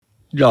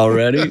Y'all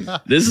ready?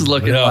 This is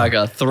looking like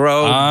a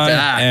throwback.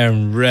 I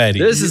am ready.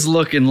 This is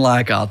looking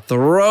like a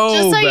throwback.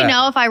 Just so you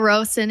know, if I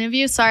roast any of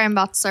you, sorry, I'm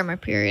about to start my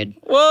period.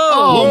 Whoa!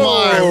 Oh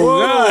my!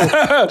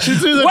 Whoa. She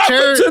threw the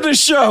cherry to the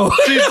show.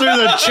 She threw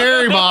the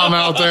cherry bomb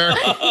out there.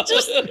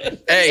 So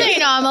Hey, you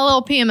know, I'm a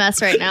little PMS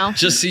right now.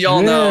 just so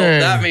y'all know, Yeah.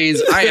 that means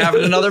I ain't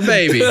having another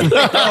baby. Oh, there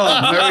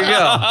we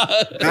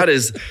go. That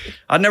is,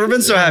 I've never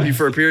been so happy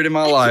for a period in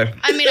my life.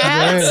 I mean, I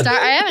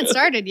haven't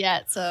started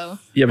yet, so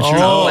Yeah, but you're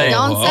not late.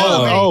 don't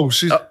celebrate. Oh,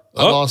 she's I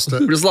lost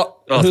it. We're just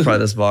it's probably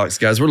this box,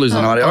 guys. We're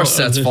losing audio. Our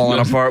set's falling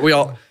apart. We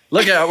all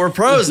look at it. We're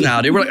pros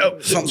now, dude. We're like, oh,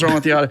 something's wrong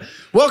with the audio.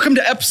 Welcome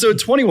to episode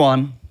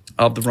 21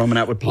 of the Roman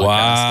Atwood podcast,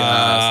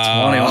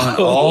 guys.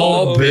 21,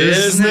 all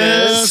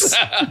business.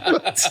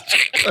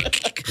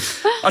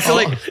 I feel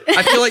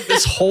like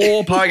this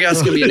whole podcast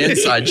is gonna be an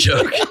inside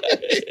joke.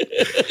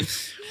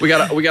 We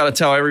gotta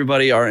tell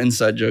everybody our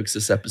inside jokes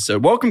this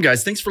episode. Welcome,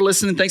 guys. Thanks for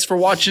listening. Thanks for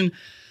watching.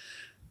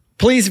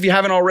 Please, if you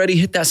haven't already,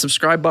 hit that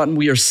subscribe button.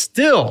 We are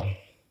still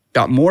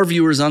got more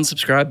viewers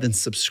unsubscribed than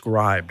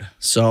subscribed.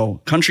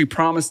 So Country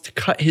promised to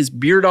cut his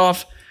beard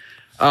off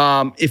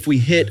if we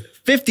hit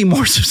 50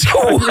 more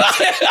subscribers.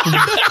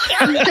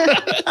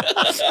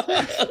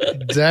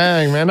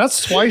 Dang, man,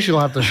 that's twice you'll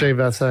have to shave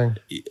that thing.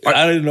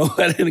 I didn't know.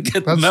 I didn't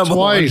get the That's memo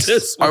twice. on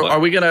this one. Are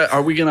we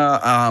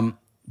gonna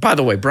by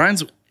the way,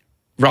 Brian's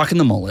rocking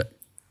the mullet.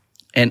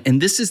 And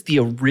this is the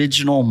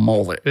original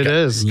mullet. It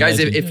is. Guys,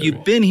 if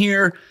you've been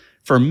here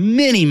for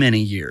many, many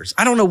years,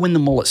 I don't know when the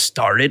mullet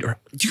started. Or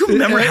do you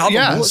remember how the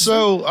mullet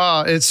started?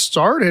 So it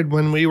started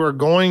when we were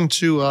going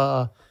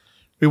to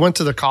we went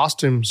to the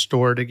costume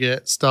store to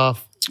get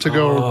stuff to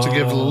go to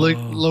give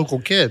local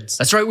kids.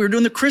 That's right. We were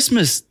doing the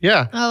Christmas.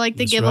 Yeah. Oh, like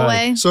the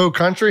giveaway. So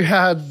Country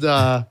had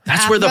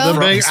That's where the Afro? the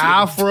big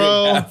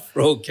afro.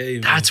 Afro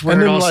cave. That's where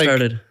And it then, all like,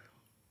 started.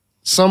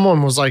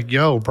 Someone was like,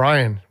 "Yo,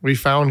 Brian, we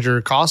found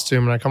your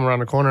costume." And I come around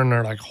the corner and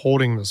they're like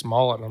holding this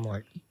mullet. And I'm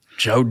like,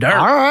 Joe Dirt.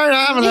 all right,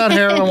 I haven't had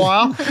hair in a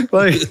while. Like,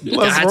 let's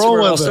That's roll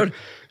where it all with it. started.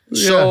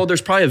 So Yeah.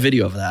 there's probably a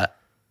video of that.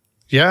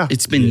 Yeah.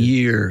 It's been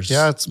years.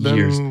 Yeah, it's been,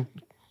 years.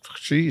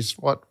 geez,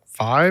 what,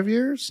 5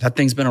 years? That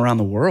thing's been around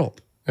the world.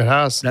 It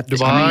has. That-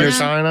 Dubai, I mean, there's-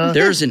 China.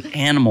 There's an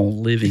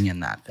animal living in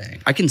that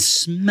thing. I can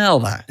smell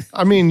that.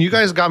 I mean, you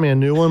guys got me a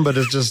new one, but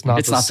it's just not,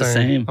 It's the, not the same.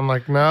 same. I'm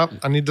like, nope,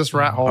 I need this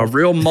rat hole. A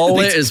real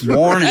mullet is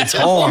worn and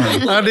torn.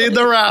 I need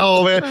the rat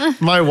hole, man.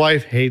 My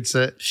wife hates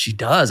it. She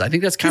does. I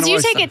think that's kind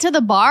Because of you take it to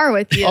the bar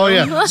with you. Oh,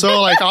 yeah. So,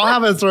 like, I'll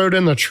have it thrown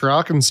in the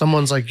truck, and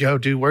someone's like, yo,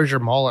 dude, where's your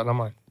mullet? And I'm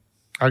like,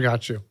 I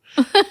got you.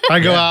 I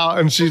go out,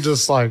 and she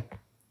just like,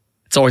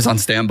 It's always on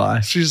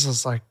standby. she's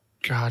just like,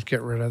 God,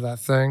 get rid of that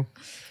thing.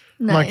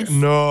 Nice. I'm like,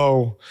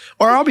 no.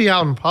 Or I'll be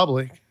out in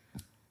public,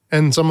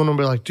 and someone will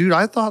be like, dude,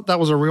 I thought that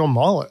was a real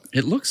mullet.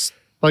 It looks.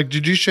 Like,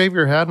 did you shave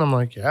your head? And I'm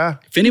like, yeah.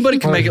 If anybody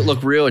can make it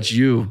look real, it's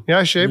you. Yeah,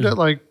 I shaved it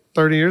like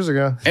 30 years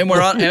ago. And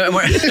we're on. And,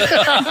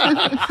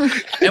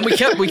 and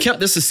we kept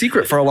this a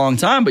secret for a long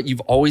time. But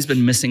you've always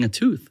been missing a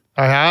tooth.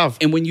 I have.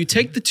 And when you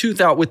take the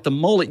tooth out with the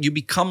mullet, you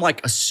become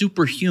like a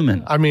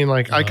superhuman. I mean,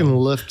 like, I can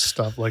lift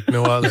stuff like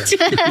no other.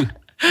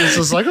 It's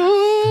just like,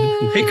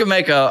 oh. He could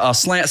make a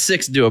slant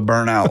six do a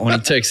burnout when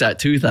he takes that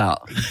tooth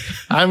out.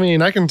 I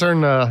mean, I can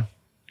turn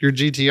your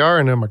GTR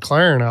into a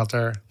McLaren out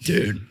there.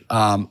 Dude.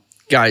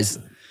 Guys,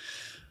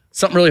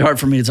 something really hard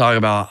for me to talk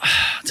about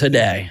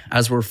today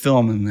as we're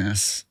filming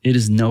this. It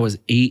is Noah's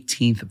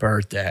 18th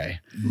birthday.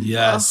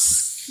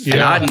 Yes.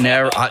 And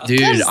dude,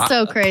 That's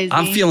so crazy.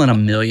 I'm feeling a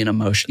million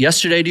emotions.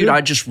 Yesterday, dude, I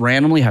just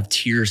randomly have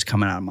tears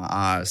coming out of my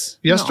eyes.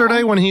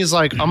 Yesterday, when he's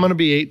like, I'm going to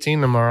be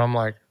 18 tomorrow, I'm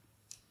like,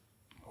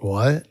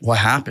 what? What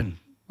happened?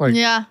 Like,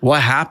 Yeah.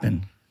 What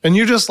happened? And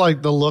you just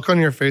like, the look on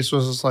your face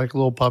was just like a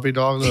little puppy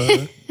dog.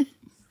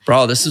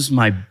 Bro, this is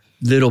my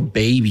little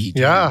baby.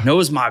 Dude. Yeah.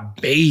 Noah's my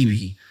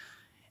baby.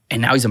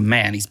 And now he's a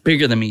man. He's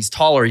bigger than me. He's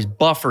taller. He's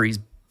buffer. He's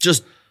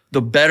just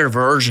the better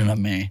version of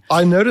me.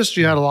 I noticed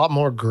you had a lot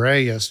more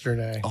gray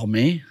yesterday. Oh,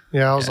 me?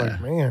 Yeah, I was like,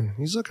 man,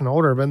 he's looking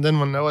older. But then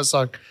when Noah's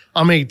like,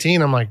 I'm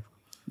 18, I'm like,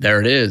 There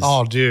it is.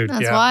 oh, dude.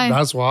 That's yeah, why.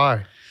 That's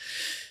why.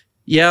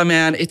 Yeah,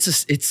 man,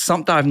 it's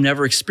something I've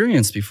never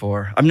experienced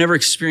before. I've never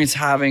experienced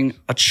having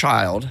a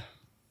child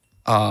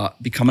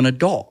become an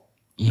adult.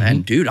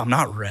 And dude, I'm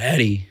not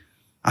ready.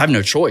 I have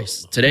no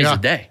choice. Today's Yeah.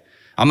 the day.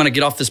 I'm going to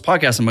get off this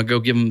podcast. I'm going to go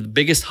give him the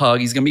biggest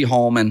hug. He's going to be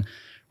home and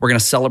we're going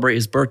to celebrate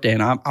his birthday.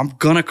 And I'm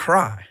going to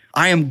cry.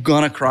 I am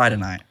going to cry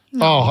tonight. Oh,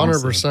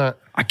 100%.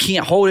 I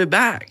can't hold it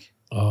back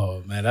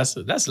Oh man, that's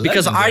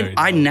because legendary,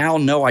 I though. now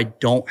know I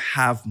don't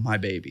have my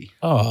baby.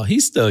 Oh,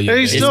 he's still your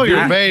He's baby. still your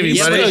back. baby, He's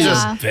but still he's your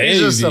just, baby. he's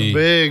just a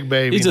big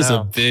baby. He's just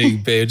now. a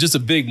big baby, just a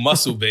big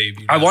muscle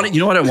baby. I now. wanted, you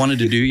know what I wanted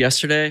to do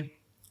yesterday?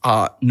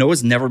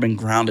 Noah's never been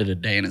grounded a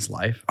day in his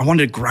life. I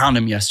wanted to ground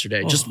him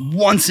yesterday, just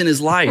once in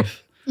his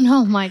life.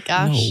 Oh my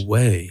gosh. No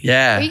way.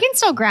 Yeah. But you can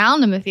still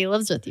ground him if he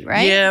lives with you,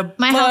 right? Yeah,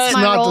 My but house, It's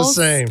my not rules.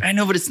 the same. I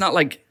know, but it's not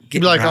like You'd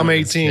be like, I'm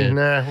grounded as a 18. kid.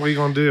 Nah, what are you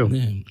going to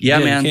do? Yeah,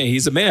 you man. can't.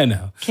 He's a man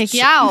now. Kick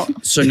you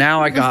out. So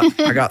now I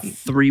got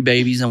 3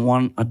 babies and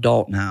 1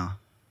 adult now.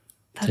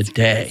 That's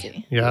Today.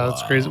 crazy. Yeah,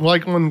 that's crazy.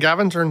 Like when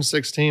Gavin turned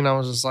 16, I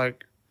was just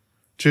like,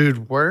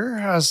 dude, where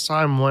has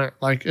time went?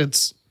 Like,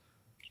 it's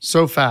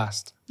so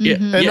fast. Yeah.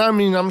 And yeah. I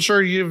mean, I'm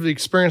sure you've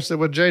experienced it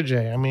with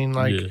JJ. I mean,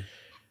 like,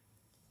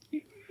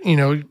 you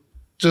know,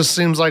 just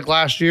seems like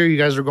last year you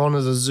guys were going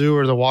to the zoo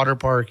or the water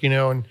park, you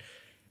know, and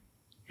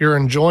you're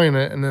enjoying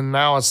it. And then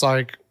now it's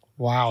like,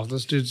 wow,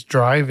 this dude's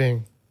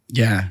driving.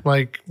 Yeah.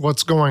 Like,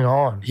 what's going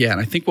on? Yeah.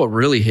 And I think what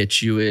really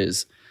hits you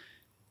is,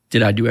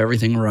 did I do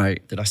everything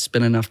right? Did I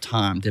spend enough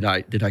time? Did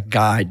I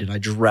guide? Did I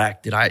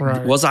direct?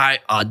 Right. Was I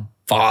a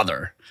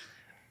father?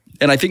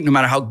 And I think no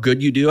matter how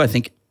good you do, I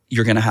think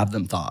you're going to have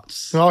them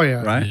thoughts. Oh,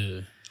 yeah. Right?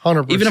 Yeah.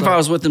 100%. Even if I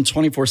was with them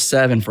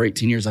 24/7 for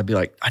 18 years, I'd be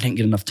like, I didn't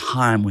get enough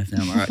time with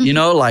them. Or, you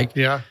know, like,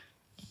 Yeah.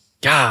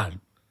 God,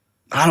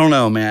 I don't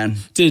know, man.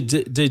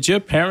 Did your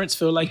parents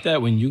feel like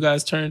that when you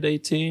guys turned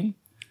 18?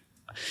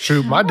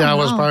 Shoot, my dad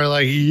was probably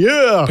like,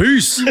 yeah.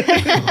 Peace.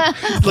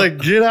 Like,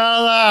 get out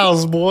of the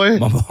house, boy.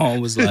 My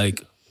mom was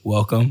like,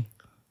 welcome,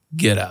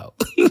 get out.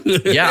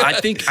 Yeah, I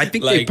think they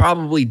Like-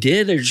 probably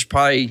did. They're just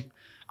probably,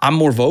 I'm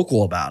more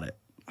vocal about it.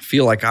 I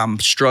feel like I'm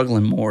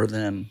struggling more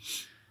than,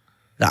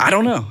 I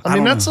don't know. I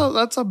mean, don't know.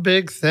 that's a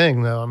big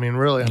thing, though. I mean,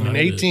 really. I mean, it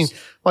 18, is.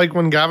 like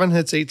when Gavin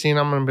hits 18,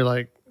 I'm going to be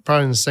like,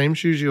 probably in the same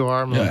shoes you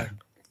are. I'm Yeah. like,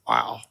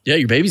 wow. Yeah,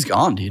 your baby's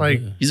gone, dude. Like,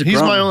 he's he's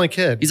grown. my only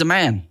kid. He's a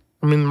man.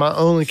 I mean, my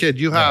only kid.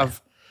 You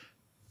have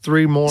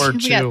 3 more,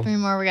 We got too. 3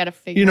 more we got to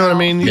figure out. You know what I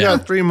mean? You Yeah.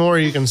 got 3 more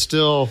you can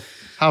still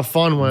have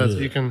fun with.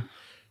 You can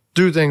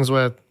do things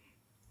with.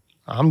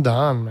 I'm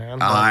done, man.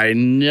 I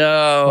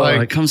know.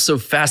 Like- it comes so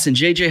fast. And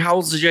JJ, how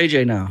old is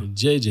JJ now?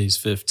 JJ's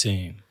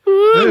 15.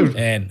 Dude,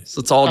 And So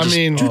it's all I just.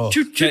 mean,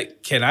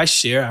 can I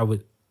share?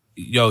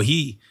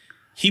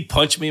 He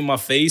punched me in my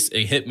face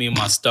and hit me in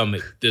my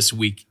stomach this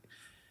week.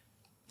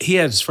 He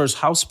had his first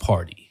house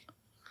party.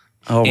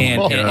 oh, And,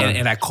 my and, God.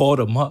 and I called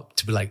him up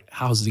to be like,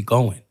 how's it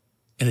going?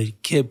 And the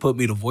kid put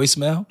me to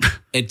voicemail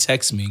and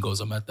texted me and goes,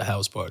 I'm at the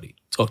house party.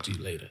 Talk to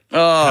you later. And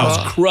I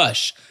was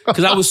crushed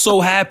because I was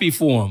so happy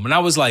for him. And I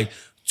was like,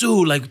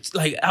 dude,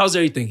 like how's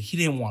everything? He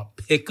didn't want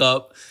to pick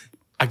up.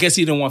 I guess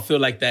he didn't want to feel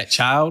like that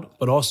child,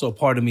 but also a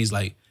part of me is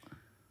like,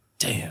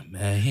 damn,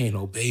 man, he ain't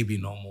no baby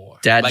no more.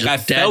 Dad, like, I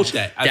felt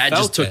that. I Dad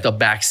felt just took that. the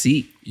back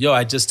seat. Yo,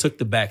 I just took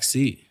the back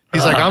seat.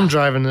 he's like, I'm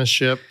driving this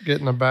ship,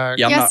 getting the back.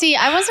 Yeah. I'm Yeah, not- see,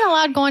 I wasn't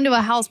allowed going to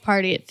a house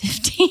party at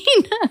 15.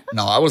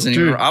 No, I wasn't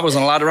Dude. even. I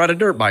wasn't allowed to ride a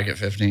dirt bike at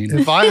 15.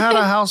 If I had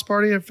a house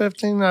party at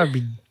 15, I'd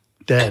be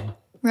dead.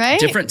 Right?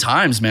 Different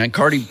times, man.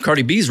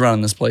 Cardi B's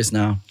running this place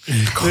now.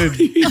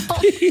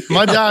 Dude,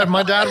 my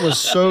dad was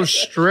so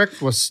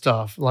strict with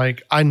stuff.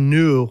 Like, I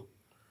knew,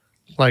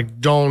 like,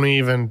 don't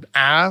even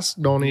ask,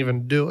 don't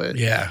even do it.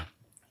 Yeah.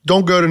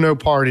 Don't go to no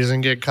parties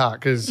and get caught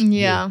because,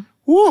 Yeah.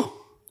 whoo,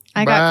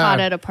 I got Bad. caught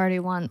at a party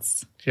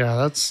once. yeah,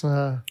 that's,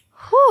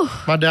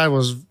 my dad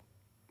was,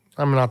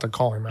 I'm not to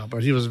call him out,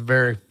 but he was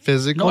very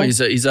physical. No,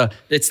 he's a.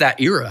 It's that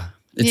era.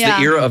 It's Yeah.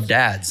 the era of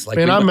dads. Like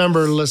Man, we I went-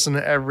 remember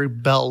listening to every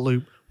belt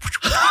loop.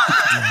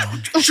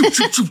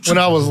 When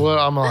I was little,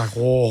 I'm like,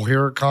 whoa,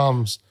 here it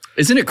comes.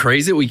 Isn't it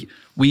crazy?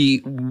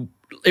 We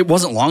it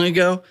wasn't long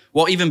ago.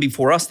 Well, even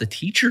before us, the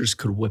teachers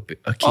could whip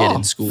a kid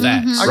in school.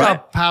 Facts. I Right.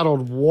 got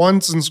paddled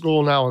once in school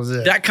and that was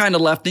it. That kind of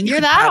left. Then you You're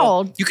could that paddle,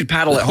 old. You could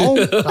paddle at home.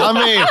 I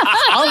mean,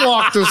 I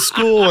walked to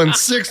school in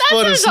 6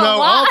 foot of is a snow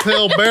lot.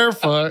 uphill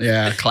barefoot.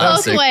 Yeah, Both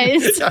classic.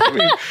 ways. I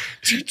mean,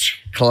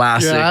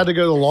 Classic. yeah, I had to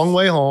go the long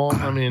way home.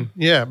 I mean,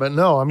 yeah, but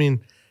no, I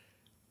mean,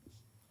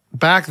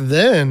 back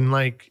then,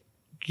 like,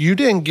 you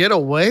didn't get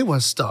away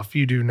with stuff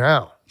you do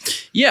now.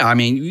 Yeah, I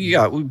mean,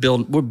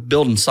 we're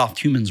building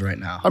soft humans right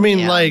now. I mean,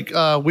 Yeah.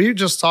 like, we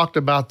just talked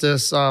about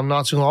this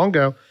not too long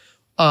ago.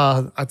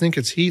 I think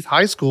it's Heath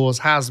High School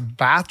has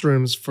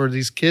bathrooms for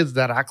these kids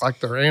that act like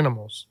they're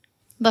animals.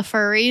 The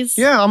furries.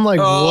 Yeah, I'm like,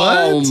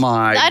 Oh what?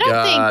 my I don't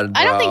god! think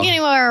I don't think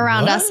anywhere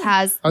around us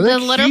has I the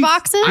think litter Heath-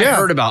 boxes. I Yeah.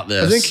 heard about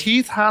this. I think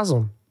Heath has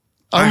them.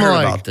 I I'm heard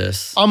like, about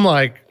this. I'm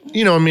like,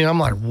 you know what I mean? I'm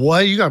like,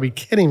 what? You gotta be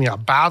kidding me. A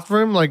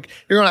bathroom? Like,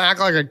 you're gonna act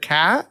like a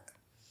cat?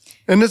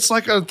 And it's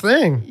like a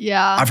thing.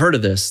 Yeah. I've heard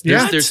of this.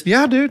 Yeah, There's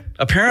yeah, dude.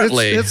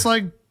 apparently It's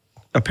like,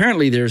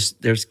 apparently there's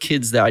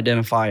kids that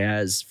identify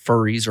as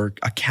furries or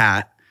a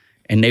cat,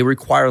 and they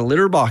require a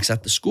litter box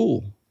at the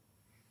school,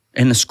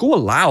 and the school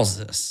allows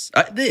this.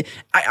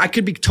 I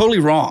could be totally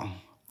wrong.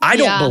 I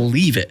don't Yeah.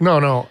 believe it.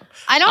 no.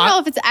 I don't know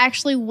if it's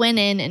actually went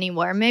in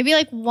anywhere. Maybe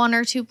like 1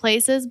 or 2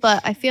 places,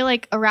 but I feel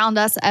like around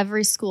us,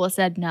 every school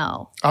said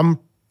no.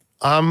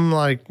 I'm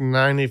like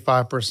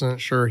 95%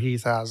 sure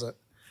Heath has it.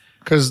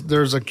 Because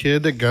there's a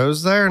kid that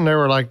goes there and they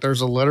were like, there's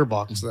a litter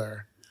box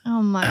there.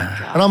 Oh my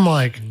god. And I'm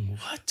like,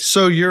 what?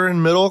 So you're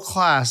in middle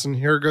class and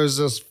here goes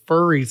this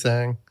furry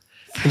thing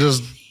and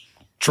just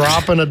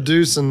dropping a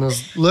deuce in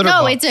this litter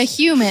No, box. it's a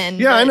human.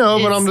 Yeah, I know,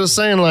 but it's- I'm just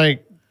saying,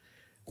 like,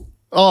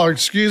 oh,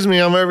 excuse me,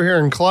 I'm over here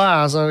in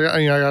class.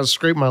 I got to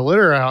scrape my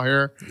litter out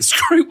here.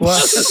 Well,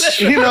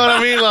 you know what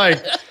I mean?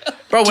 Like,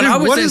 Bro, when dude, I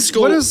was what in is-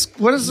 school,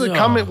 what is it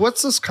coming?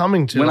 What's this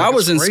coming to? when Like, I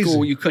was it's in crazy.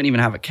 school, you couldn't even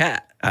have a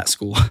cat at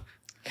school.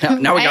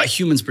 Now we got Right?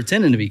 humans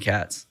pretending to be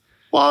cats.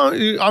 Well,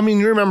 I mean,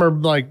 you remember,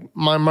 like,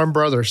 my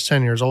brother's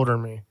 10 years older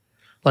than me.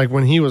 Like,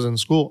 when he was in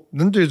school,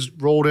 them dudes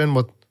rolled in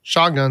with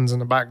shotguns in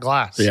the back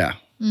glass. Yeah.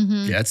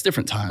 Yeah, it's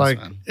different times, Like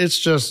man. it's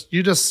just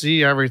you just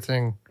see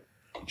everything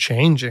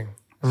changing.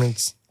 I mean,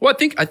 Well,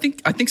 I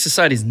think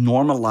society's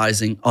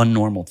normalizing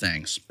unnormal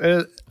things.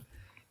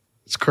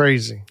 it's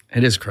crazy.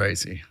 It is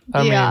crazy.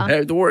 I Yeah.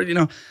 mean, The word,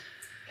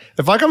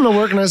 if I come to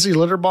work and I see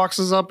litter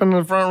boxes up in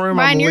the front room,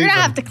 Ryan, I'm you're leaving.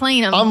 gonna have to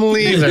clean them. I'm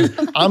leaving.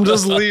 I'm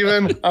just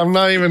leaving. I'm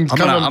not even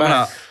coming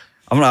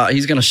back.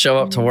 He's gonna show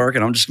up to work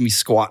and I'm just gonna be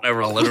squatting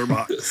over a litter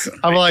box.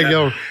 I'm like,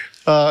 yo,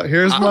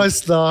 here's my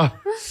stuff.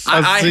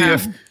 I see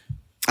you.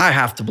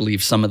 have to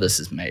believe some of this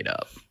is made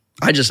up.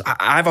 I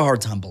have a hard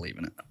time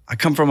believing it. I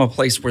come from a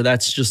place where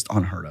that's just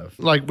unheard of.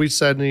 Like we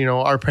said,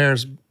 our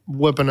parents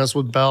whipping us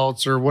with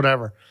belts or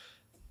whatever.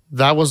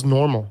 That was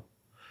normal.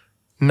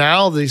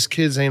 Now these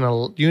kids you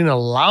ain't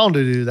allowed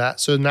to do that.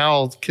 So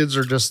now kids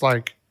are just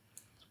like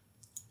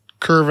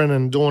curving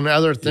and doing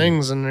other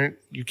things, and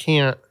you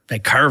can't. They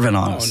curving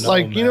on us. no,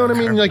 Like, you know what I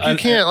mean? Like you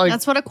can't like.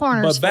 That's what a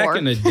corner's But back for.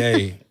 in the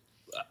day,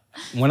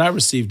 when I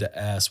received the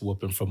ass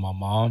whooping from my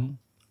mom,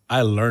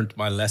 I learned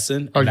my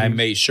lesson and I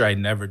made sure I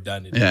never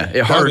done it. Yeah, again.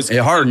 it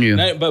hardened you.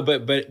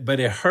 But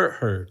it hurt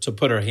her to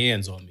put her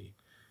hands on me,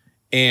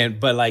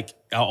 but like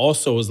I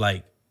also was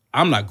like,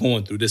 I'm not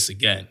going through this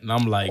again. And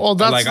I'm like, Well,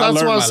 that's I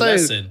learned what I my say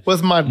lesson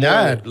with my more,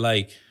 dad.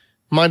 like,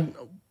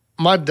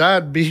 My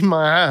dad beat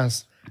my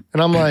ass,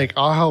 and I'm like,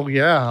 oh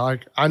yeah,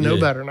 like I know Yeah.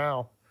 better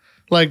now.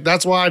 Like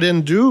that's why I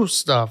didn't do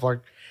stuff. Like,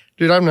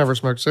 dude, I've never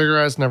smoked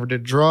cigarettes, never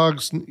did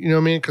drugs. You know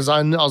what I mean? Because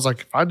I was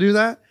like, if I do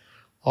that,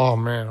 oh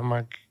man, I'm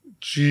like,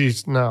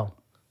 geez, no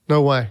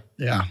way.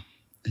 Yeah,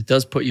 it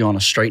does put you on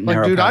a straight and Like,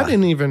 narrow dude, path. I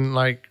didn't even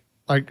like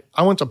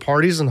I went to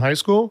parties in high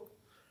school.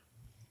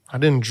 I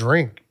didn't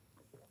drink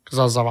because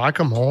I was like, I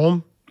come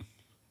home,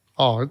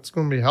 oh, it's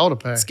gonna be hell to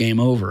pay. It's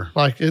game over.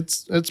 Like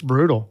it's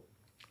brutal.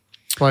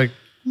 Like.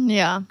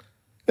 yeah.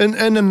 And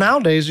then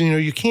nowadays,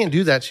 you can't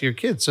do that to your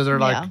kids. So they're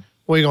Yeah. like,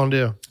 what are you going to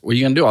do? What are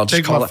you gonna do? I'll just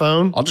Take call my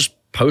phone? I'll just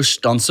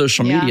post on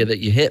social Yeah. media that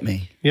you hit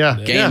me. Yeah.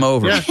 Game Yeah.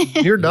 over. Yeah.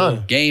 You're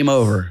done. Game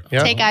over.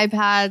 Yeah. Take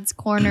iPads,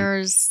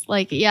 corners.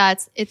 Like, yeah,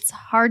 it's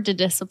hard to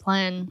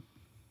discipline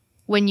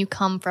when you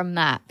come from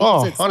that.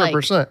 Oh, Because it's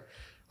 100%.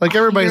 Like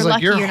everybody's you're like,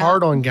 lucky you're you're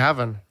hard not. on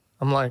Gavin.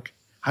 I'm like,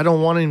 I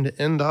don't want him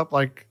to end up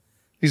like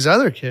these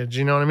other kids.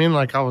 You know what I mean?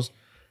 Like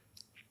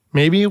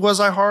maybe was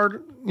I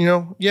hard?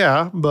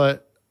 Yeah,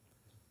 but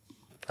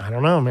I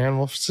don't know, man.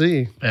 We'll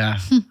see. Yeah.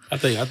 I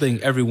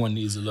think everyone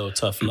needs a little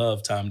tough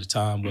love time to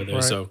time, whether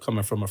it's Right.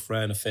 coming from a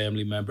friend, a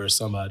family member, or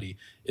somebody.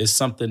 It's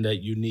something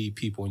that you need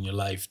people in your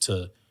life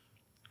to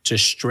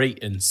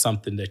straighten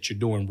something that you're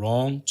doing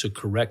wrong, to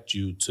correct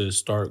you, to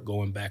start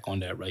going back on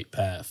that right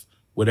path,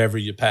 whatever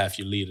your path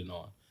you're leading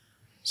on.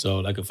 So,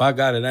 like, if I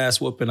got an ass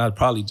whooping, I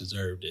probably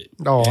deserved it.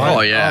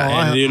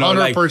 yeah. And, 100%.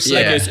 like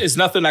it's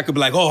nothing I could be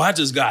like, oh, I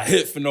just got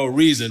hit for no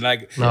reason.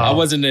 Like, No. I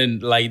wasn't in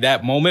like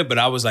that moment, but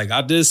I was like,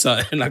 I did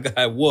something, I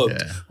got whooped,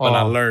 Yeah. but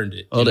I Oh. learned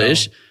it. Well, you the know?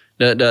 issue,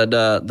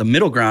 the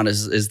middle ground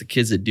is the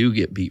kids that do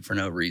get beat for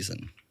no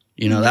reason.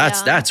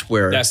 That's Yeah.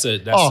 where That's Hey,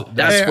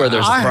 where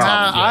there's a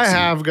problem. I yes.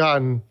 have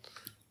gotten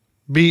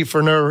beat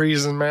for no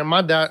reason, man.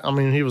 My dad, I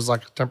mean, he was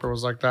like, temper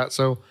was like that.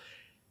 So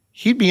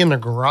he'd be in the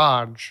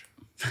garage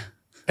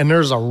and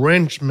there's a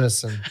wrench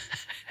missing.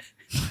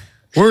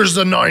 Where's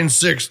the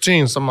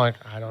 916? So I'm like,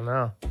 I don't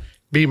know.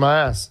 Beat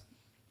my ass.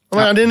 I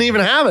mean, I didn't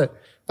even have it.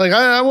 Like,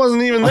 I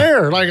wasn't even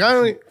there. Like,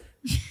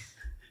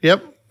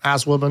 yep,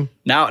 ass whooping.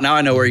 Now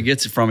I know where he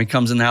gets it from. He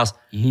comes in the house.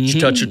 Did you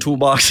touch your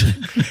toolbox?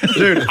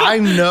 Dude, I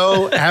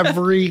know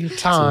every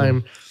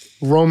time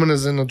Roman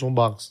is in the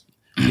toolbox.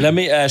 Let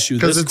me ask you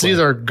Because this it's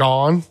either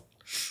gone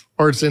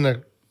or it's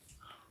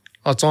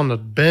it's on the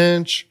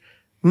bench.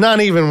 Not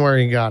even where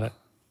he got it.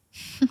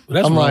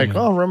 That's I'm like,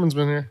 Roman. oh, Roman's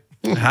been here.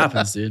 It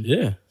happens, dude.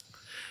 Yeah.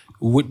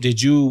 What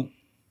did you,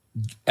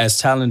 as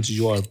talented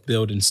you are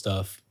building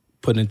stuff,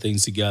 putting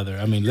things together?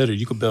 I mean, literally,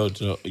 you could build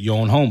your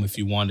own home if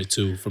you wanted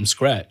to from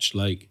scratch.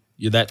 Like,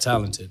 you're that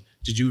talented.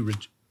 Did you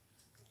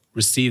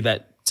receive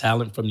that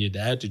talent from your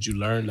dad? Did you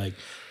learn? Like,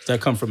 does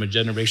that come from a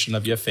generation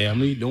of your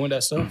family doing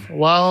that stuff?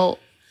 Well,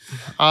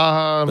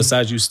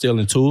 Besides you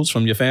stealing tools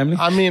from your family?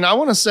 I mean, I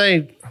want to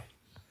say,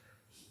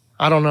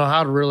 I don't know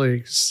how to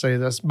really say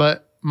this,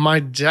 but my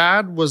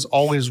dad was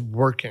always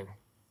working.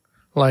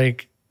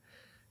 Like,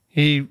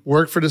 he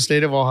worked for the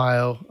state of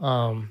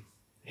Ohio.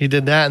 He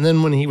did that. And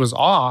then when he was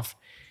off,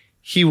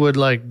 he would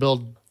like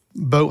build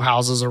boat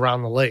houses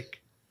around the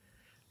lake.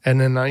 And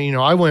then,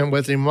 I went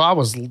with him. I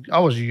was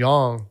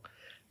young.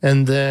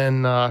 And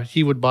then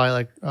he would buy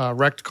like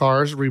wrecked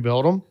cars,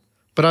 rebuild them.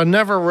 But I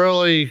never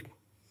really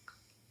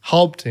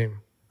helped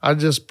him. I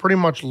just pretty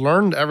much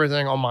learned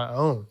everything on my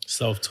own.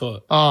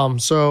 Self-taught.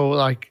 So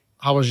like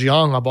I was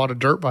young, I bought a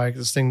dirt bike.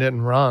 This thing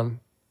didn't run,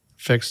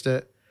 fixed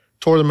it,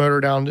 tore the motor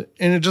down,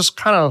 and it just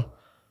kind of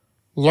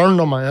learned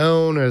on my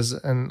own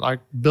and like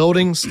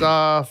building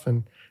stuff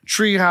and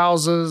tree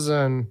houses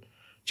and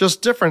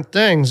just different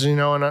things,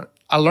 and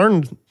I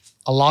learned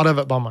a lot of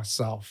it by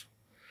myself.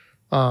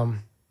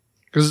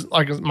 Because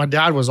like my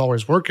dad was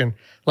always working.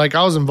 Like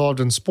I was involved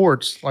in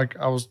sports. Like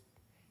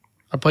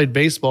I played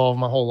baseball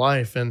my whole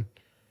life, and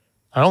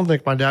I don't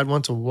think my dad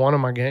went to one of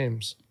my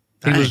games.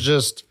 He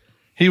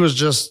was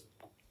just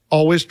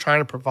always trying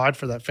to provide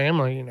for that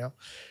family, you know.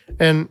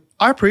 And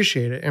I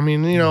appreciate it. I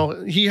mean, you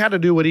know, he had to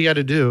do what he had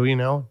to do, you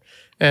know.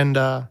 And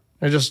I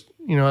just,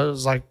 you know, it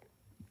was like,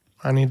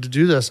 I need to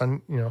do this.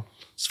 You know,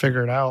 let's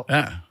figure it out.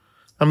 Yeah.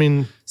 I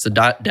mean, it's a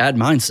dad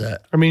mindset.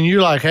 I mean,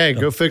 you're like, hey,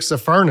 go fix the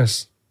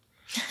furnace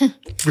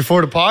before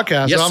the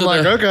podcast. Yes, so I'm so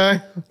like,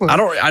 okay.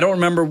 I don't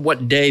remember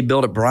what day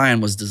Build It Brian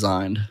was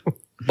designed,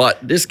 but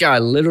this guy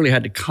literally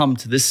had to come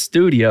to this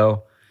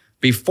studio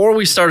before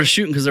we started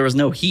shooting because there was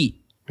no heat.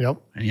 Yep.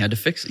 And he had to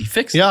fix it. He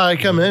fixed it. Yeah, I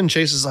come in.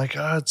 Chase is like,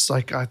 it's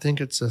like, I think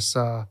it's this,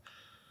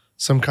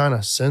 some kind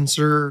of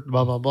sensor,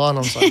 blah, blah, blah. And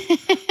I was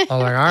like,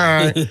 all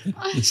right.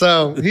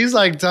 So he's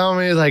like telling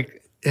me,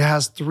 like, it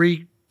has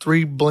three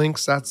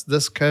blinks. That's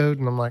this code.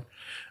 And I'm like,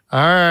 all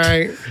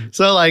right.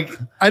 So, like,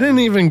 I didn't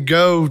even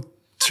go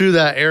to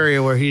that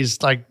area where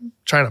he's like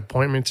trying to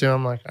point me to.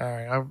 I'm like, all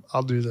right,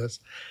 I'll do this.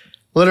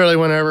 Literally,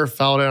 whenever I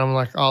felt it, I'm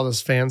like, oh,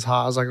 this fan's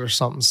hot. I was like, there's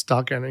something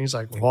stuck in it. He's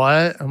like,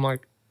 what? I'm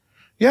like,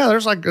 yeah,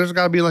 there's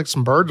got to be like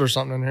some birds or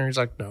something in here. He's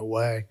like, no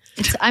way.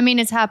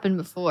 It's happened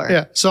before.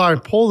 Yeah. So I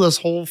pull this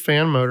whole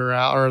fan motor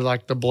out, or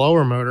like the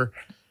blower motor,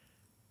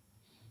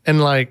 and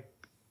like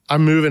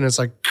I'm moving. It's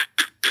like,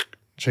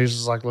 Chase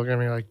is like looking at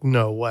me like,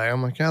 no way.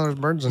 I'm like, yeah, there's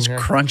birds in here.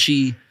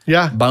 Crunchy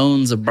Yeah.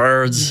 bones of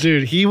birds.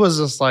 Dude, he was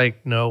just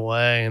like, no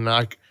way. And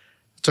I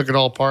took it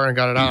all apart and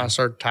got it out. I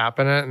started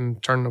tapping it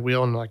and turned the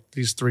wheel, and like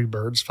these 3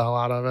 birds fell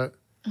out of it.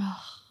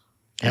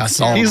 Yeah, I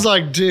saw He's him.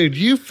 like, dude,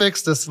 you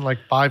fixed this in like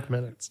 5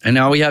 minutes. And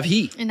now we have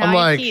heat. And I'm now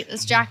like-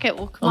 this jacket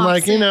will come I'm off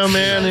like, you soon. know,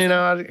 man, you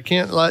know, I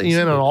can't let you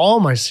in on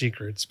all my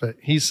secrets. But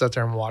he sat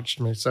there and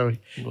watched me. So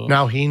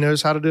now he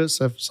knows how to do it.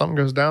 So if something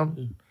goes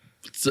down,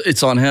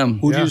 It's on him.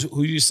 Who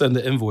do you send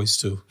the invoice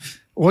to?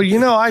 well, you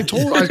know, I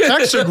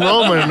texted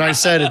Roman and I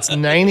said it's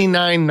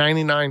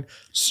 $99.99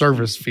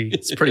 service fee.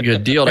 It's a pretty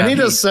good deal. And to he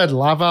have just said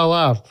laugh out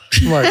loud.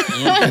 I'm like,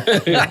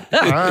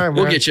 all right,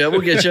 We'll man. get you.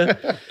 We'll get you.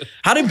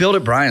 How did Build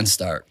It Brian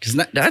start? Because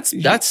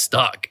that's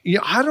stuck. Yeah,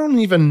 I don't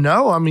even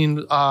know. I mean,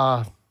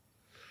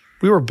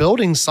 we were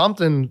building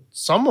something.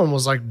 Someone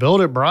was like,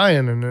 build it,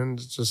 Brian. And then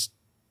it's just,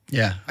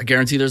 Yeah, I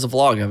guarantee there's a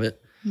vlog of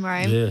it.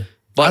 Right. Yeah.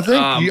 But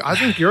I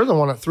think you're the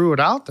one that threw it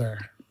out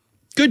there.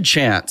 good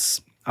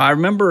chance. I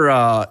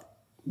remember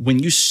when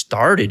you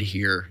started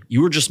here,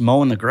 you were just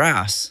mowing the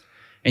grass,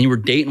 and you were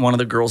dating one of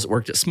the girls that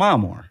worked at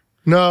Smilmore.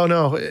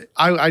 No.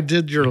 I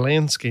did your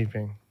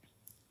landscaping.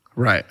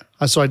 Right.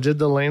 So I did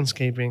the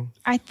landscaping.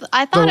 I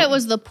thought it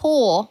was the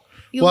pool.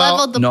 You Well,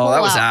 leveled the No, pool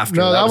that was out. after.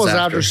 No, that was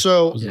after.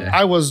 So Yeah.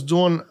 I was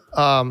doing,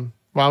 I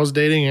was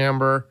dating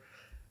Amber.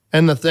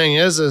 And the thing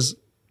is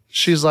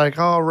she's like,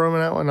 oh,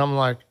 Roman. And I'm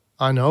like,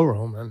 I know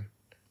Roman.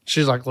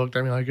 She's like, looked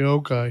at me like,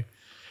 okay.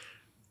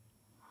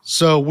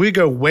 So we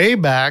go way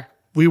back.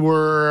 We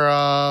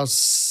were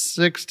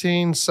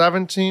 16,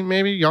 17,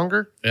 maybe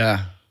younger.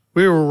 Yeah.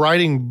 We were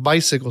riding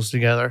bicycles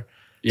together.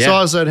 Yeah. So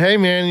I said, hey,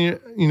 man,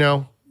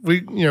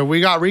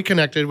 we got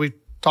reconnected. We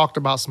talked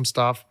about some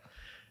stuff.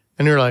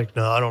 And you're like,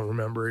 no, I don't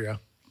remember you.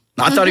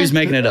 I thought he was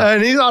making it up.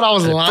 And he thought I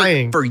was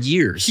lying. For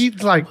years.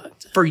 He's like,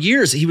 For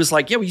years, he was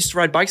like, yeah, we used to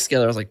ride bikes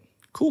together. I was like,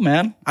 cool,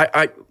 man.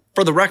 I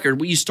for the record,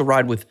 we used to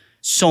ride with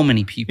so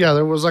many people. yeah,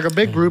 there was like a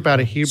big group out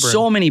of Hebron.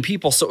 So many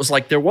people. So it was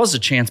like there was a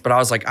chance, but I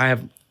was like, I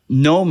have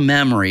no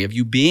memory of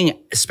you being,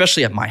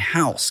 especially at my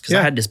house, because I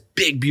Yeah. had this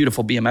big,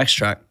 beautiful BMX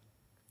track.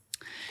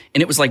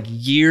 And it was like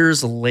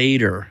years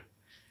later,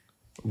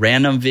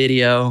 random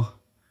video,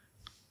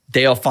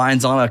 Dale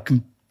finds on a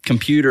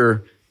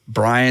computer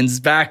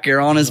Brian's back here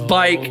on his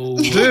bike.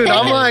 Dude,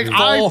 I'm like,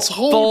 I told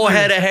Full you.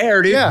 head of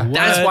hair, dude. Yeah.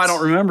 That's why I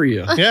don't remember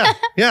you.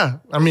 Yeah.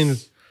 I mean,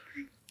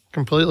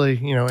 completely,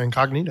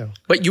 incognito.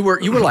 But you were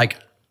like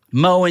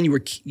mowing,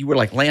 you were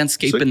like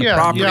landscaping the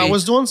property. Yeah, I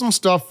was doing some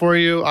stuff for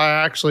you.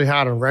 I actually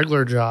had a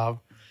regular job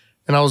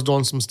and I was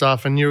doing some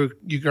stuff and you're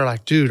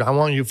like, dude, I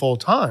want you full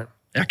time.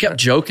 I kept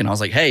joking. I was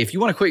like, hey, if you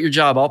want to quit your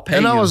job, I'll pay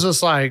And you. I was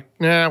just like,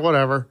 nah,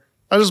 whatever.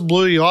 I just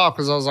blew you off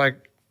because I was like,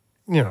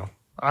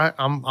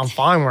 I'm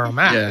fine where I'm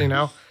at,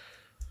 Yeah.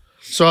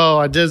 So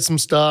I did some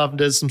stuff,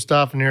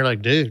 and you're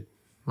like, dude,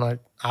 like,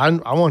 I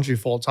want you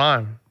full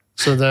time.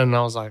 So then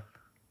I was like,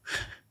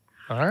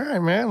 all right,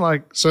 man.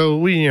 Like, so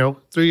we,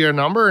 threw your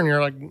number and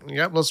you're like,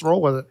 yep, let's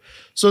roll with it.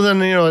 So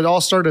then, it all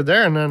started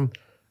there. And then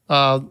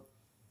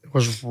it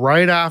was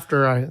right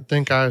after I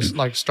think I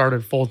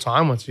started full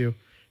time with you.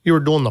 You were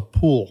doing the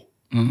pool.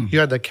 You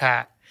had the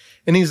cat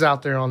and he's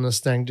out there on this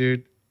thing,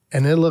 dude.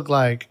 And it looked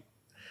like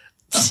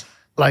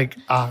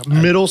a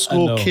middle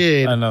school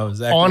kid I know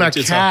exactly on a what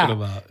you're cat,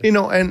 talking about.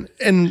 and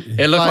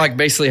it looked like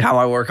basically how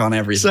I work on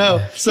everything.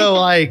 so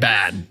like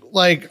Bad.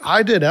 like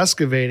I did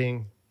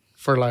excavating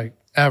for like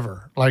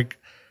ever. Like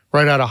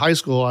right out of high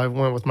school, I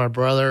went with my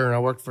brother and I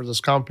worked for this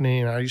company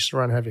and I used to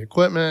run heavy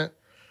equipment,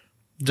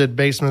 did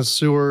basements,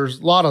 sewers,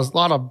 a lot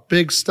of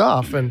big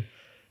stuff. And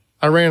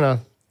I ran a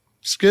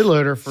skid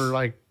loader for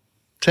like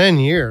 10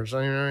 years.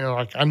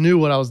 I knew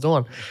what I was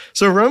doing.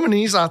 So Roman,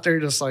 he's out there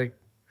just like,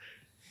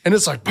 and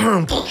it's like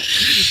boom,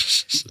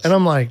 and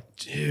I'm like,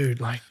 dude,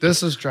 like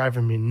this is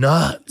driving me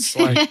nuts.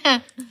 Like,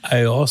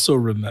 I also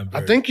remember.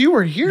 I think you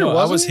were here. No, I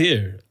wasn't was you?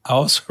 here. I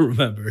also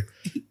remember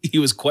he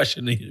was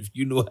questioning if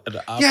you knew how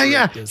to operate.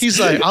 Yeah. this. He's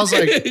like, I was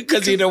like,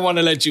 because he didn't want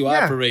to let you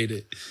Yeah. operate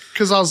it.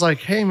 because I was like,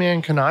 hey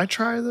man, can I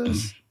try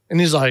this? And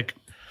he's like,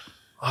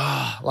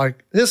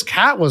 like this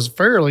cat was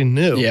fairly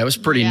new. Yeah, it was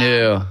pretty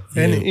Yeah.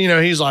 new.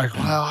 And he's like,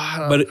 well, I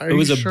don't, But are it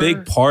was you a sure?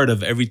 big part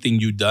of everything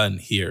you done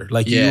here.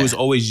 Like Yeah. you was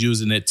always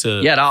using it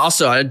to. Yeah, and I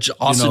also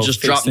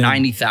just dropped fixing-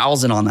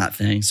 90,000 on that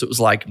thing. So it was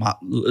like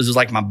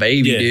my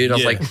baby, Yeah, dude. I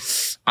was yeah. like,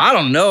 I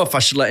don't know if I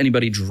should let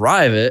anybody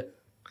drive it.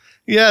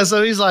 Yeah,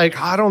 so he's like,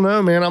 I don't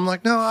know, man. I'm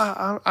like, no,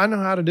 I know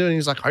how to do it. And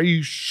he's like, are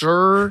you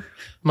sure?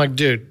 I'm like,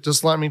 dude,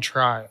 just let me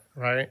try it,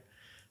 right?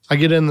 I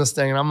get in this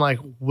thing and I'm like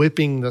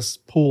whipping this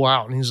pool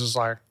out, and he's just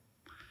like,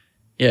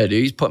 Yeah, dude,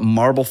 he's putting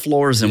marble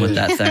floors in with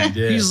that thing.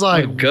 Yeah. he's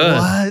like, Oh, good.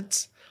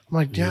 what? I'm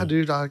like, yeah,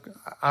 dude. I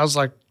was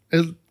like,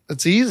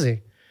 it's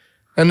easy.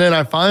 And then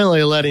I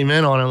finally let him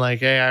in on it. Like,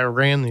 hey, I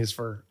ran these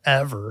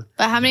forever.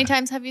 But how many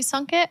times have you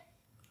sunk it?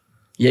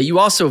 Yeah, you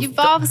also. You've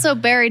also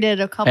buried it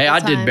a couple Hey, I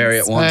times. did bury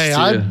it once Hey, too.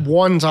 I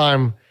one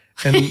time,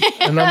 and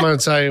I'm gonna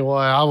tell you what,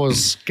 I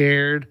was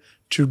scared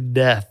to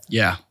death,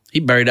 Yeah, he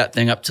buried that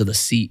thing up to the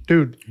seat.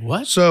 dude.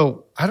 What?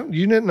 So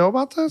you didn't know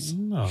about this?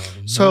 No.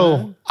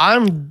 So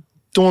I'm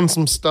doing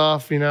some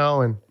stuff,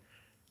 and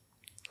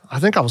I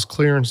think I was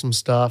clearing some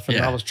stuff, and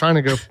Yeah. I was trying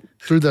to go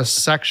through this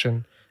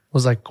section. It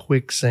was like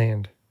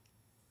quicksand.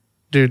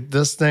 Dude,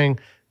 this thing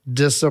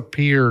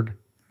disappeared.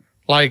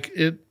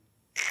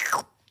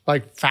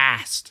 Like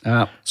fast.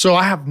 So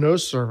I have no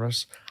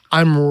service.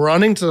 I'm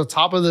running to the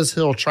top of this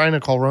hill trying to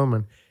call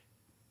Roman.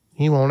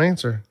 He won't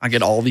answer. I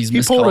get all these He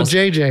missed pulled calls. a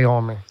JJ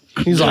on me.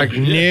 He's like,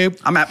 nope.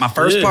 I'm at my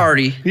first Yeah.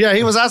 party. Yeah,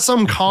 he was at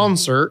some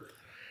concert.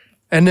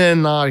 And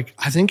then I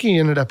think he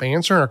ended up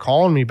answering or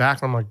calling me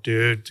back. And I'm like,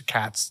 dude, the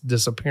cat's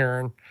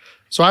disappearing.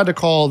 So I had to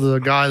call the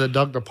guy that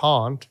dug the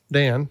pond,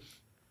 Dan.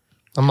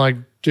 I'm like,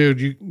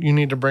 dude, you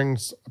need to bring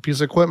a piece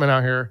of equipment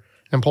out here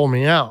and pull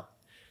me out.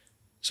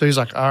 So he's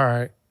like, all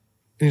right.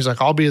 And he's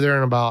like, I'll be there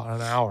in about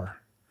an hour.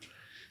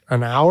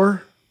 An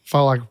hour?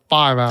 Felt like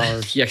 5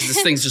 hours. Yeah, because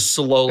this thing's just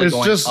slowly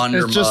going under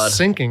it's mud. just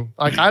sinking.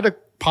 Like I had to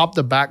pop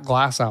the back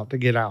glass out to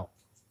get out.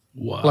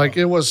 Wow. Like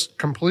it was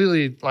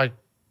completely like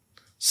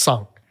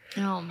sunk.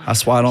 Oh my.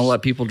 That's why I don't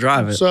let people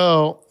drive it.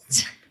 So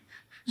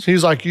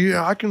he's like,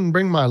 yeah, I can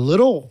bring my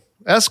little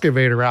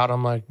excavator out.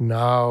 I'm like,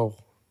 no,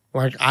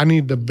 like I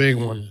need the big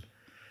one.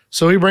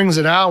 So he brings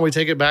it out. We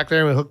take it back there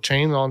and we hook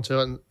chains onto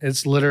it. And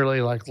it's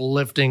literally like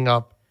lifting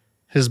up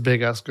his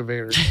big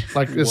excavator.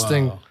 Like this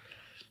thing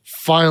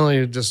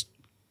finally just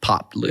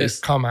Popped loose.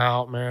 come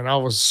out, man. I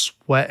was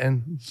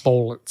sweating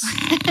bullets.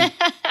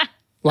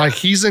 Like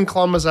he's in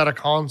Columbus at a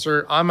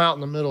concert. I'm out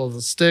in the middle of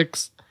the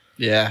sticks.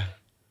 Yeah.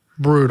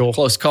 Brutal.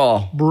 Close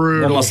call.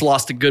 Brutal. Almost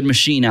lost a good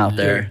machine out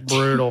there.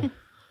 Brutal.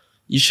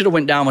 You should have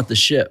went down with the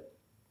ship.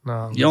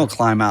 No, You don't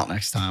climb out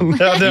next time. no.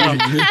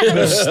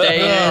 Stay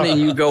in and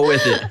you go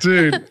with it.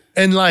 Dude,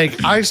 and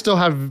like I still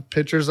have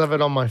pictures of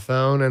it on my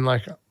phone, and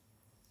like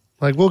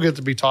we'll get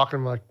to be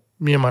talking like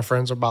me and my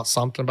friends about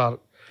something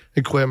about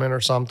equipment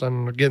or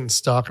something, or getting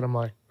stuck, and I'm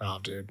like, oh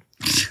dude,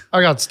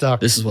 I got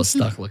stuck. This is what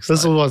stuck looks This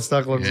is like. what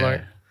stuck looks Yeah.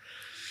 like.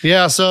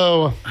 Yeah,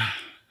 so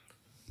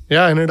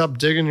yeah, I ended up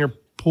digging your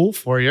pool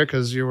for you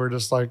because you were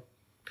just like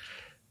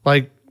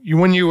you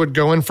when you would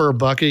go in for a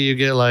bucket, you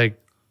get like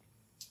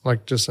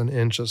just an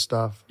inch of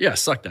stuff. Yeah,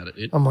 sucked at it,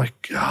 dude. I'm like,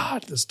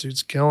 God, this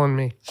dude's killing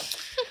me.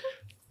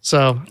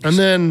 So, and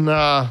then,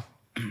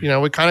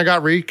 we kind of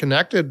got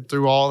reconnected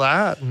through all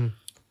that, and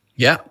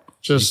Yeah.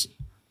 just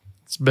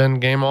it's been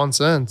game on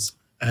since.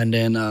 And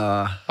then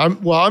I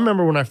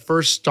remember when I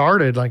first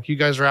started, like you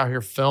guys were out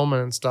here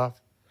filming and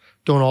stuff,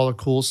 doing all the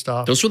cool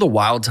stuff. those were the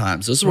wild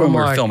times. This is when we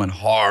were like- filming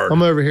hard.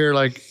 I'm over here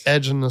like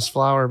edging this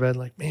flower bed,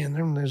 like, man,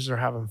 them niggas are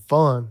having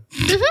fun.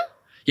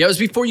 Yeah, it was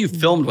before you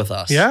filmed with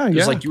us. Yeah, It was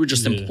yeah. like you were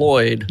just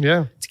employed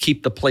Yeah. to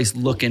keep the place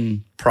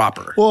looking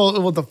proper.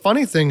 Well, the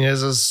funny thing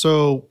is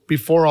so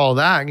before all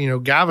that,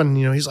 Gavin,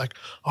 he's like,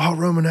 oh,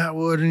 Roman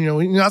Atwood,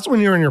 and that's when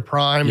you're in your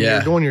prime, and Yeah.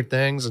 you're doing your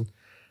things, and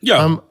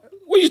Yo,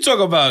 what you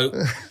talking about?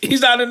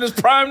 He's not in his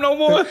prime no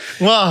more?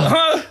 well.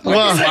 Huh?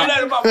 Well, you say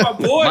that about my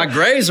boy? My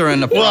grays are in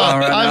the Well, prime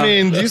right now. I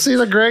mean, do you see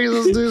the grays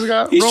this dude's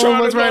got He's rolling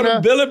trying with to right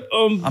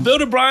now?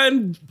 build a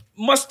Brian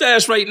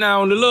mustache right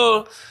now and the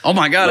little. Oh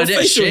my God, I No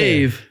didn't facial hair.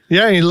 shave.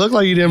 Yeah, you look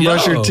like you didn't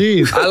brush Yo. your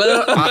teeth. I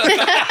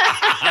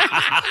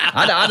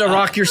had to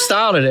rock your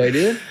style today,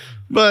 dude.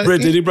 But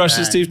Britt, did he brush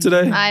his teeth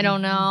today? I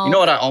don't know. You know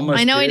what I almost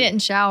I know did? he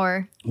didn't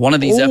shower. One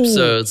of these Ooh.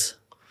 episodes,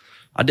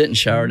 I didn't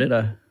shower, did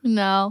I?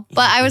 No,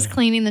 but I was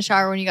cleaning the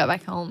shower when you got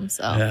back home.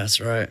 So Yeah,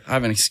 that's right. I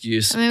have an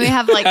excuse. I mean, we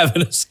have like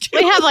Having a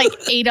skin.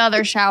 8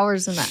 other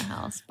showers in that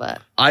house, but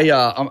I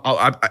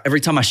every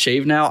time I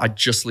shave now, I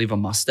just leave a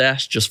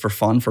mustache just for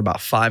fun for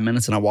about 5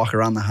 minutes, and I walk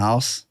around the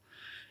house.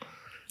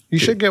 you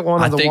should get one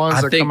of I the think- ones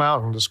I that think- come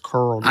out and just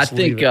curl. I Just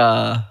leave think it.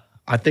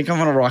 I think I'm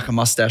gonna rock a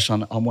mustache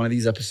on one of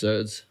these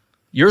episodes.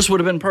 Yours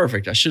would have been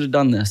perfect. I should have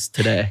done this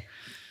today.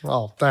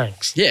 Oh,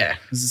 thanks. Yeah.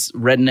 This is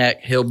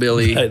redneck,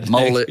 hillbilly, Redneck.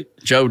 mullet,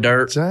 Joe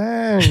Dirt.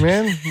 Dang,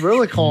 man.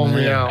 Really calling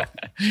me out.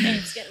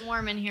 It's getting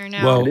warm in here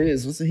now. Well, It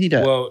is. What's the heat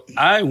at? Well,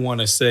 I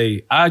want to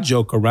say I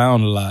joke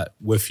around a lot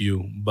with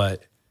you,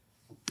 but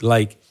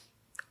like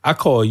I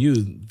call you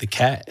the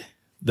cat,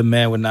 the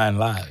man with 9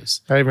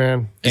 lives. Hey,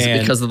 man. Is it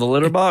because of the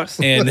litter box?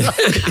 And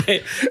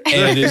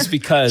and it's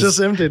because Just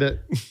emptied it.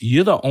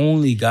 you're the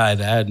only guy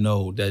that I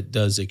know that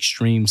does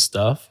extreme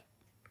stuff,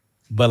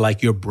 but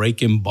like you're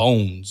breaking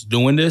bones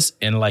doing this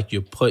and like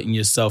you're putting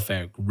yourself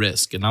at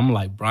risk. And I'm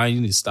like, Brian,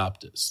 you need to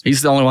stop this.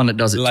 He's the only one that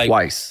does it Like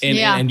twice. And,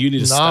 Yeah. and you need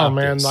to No, stop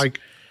man. this. Like,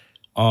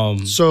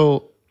 um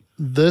so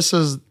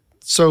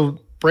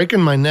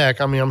breaking my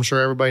neck. I mean, I'm sure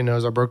everybody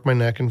knows I broke my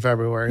neck in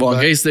February. Well, in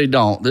but case they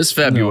don't, this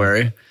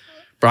February,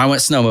 Brian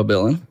went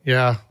snowmobiling.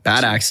 yeah.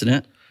 Bad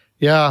accident.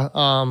 Yeah.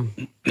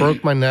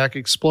 Broke my neck,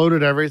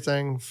 exploded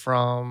everything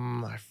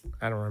from,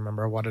 I don't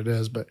remember what it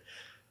is, but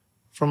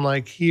from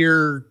like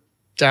here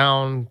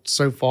down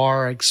so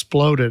far, I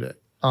exploded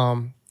it.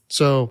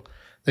 So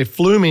they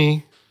flew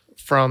me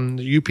from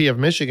the UP of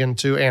Michigan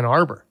to Ann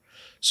Arbor.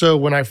 So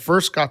when I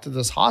first got to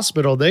this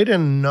hospital, they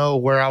didn't know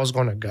where I was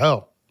going to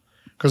go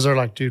because they're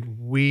like, dude,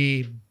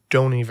 we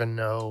don't even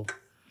know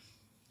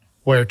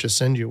where to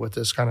send you with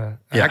this kind of,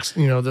 Yeah. this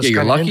Yeah, you're kind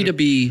of lucky injury. to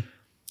be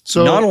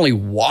So not only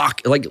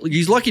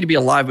he's lucky to be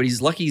alive, but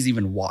he's lucky he's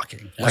even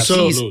walking. Like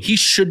Absolutely. he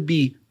should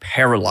be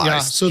paralyzed. Yeah,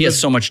 so he has the-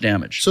 so much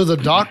damage. So the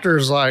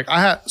doctor's like,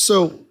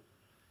 I'll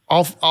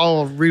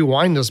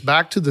rewind us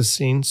back to the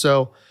scene.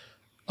 So,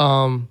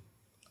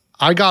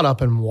 I got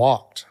up and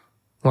walked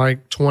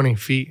like 20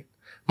 feet.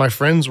 My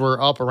friends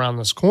were up around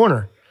this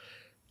corner.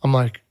 I'm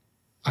like,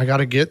 I got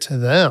to get to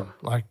them.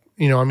 Like,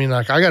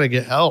 I got to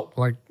get help.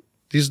 Like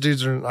these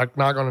dudes are like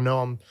not going to know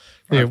I'm,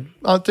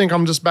 I think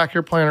I'm just back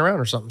here playing around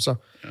or something. So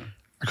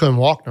I couldn't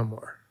walk no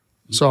more.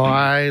 So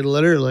I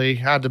literally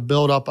had to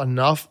build up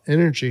enough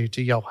energy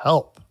to yell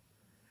help.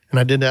 And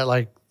I did that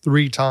like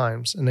 3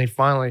 times and they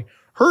finally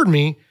heard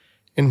me.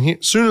 And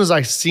as soon as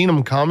I seen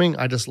them coming,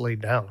 I just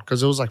laid down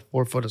because it was like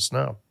 4 foot of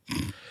snow.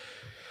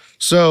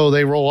 So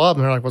they roll up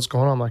and they're like, what's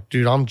going on? I'm like,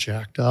 dude, I'm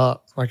jacked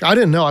up. Like, I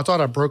didn't know. I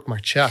thought I broke my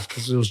chest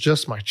because it was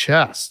just my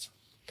chest.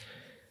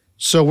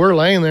 So we're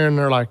laying there and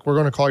they're like, we're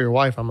going to call your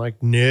wife. I'm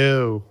like,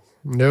 nope.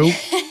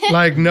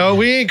 Like, no,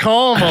 we ain't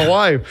calling my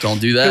wife. Don't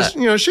do that.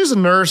 'Cause, she's a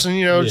nurse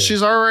and,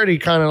 she's already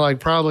kind of like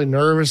probably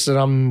nervous that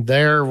I'm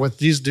there with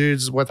these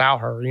dudes without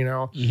her,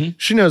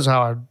 She knows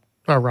how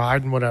I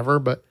ride and whatever,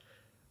 but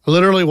I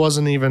literally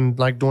wasn't even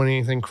like doing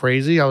anything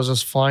crazy. I was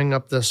just flying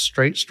up this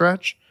straight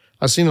stretch.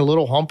 I seen a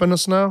little hump in the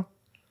snow,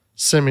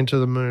 sent me to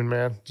the moon,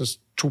 man.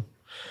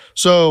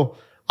 So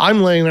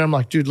I'm laying there. I'm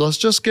like, dude, let's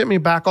just get me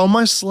back on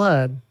my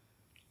sled.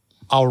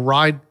 I'll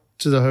ride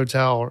to the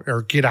hotel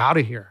or get out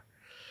of here.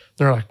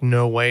 They're like,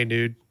 no way,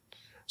 dude.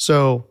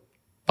 So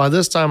by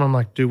this time, I'm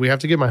like, dude, we have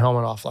to get my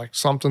helmet off. Like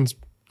something's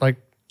like,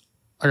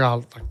 I got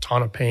like a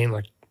ton of pain.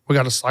 Like we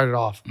got to slide it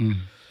off.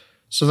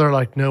 So they're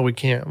like, no, we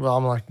can't. Well,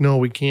 I'm like, no,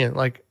 we can't.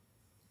 Like,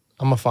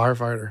 I'm a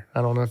firefighter.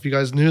 I don't know if you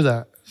guys knew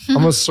that.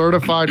 I'm a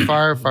certified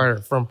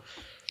firefighter from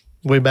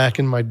way back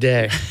in my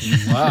day.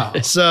 wow.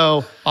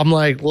 So I'm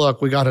like,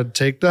 look, we got to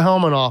take the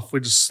helmet off. We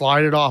just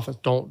slide it off.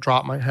 Don't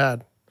drop my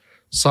head.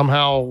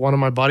 Somehow one of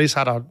my buddies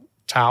had a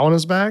towel in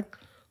his bag,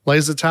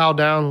 lays the towel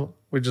down.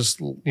 We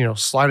just,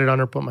 slide it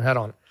under, put my head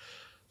on it.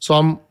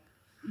 So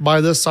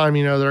by this time,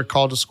 they're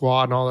called to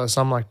squad and all this.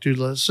 I'm like, dude,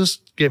 let's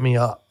just get me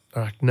up.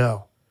 They're like,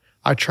 no.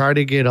 I tried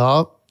to get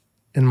up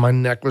and my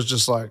neck was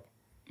just like,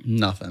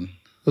 Nothing.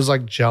 it was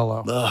like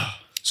jello. Ugh.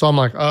 So I'm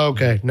like, oh,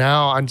 okay,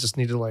 now I just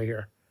need to lay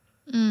here.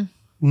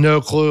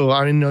 No clue.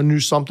 I knew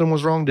something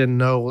was wrong. Didn't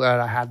know that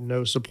I had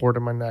no support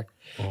in my neck.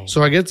 Oh.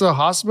 So I get to the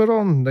hospital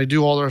and they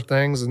do all their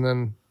things. And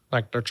then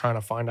like they're trying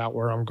to find out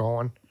where I'm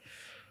going.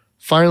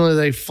 Finally,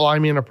 they fly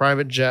me in a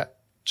private jet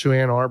to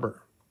Ann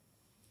Arbor.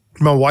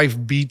 My wife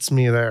beats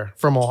me there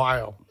from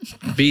Ohio.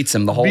 Beats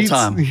him the whole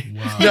time.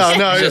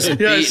 No, Just yeah,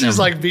 beating she's him.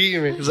 like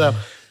beating me.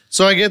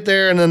 So I get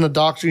there and then the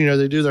doctor,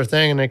 they do their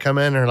thing and they come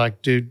in and they're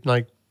like, dude,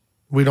 like,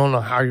 we don't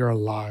know how you're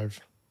alive.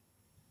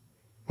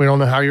 We don't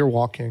know how you're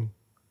walking.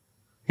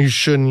 You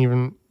shouldn't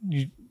even,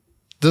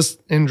 this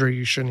injury,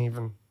 you shouldn't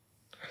even.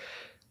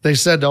 They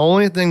said the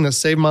only thing that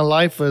saved my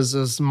life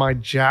is my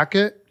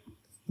jacket,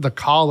 the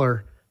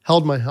collar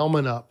held my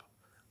helmet up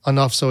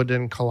enough so it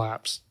didn't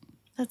collapse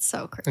That's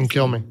so crazy. and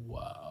kill me.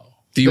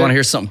 Do you want to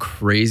hear something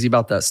crazy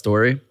about that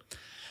story?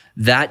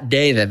 That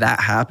day that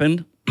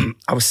happened,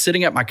 I was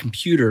sitting at my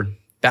computer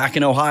back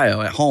in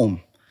Ohio at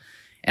home,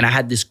 and I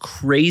had this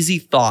crazy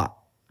thought.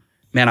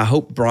 Man, I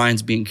hope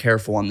Brian's being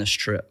careful on this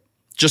trip.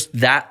 Just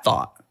that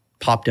thought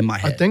popped in my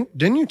head.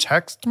 Didn't you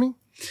text me?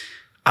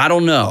 I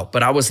don't know,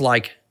 but I was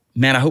like,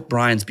 man, I hope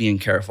Brian's being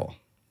careful.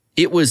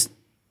 It was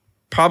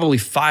probably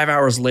 5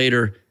 hours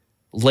later,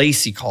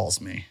 Lacey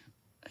calls me,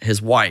 his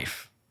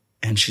wife,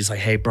 and she's like,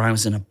 hey, Brian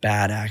was in a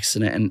bad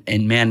accident.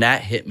 And man,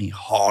 that hit me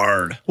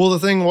hard. Well, the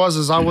thing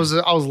was I was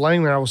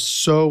laying there. I was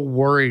so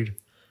worried,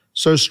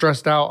 so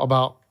stressed out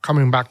about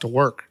coming back to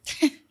work.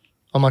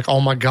 I'm like,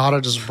 oh my God, I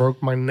just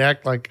broke my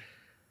neck. Like,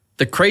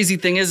 The crazy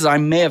thing is I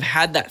may have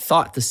had that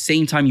thought the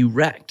same time you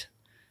wrecked.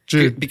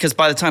 Dude. Because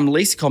by the time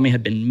Lacey called me, it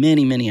had been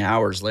many, many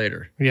hours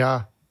later.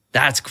 Yeah.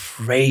 That's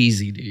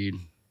crazy, dude.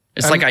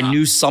 It's like I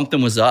knew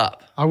something was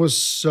up. I was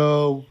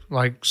so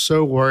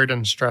worried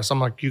and stressed. I'm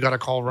like, you got to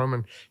call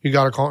Roman. You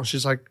got to call. And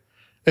she's like,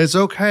 it's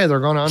okay. They're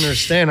going to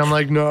understand. I'm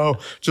like, no,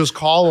 just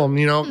call them.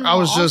 You know, I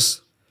was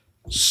just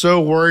so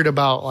worried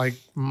about like,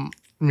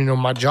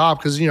 my job.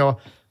 Cause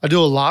I do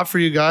a lot for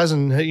you guys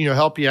and,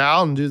 help you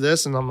out and do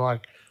this. And I'm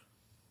like,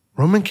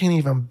 Roman can't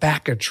even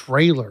back a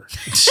trailer.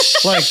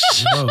 Dude,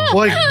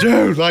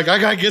 I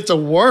gotta get to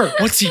work.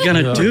 What's he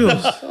gonna do?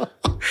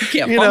 He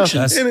can't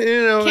function.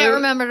 Can't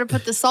remember to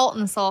put the salt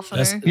in the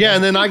softener. Yeah,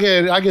 and then I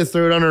get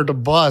thrown under the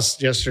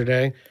bus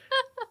yesterday.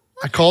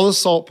 I call the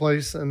salt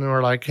place and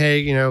we're like,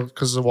 hey,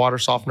 because the water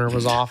softener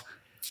was off.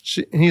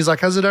 And he's like,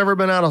 has it ever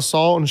been out of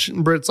salt?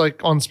 And Britt's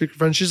like on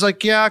speakerphone. She's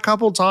like, yeah, a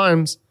couple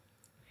times.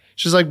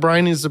 She's like,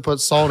 Brian needs to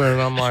put salt in.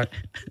 And I'm like,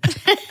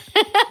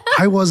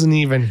 I wasn't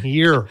even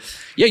here.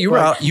 Yeah, you were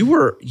out. You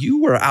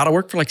were out of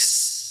work for like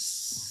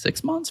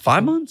 6 months,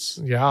 5 months.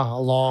 Yeah, a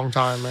long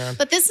time, man.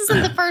 But this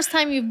isn't the first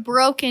time you've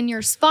broken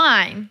your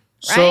spine,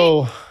 right?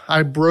 So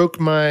I broke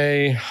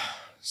my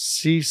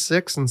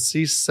C6 and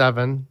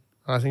C7.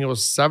 I think it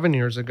was 7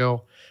 years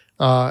ago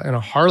in a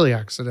Harley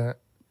accident.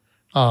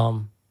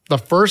 The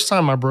first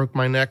time I broke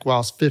my neck while I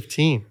was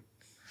 15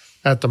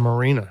 at the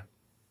marina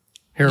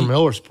here in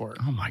Millersport.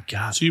 Oh my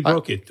God. So you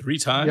broke it 3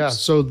 times? Yeah.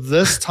 So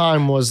this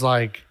time was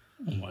like,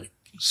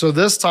 so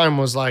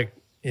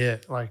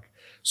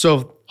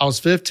I was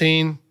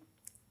 15.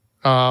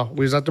 We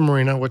was at the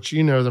marina, which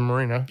the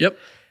marina. Yep.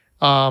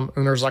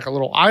 And there's like a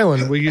little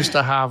island. We used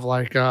to have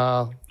like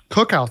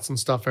cookouts and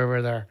stuff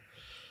over there.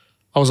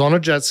 I was on a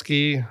jet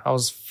ski. I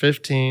was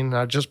 15.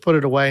 I just put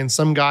it away. And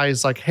some guy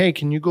is like, hey,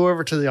 can you go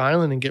over to the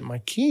island and get my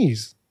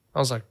keys? I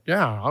was like,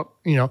 yeah,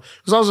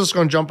 because I was just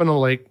going to jump in the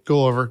lake,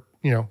 go over,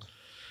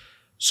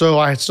 So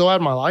I still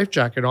had my life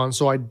jacket on.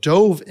 So I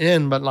dove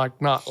in, but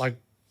not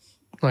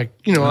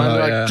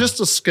just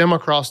to skim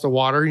across the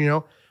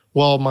water,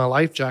 Well, my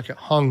life jacket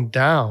hung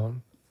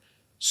down,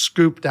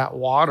 scooped that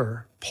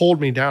water,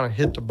 pulled me down and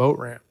hit the boat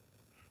ramp,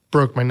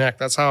 broke my neck.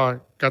 That's how I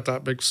got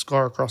that big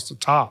scar across the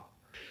top.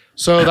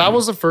 So that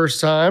was the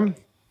first time.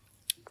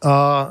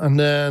 And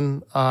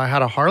then I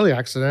had a Harley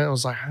accident. It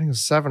was like, I think it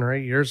was 7 or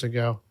 8 years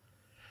ago.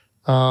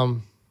 I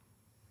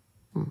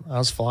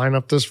was flying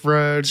up this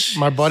road.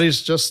 My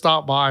buddies just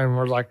stopped by and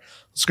were like,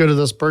 let's go to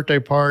this birthday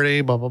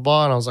party, blah, blah,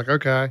 blah. And I was like,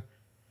 okay.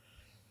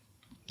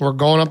 We're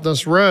going up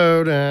this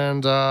road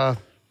and I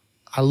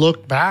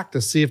looked back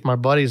to see if my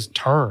buddies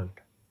turned.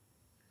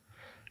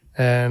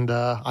 And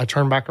I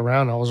turned back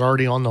around. I was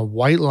already on the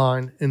white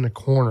line in the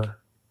corner.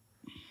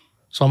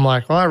 So I'm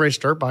like, well, I race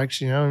dirt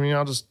bikes,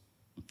 I'll just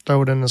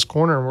throw it in this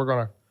corner and we're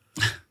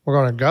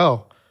gonna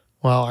go.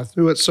 Well, I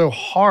threw it so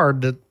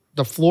hard that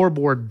the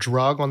floorboard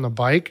drug on the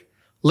bike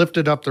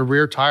lifted up the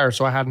rear tire,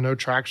 so I had no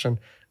traction.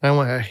 And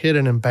I hit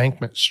an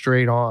embankment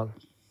straight on.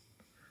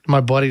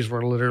 My buddies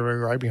were literally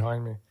right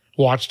behind me.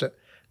 Watched it.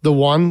 The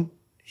one,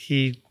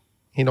 he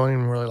don't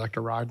even really like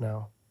to ride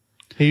now.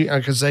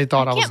 Because they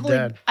thought I was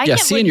dead. I can't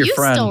seeing believe your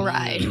friend still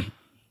ride.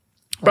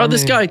 Bro,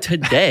 this guy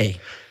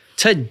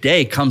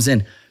today comes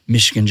in.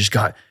 Michigan just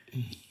got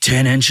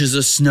 10 inches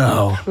of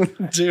snow.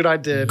 Dude, I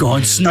did.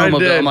 Going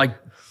snowmobile. I'm like,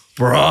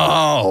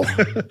 bro,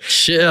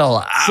 chill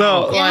out.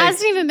 So, It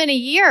hasn't even been a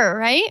year,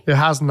 right? It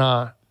has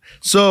not.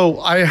 So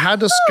I had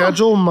to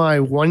schedule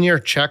my 1 year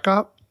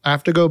checkup. I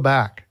have to go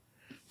back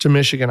to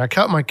Michigan. I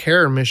cut my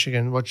hair in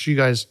Michigan, which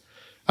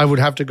I would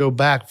have to go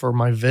back for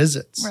my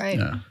visits. Right.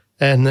 Yeah.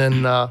 And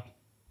then, I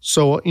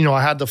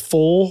had the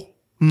full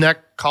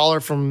neck collar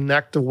from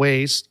neck to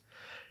waist.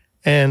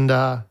 And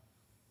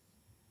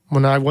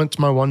when I went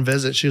to my one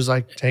visit, she was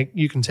like,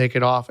 you can take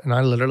it off. And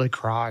I literally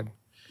cried.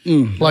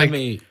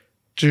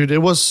 Dude,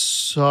 it was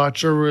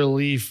such a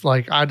relief.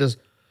 Like I just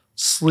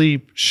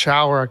sleep,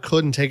 shower. I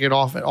couldn't take it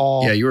off at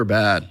all. Yeah, you were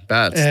bad.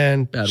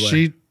 And bad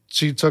way.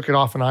 she took it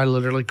off and I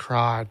literally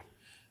cried.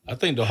 I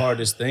think the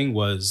hardest thing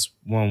was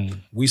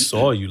when we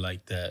saw you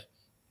like that.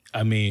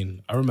 I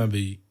mean, I remember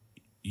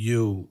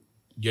your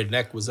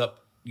neck was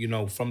up,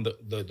 from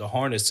the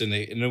harness and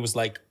it was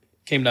like,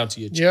 came down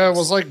to your chest. Yeah, it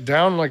was like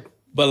down like.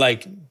 But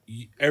like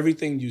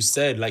everything you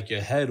said, like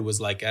your head was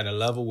like at a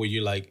level where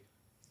you're like,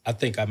 I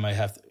think I might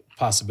have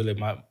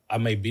possibility. I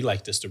may be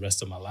like this the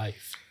rest of my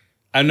life.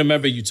 I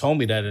remember you told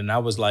me that, and I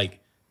was like,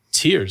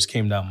 tears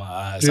came down my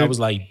eyes. Dude. I was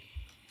like,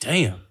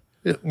 damn,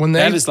 when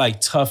that is like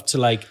tough to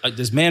like.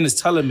 This man is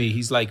telling me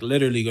he's like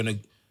literally gonna,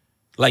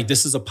 like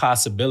this is a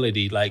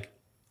possibility. Like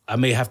I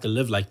may have to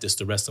live like this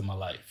the rest of my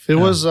life. It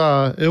was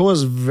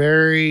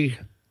very,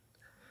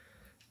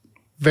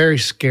 very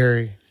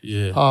scary.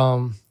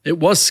 Yeah. It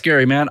was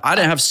scary, man. I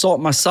didn't have salt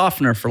in my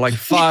softener for like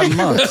 5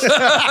 months.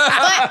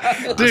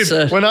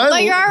 Dude,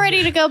 But you're all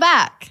ready to go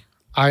back.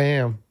 I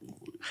am.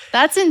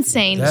 That's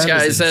insane. This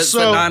guy says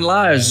 9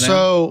 lives.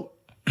 So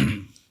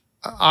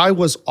I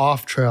was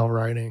off trail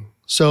riding.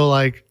 So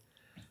like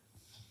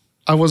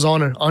I was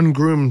on an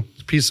ungroomed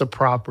piece of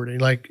property.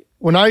 Like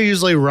when I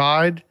usually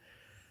ride,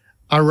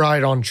 I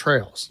ride on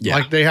trails. Yeah.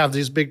 Like they have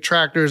these big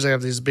tractors, they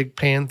have these big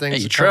pan things.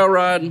 Hey, you that trail come-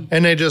 ride.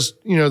 And they just,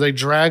 they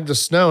drag the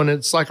snow and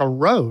it's like a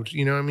road.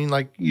 You know what I mean?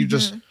 Like you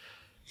just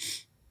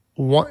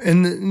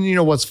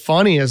and what's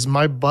funny is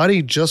my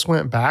buddy just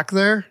went back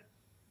there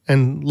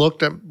and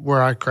looked at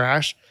where I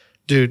crashed.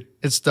 Dude,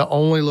 it's the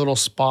only little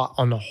spot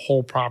on the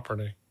whole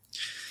property.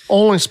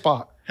 Only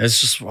spot.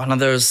 It's just one of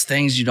those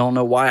things you don't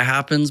know why it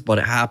happens, but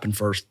it happened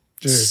for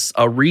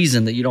a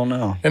reason that you don't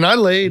know. And I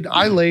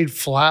laid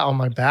flat on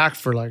my back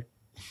for like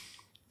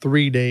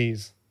 3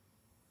 days.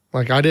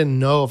 Like I didn't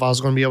know if I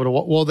was going to be able to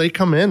walk. Well, they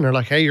come in, they're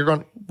like, "Hey,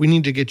 we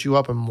need to get you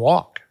up and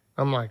walk."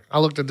 I'm like, I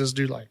looked at this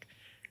dude like,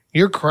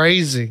 "You're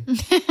crazy."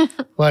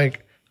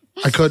 Like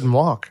I couldn't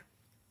walk.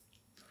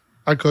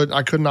 I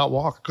could not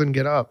walk. I couldn't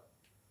get up.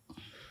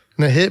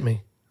 And it hit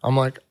me. I'm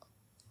like,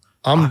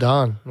 I'm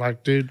done.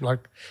 Like, dude, like,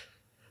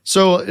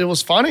 so it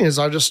was funny is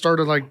I just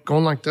started like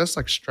going like this,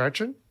 like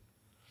stretching.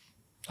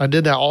 I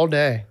did that all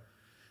day.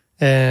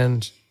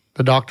 And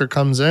the doctor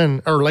comes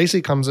in, or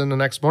Lacey comes in the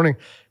next morning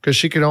because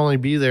she could only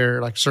be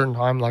there like certain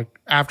time, like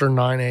after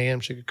 9 a.m.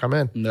 she could come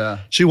in. Yeah.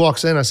 She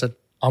walks in. I said,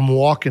 "I'm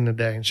walking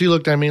today." And she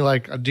looked at me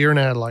like a deer in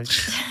the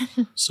headlights.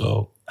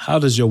 So how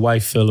does your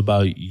wife feel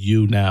about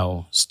you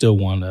now still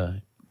want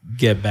to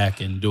get back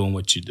and doing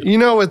what you do?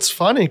 It's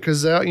funny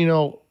because,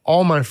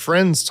 all my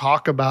friends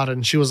talk about it.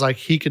 And she was like,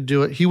 he could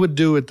do it. He would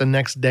do it the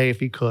next day if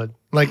he could.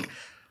 Like,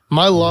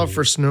 my love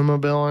for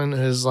snowmobiling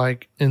is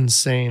like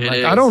insane.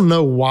 Like, I don't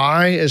know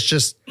why. It's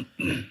just,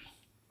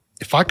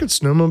 if I could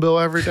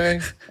snowmobile every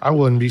day, I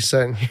wouldn't be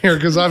sitting here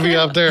because I'd be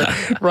up there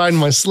riding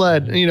my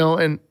sled,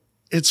 and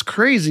it's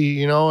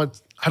crazy,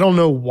 I don't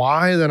know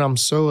why that I'm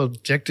so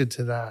addicted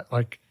to that.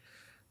 Like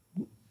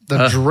the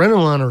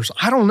adrenaline or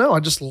I don't know. I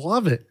just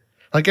love it.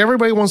 Like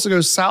everybody wants to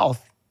go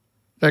south,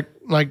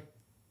 like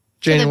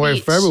January,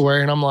 beach.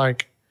 February. And I'm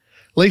like,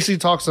 Lacey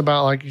talks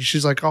about like,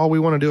 she's like, "Oh, we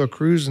want to do a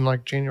cruise in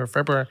like January,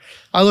 February."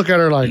 I look at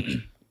her like,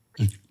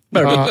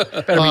 Better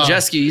be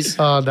jet skis.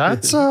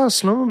 that's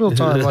snowmobile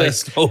time. Like,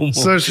 Snowmobile.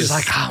 so she's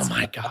like, "Oh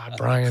my God,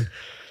 Brian."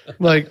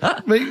 Like,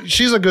 but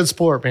she's a good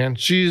sport, man.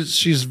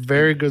 She's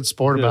very good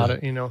sport about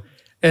it,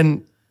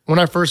 And when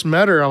I first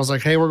met her, I was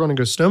like, "Hey, we're going to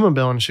go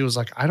snowmobiling." And she was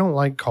like, "I don't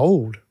like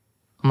cold."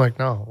 I'm like,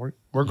 "No,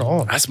 we're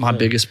going." That's my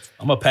biggest.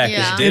 I'm a package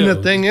Yeah. deal. And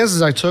the thing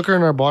is I took her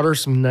and I bought her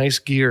some nice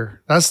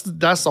gear. That's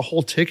the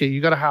whole ticket.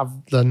 You got to have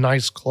the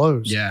nice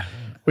clothes. Yeah.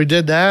 We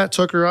did that.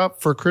 Took her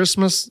up for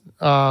Christmas,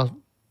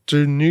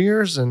 to New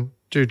Year's, and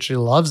dude, she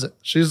loves it.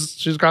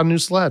 She's got a new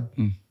sled.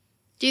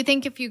 Do you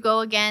think if you go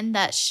again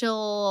that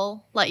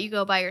she'll let you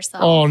go by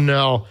yourself? Oh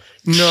no.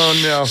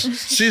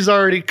 She's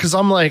already, because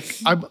I'm like,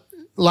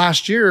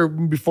 last year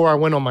before I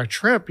went on my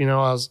trip,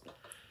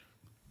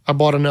 I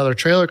bought another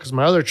trailer because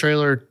my other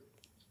trailer,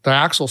 the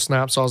axle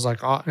snapped. So I was like,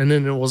 and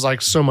then it was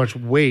like so much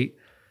weight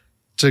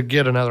to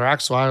get another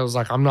axle. I was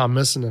like, I'm not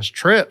missing this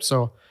trip.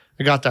 So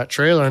I got that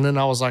trailer, and then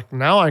I was like,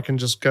 now I can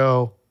just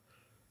go,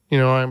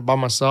 by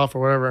myself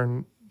or whatever.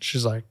 And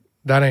she's like,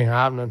 that ain't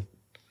happening.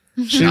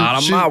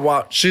 Not on my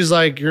watch. She's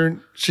like,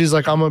 I'm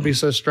gonna be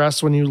so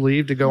stressed when you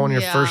leave to go on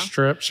your Yeah. first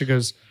trip. She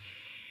goes,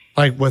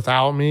 like,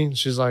 without me.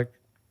 She's like,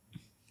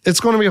 it's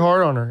gonna be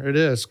hard on her. It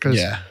is because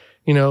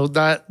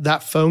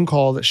that phone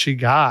call that she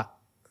got.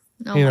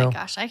 Oh you my know.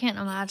 gosh, I can't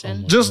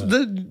imagine. Just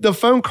the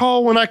phone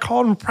call when I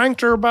called and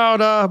pranked her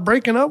about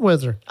breaking up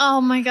with her.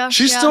 Oh my gosh,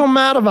 She's yeah. still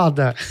mad about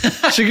that.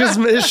 She goes,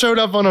 it showed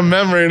up on a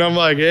memory, and I'm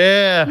like,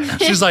 yeah.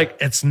 She's like,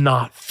 it's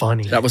not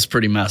funny. That was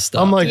pretty messed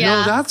up. I'm like, Yeah.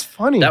 no, that's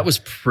funny. that was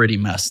pretty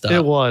messed up.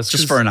 It was,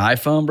 Just 'cause- for an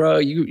iPhone, bro.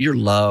 You're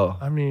low.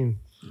 I mean,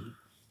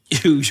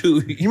 You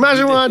you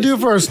imagine what I do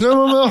for a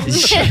snowmobile?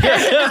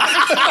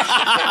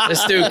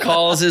 This dude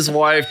calls his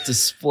wife to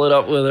split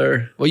up with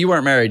her. Well, you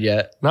weren't married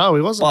yet, No,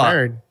 he wasn't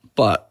married.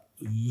 but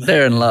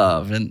they're in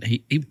love, and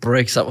he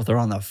breaks up with her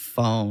on the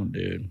phone,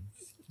 dude.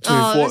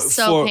 Oh, it's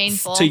so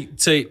painful.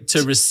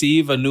 To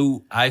receive a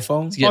new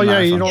iPhone. Get Oh, an yeah,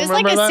 you iPhone. don't It was like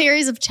remember a that?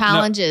 series of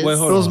challenges. Wait,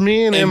 hold It was on.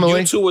 me and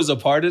Emily. You two was a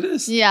part of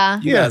this?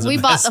 Yeah, You guys are we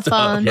bought the messed up.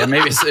 phone. Yeah,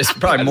 maybe it's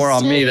probably more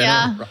on me than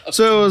Yeah. him.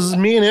 So it was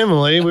me and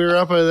Emily. We were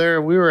up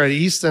there. We were at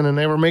Easton, and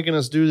they were making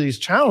us do these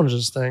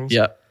challenges things.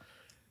 Yeah.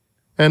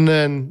 And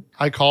then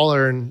I call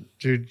her, and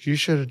dude, you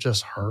should have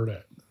just heard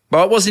it.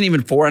 But it wasn't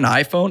even for an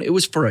iPhone. It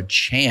was for a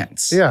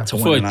chance Yeah. to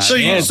For win a an So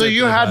iPhone.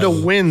 you had to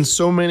win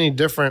so many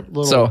different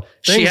little. So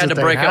she things had that to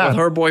they break up had. with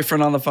her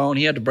boyfriend on the phone.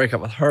 He had to break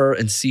up with her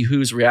and see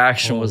whose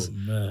reaction was.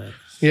 Man.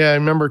 Yeah, I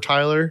remember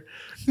Tyler.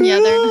 Yeah,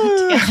 they're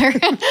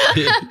not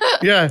together.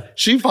 Yeah,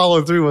 she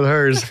followed through with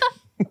hers.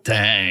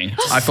 Dang.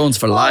 iPhones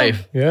for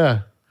life.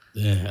 Yeah.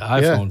 Yeah,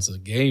 iPhone's a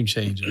game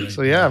changer.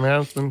 So yeah,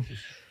 man.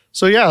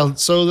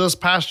 So this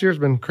past year's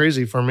been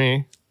crazy for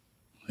me.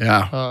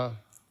 Yeah.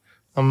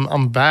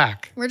 I'm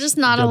back. We're just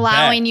not You're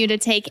allowing back. you to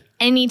take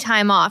any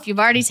time off. You've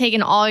already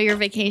taken all your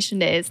vacation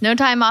days. No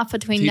time off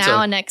between He's now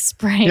a- and next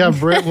spring. Yeah,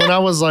 Britt, when I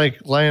was like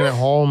laying at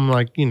home,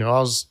 like,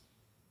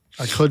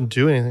 I couldn't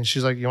do anything.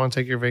 She's like, "You want to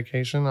take your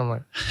vacation?" I'm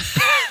like,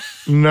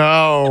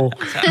 "No,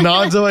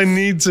 not until I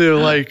need to."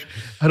 Like,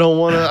 I don't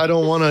want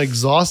to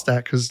exhaust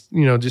that because,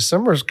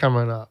 December's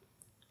coming up.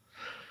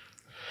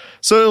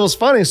 So it was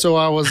funny. So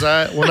I was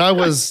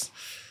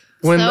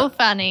So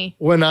funny.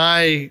 when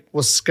I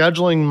was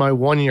scheduling my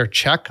 1-year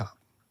checkup,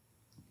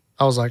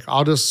 I was like,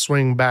 I'll just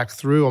swing back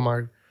through on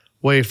my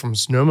way from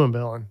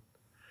snowmobiling.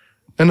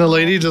 And the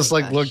lady just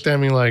like looked at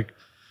me like,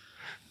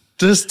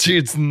 this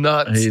dude's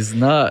nuts. He's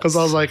nuts. Because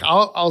I was like,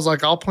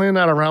 I'll plan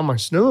that around my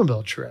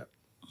snowmobile trip.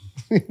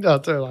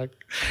 They're like,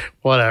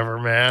 whatever,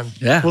 man.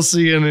 Yeah. We'll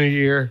see you in a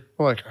year.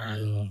 I'm like, all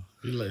right.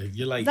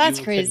 You're like That's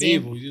Evel crazy.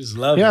 Knievel. You just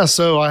love Yeah, it.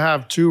 so I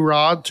have 2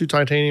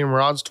 titanium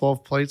rods,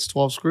 12 plates,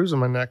 12 screws in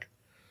my neck.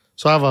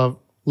 So I have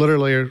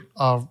literally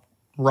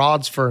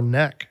rods for a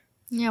neck.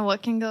 Yeah,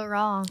 what can go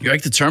wrong? You're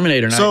like the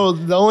Terminator now. So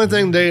the only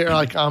thing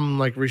I'm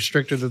like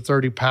restricted to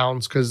 30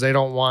 pounds because they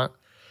don't want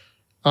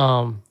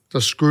the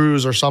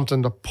screws or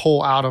something to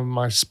pull out of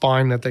my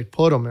spine that they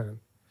put them in.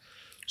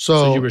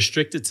 So you're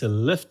restricted to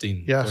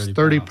lifting. Yes,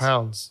 30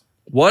 pounds.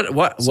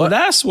 What? So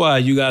that's why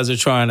you guys are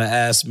trying to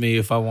ask me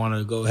if I want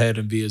to go ahead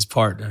and be his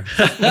partner,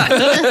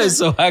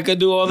 so I could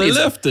do all the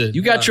lifting.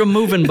 You got your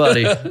moving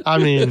buddy. I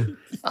mean,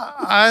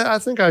 I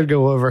think I'd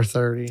go over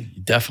 30.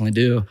 You definitely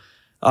do.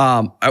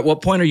 At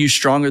what point are you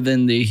stronger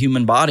than the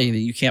human body that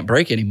you can't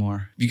break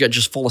anymore? You got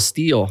just full of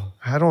steel.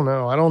 I don't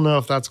know. I don't know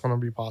if that's going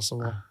to be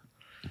possible.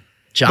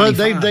 Johnny But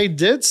they Five. they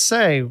did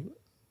say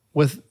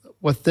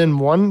within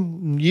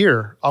 1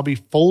 year, I'll be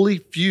fully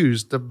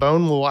fused. The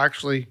bone will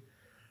actually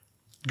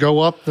go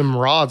up them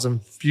rods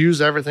and fuse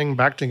everything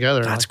back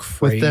together. That's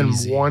Within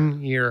crazy.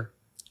 1 year.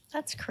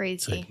 That's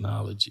crazy.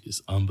 Technology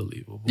is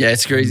unbelievable. Yeah,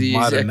 it's crazy.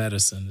 Modern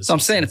medicine. Is So I'm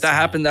saying if that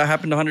happened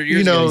 100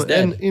 years ago, he's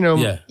dead. And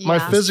my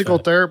Yeah. physical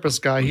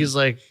therapist guy, he's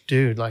like,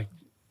 dude,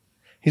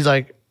 he's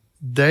like,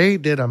 they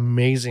did an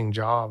amazing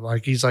job.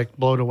 Like, he's like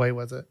blown away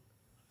with it.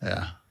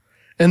 Yeah.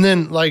 And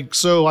then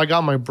so I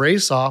got my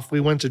brace off. We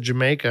went to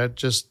Jamaica,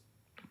 just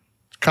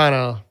kind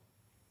of,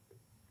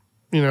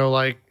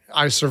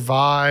 I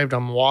survived.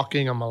 I'm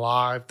walking. I'm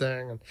alive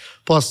thing. And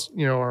plus,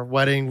 our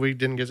wedding we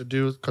didn't get to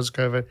do because of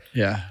COVID.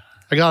 Yeah.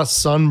 I got a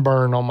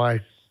sunburn on my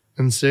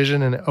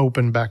incision and it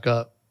opened back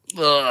up.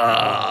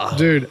 Ugh.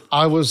 Dude,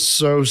 I was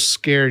so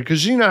scared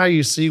because you know how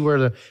you see where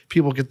the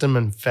people get them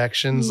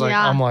infections. Like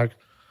Yeah. I'm like,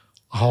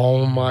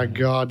 oh my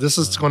God, this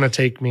is going to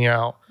take me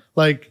out.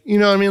 Like, you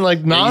know what I mean? Like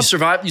Yeah, not.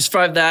 you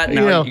survived that.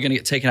 Now You know. you're going to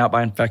get taken out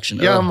by infection.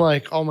 Yeah, Ugh. I'm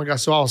like, oh my God.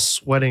 So I was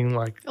sweating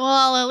like,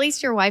 Well, at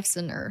least your wife's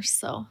a nurse,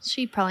 so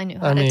she probably knew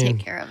how I to mean, take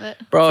care of it.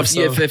 Bro,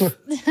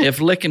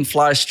 if licking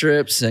fly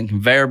strips and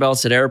conveyor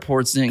belts at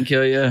airports didn't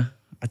kill you,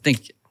 I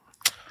think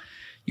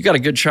you got a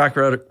good track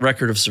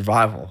record of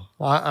survival.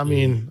 I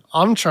mean,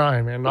 I'm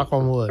trying, man. Knock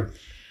on wood.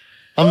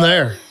 I'm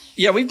there.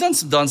 Yeah, we've done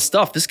some dumb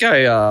stuff. This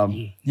guy,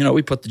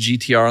 we put the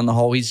GTR on the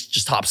hull. He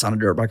just hops on a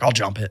dirt bike. I'll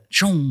jump it.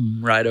 Shoom,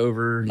 right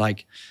over.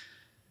 Like,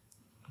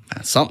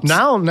 something.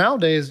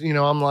 Nowadays,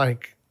 I'm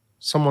like,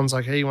 someone's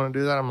like, hey, you want to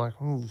do that? I'm like,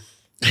 ooh.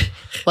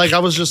 Like I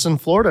was just in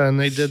Florida and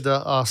they did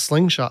the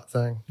slingshot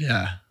thing.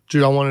 Yeah.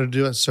 Dude, I wanted to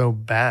do it so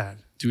bad.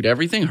 Dude,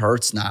 everything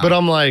hurts now. But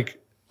I'm like,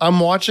 I'm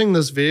watching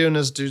this video and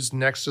this dude's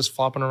neck's just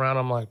flopping around.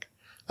 I'm like,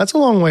 that's a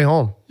long way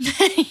home.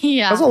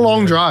 Yeah. That's a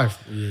long drive.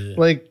 Yeah.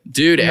 Like,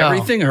 Dude, no.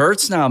 everything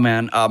hurts now,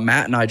 man.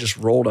 Matt and I just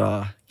rolled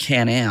a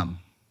Can-Am,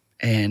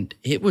 and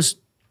it was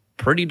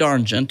pretty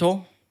darn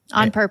gentle.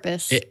 On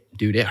purpose. It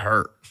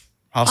hurt.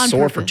 I was On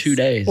sore for purpose. 2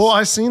 days. well,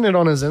 I seen it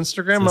on his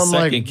Instagram. The I'm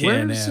like, second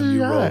where's Can-Am he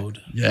you at?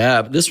 rode.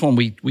 yeah, but this one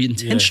we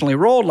intentionally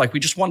rolled. Like, we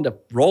just wanted to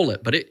roll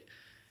it. But it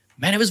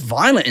was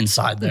violent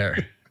inside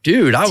there.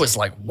 Dude, I was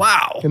like,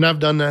 wow. And I've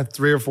done that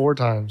 3 or 4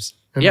 times.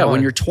 in Yeah, mine.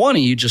 when you're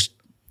 20, you just,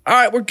 all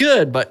right, we're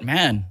good. But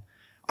man,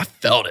 I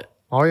felt it.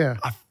 Oh, yeah.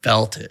 I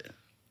felt it.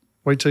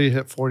 Wait till you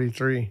hit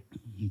 43.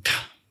 It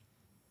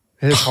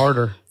hits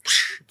harder.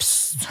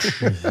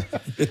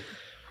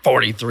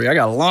 43. I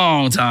got a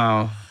long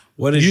time.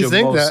 What is You your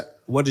think most, that-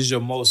 What is your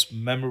most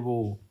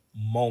memorable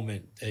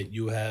moment that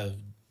you have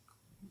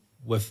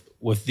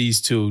with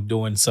these two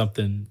doing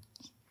something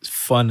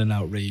fun and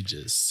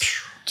outrageous?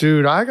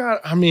 Dude, I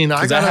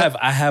Because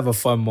I have a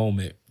fun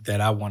moment that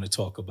I want to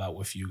talk about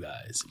with you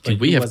guys. Dude,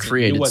 we have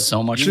created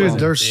so much Dude, fun.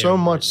 there's so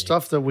much Brittany.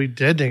 stuff that we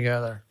did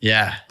together.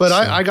 Yeah. But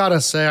I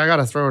gotta say, I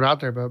gotta throw it out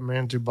there. But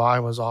man,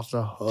 Dubai was off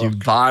the hook.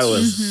 Dubai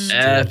was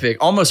epic.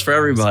 Almost for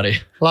everybody.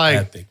 Like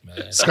Epic, man.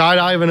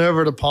 skydiving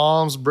over the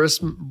palms, Brit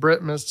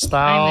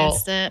style. I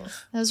missed it.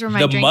 Those were my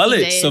The drinking mullet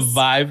days.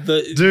 survived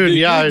the Dude,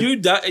 yeah. You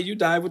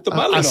died with the I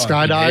mullet on.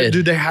 skydived. did.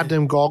 Dude, they had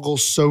them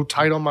goggles so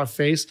tight on my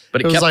face.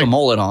 But it was kept like, the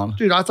mullet on.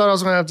 dude, I thought I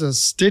was gonna have to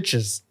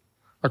stitches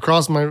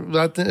across my.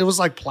 It was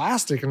like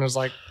plastic, and it was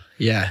like,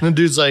 Yeah. and the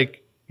dude's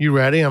like, "You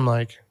ready?" I'm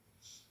like,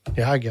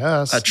 "Yeah, I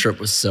guess." That trip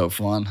was so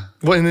fun.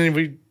 Well, and then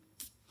he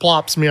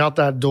plops me out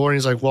that door, and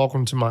he's like,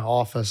 "Welcome to my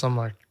office." I'm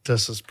like,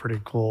 "This is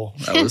pretty cool."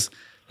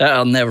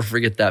 I'll never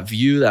forget that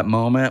view, that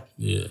moment.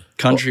 Yeah.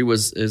 Country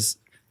is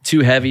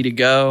too heavy to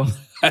go.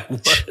 And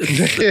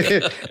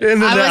then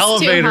the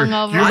was too elevator.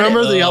 hungover. You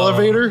remember the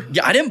elevator?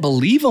 Yeah, I didn't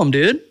believe him,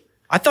 dude.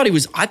 I thought he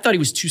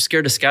was too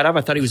scared to skydive.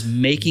 I thought he was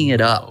making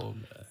it up.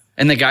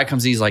 And the guy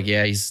comes in, he's like,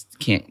 yeah,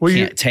 can't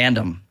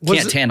tandem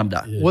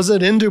dive. Yeah. Was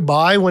it in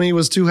Dubai when he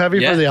was too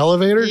heavy for the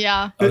elevator?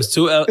 Yeah. I was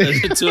too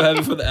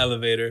heavy for the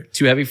elevator.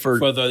 Too heavy for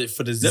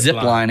the zip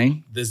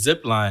lining. The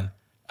zip line.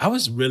 I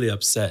was really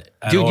upset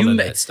at all of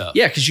that stuff.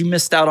 Yeah, because you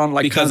missed out on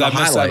because I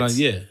missed out on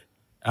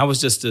I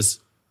was just this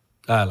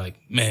guy like,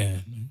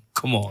 man,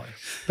 come on.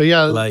 But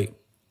yeah, like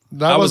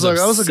that was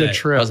a good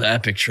trip. That was an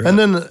epic trip. And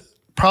then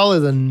probably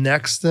the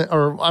next thing,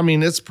 or I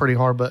mean, it's pretty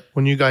hard, but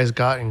when you guys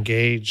got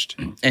engaged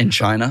in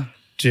China,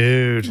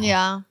 dude.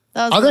 Yeah.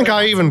 That was I think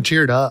I even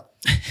teared up.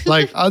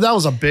 Like that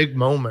was a big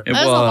moment. That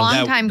was a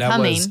long time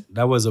coming.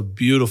 That was a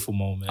beautiful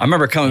moment. I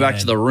remember coming back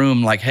to the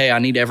room like, hey, I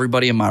need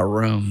everybody in my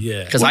room.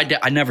 Yeah. Because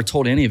I never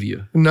told any of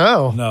you.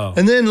 No.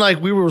 And then like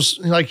we were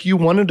like, you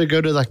wanted to go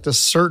to like this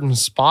certain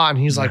spot and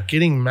he's like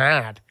getting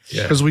mad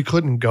because we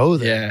couldn't go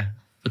there. Yeah.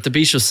 But the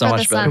beach was so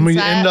much better. And we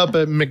end up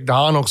at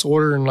McDonald's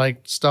ordering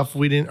like stuff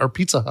we didn't, or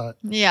Pizza Hut.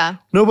 Yeah.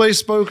 Nobody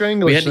spoke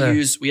English.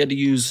 We had to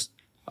use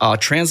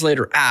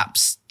translator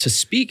apps to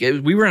speak.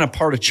 We were in a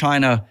part of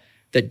China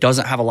that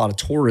doesn't have a lot of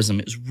tourism.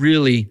 It was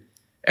really,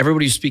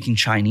 everybody was speaking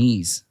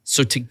Chinese.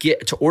 So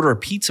to order a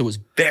pizza was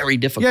very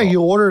difficult. Yeah,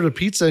 you ordered a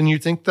pizza and you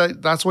think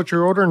that that's what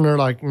you're ordering. And they're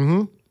like,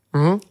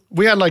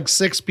 We had like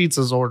 6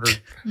 pizzas ordered.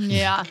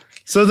 Yeah.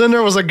 So then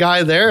there was a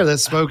guy there that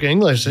spoke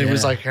English. And he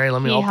was like, hey,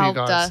 let me help you guys. He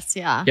helped us,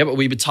 yeah. Yeah, but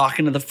we'd be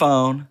talking to the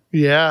phone.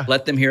 Yeah.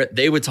 Let them hear it.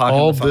 They would talk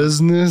all to the phone.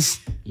 Business.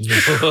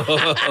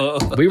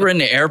 We were in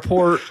the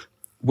airport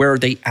where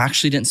they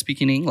actually didn't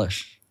speak any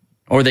English.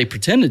 Or they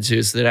pretended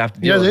to, so they'd have to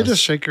deal with they us.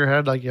 just shake your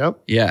head like, yep.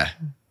 Yeah,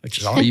 which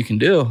is all you can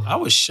do. I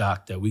was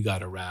shocked that we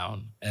got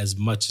around as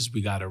much as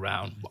we got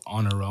around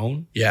on our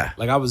own. Yeah.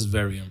 Like I was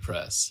very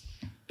impressed.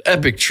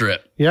 Epic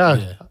trip.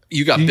 Yeah.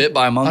 You got bit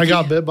by a monkey? I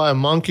got bit by a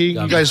monkey.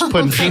 You guys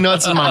putting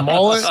peanuts in my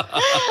mullet?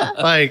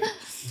 Like,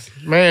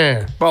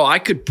 man. Bro,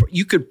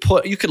 you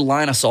could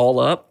line us all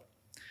up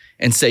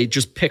and say,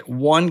 just pick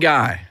one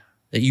guy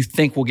that you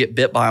think will get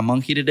bit by a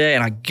monkey today,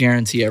 and I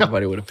guarantee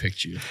everybody would have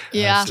picked you.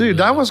 Yeah. Dude,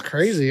 that was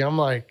crazy. I'm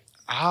like,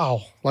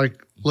 ow.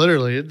 Like,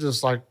 literally, it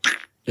just like.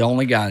 The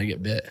only guy to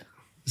get bit.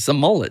 It's a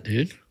mullet,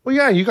 dude. Well,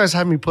 yeah, you guys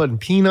had me putting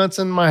peanuts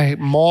in my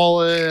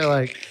mullet.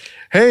 Like,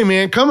 hey,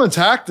 man, come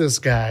attack this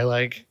guy.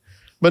 Like,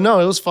 but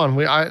no, it was fun.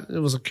 It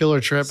was a killer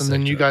trip. And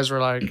then you guys were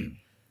like,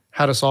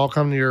 had us all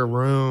come to your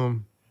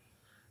room.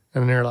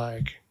 And they're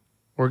like,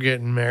 we're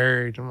getting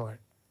married. I'm like,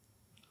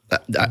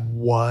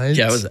 what?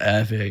 Yeah, it was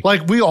epic.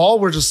 Like, we all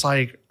were just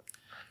like,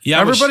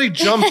 everybody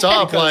jumped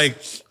up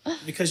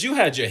because you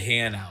had your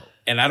hand out,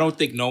 and I don't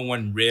think no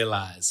one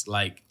realized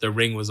like the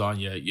ring was on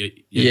your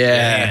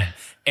hand,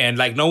 and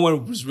like no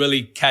one was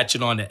really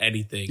catching on to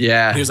anything.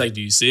 Yeah, he was like,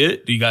 "Do you see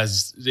it? Do you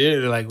guys see it?"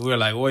 Like we were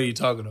like, "What are you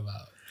talking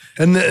about?"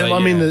 And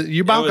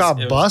you about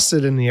got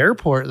busted in the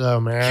airport though,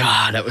 man.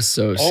 God, that was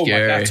so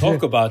scary. Oh my God,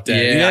 talk about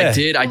that. Yeah, I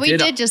did. We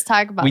did just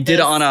talk about. We did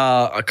it on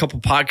a couple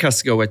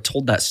podcasts ago. I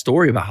told that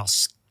story about how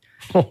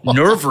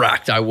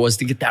nerve-wracked I was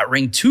to get that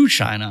ring to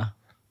China.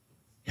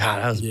 Yeah,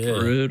 that was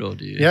brutal,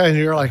 dude. Yeah, and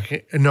you're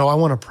like, no, I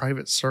want a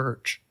private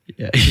search.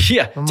 Yeah,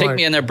 take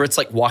me in there. Britt's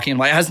like walking in,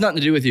 like, it has nothing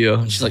to do with you.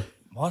 And she's like,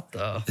 what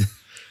the?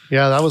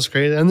 Yeah, that was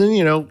crazy. And then,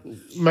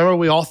 remember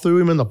we all threw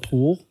him in the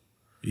pool?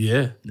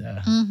 Yeah.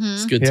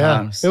 It's good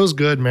times. It was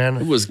good, man.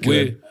 It was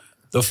good.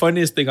 The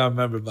funniest thing I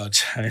remember about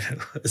China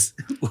was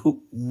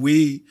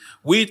we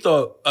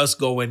thought us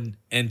going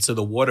into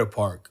the water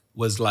park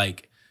was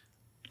like,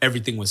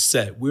 everything was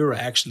set. We were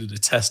actually the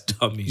test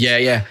dummies.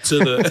 Yeah.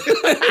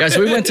 Guys,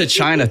 we went to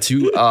China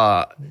to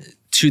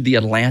the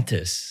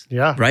Atlantis.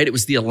 Yeah. Right? It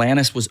was the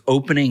Atlantis was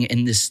opening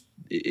in this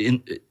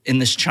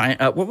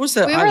China. What was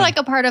that? We were like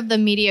a part of the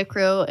media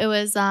crew. It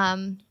was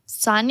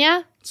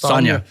Sanya.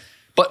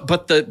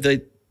 But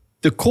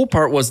the cool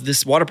part was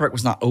this water park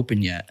was not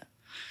open yet.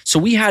 So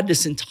we had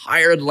this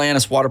entire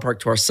Atlantis water park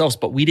to ourselves,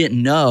 but we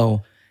didn't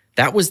know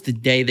that was the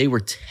day they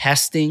were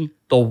testing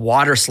the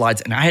water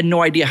slides. And I had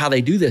no idea how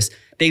they do this.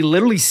 They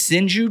literally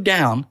send you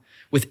down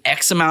with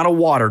X amount of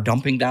water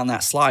dumping down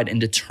that slide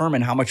and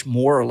determine how much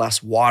more or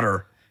less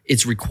water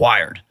is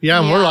required.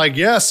 Yeah, and we're like,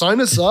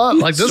 sign us up.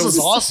 Like, this is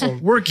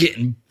awesome. We're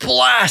getting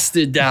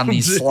blasted down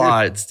these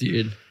slides,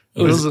 dude.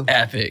 It was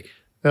epic.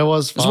 That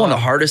was fun. It was one of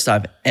the hardest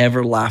I've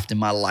ever laughed in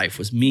my life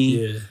was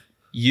me,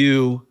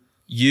 you.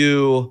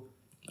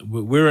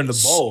 We're in the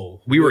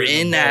bowl. We were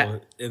in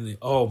that.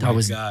 Oh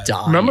my God.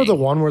 Dying. Remember the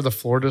one where the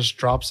floor just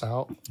drops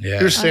out? Yeah.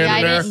 You're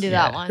standing there. I didn't do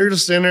that one. You're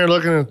just standing there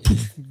looking and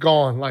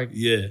gone. Like,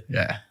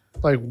 Yeah.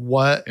 Like,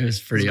 what? It was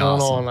pretty going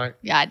awesome. on? Like,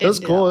 I did. It was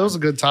cool. It was a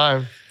good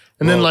time.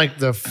 And then like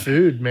the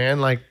food, man.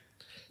 Like,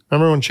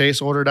 remember when Chase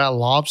ordered that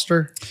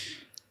lobster?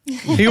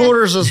 He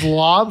orders this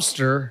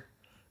lobster.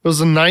 It was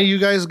the night you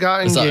guys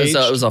got engaged.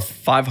 It was a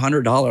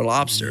 $500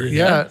 lobster.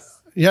 Yeah.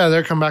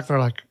 They come back and they're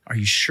like, are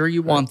you sure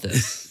you want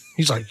this?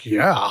 He's like,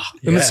 yeah.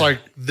 And it's like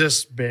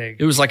this big.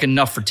 It was like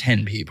enough for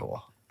 10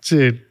 people.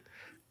 Dude,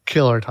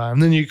 killer time.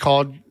 Then you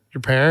called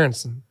your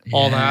parents and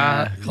all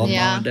that. Called mom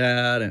and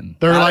dad. And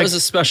they're it like, was a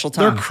special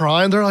time. They're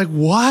crying. They're like,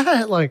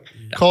 what? Like,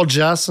 called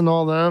Jess and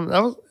all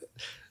them.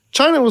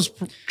 China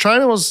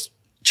was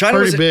China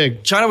Pretty was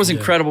big. China was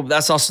incredible, but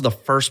that's also the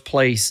first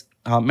place.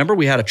 Remember,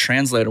 we had a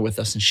translator with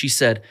us, and she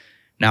said,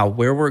 "Now,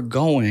 where we're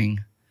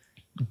going,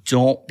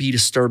 don't be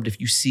disturbed if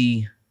you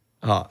see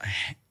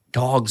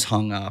dogs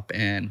hung up."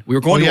 And we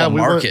were going to a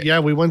market.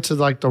 We went to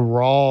like the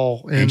raw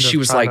end and she of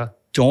was China. like,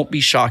 "Don't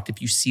be shocked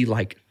if you see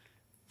like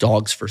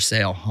dogs for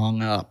sale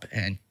hung up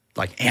and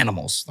like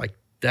animals like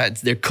that.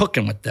 They're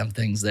cooking with them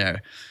things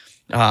there."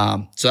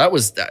 So that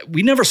was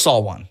we never saw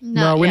one,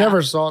 No, we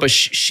never saw it. but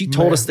she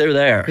told us they're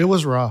there. It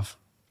was rough.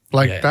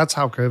 Like, Yeah. that's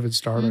how COVID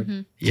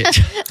started. Yeah.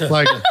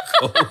 Like,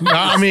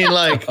 I mean,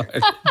 like,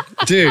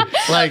 dude,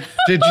 like,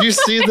 did you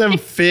see them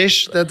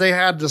fish that they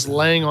had just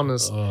laying on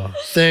this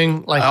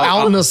thing, like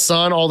out in the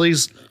sun? All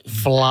these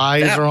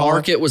flies That are on.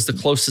 market was the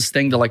closest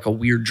thing to like a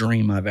weird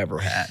dream I've ever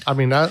had. I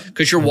mean, that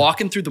Because you're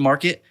walking through the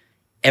market,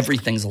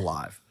 everything's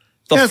alive.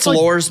 The Yeah, it's like-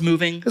 floor's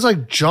moving. it's like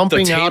The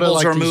jumping out of tables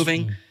like are these-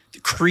 moving. The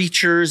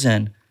creatures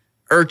and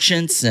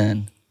urchins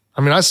and I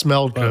mean, I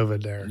smelled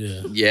COVID there.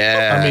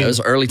 Yeah. it was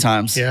early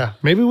times. Yeah,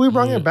 maybe we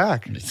brought it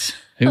back.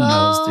 Who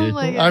knows, dude?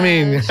 My God. I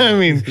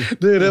mean,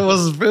 dude, it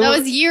was. that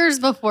was years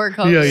before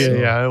COVID.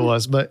 Yeah, it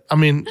was. But I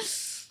mean,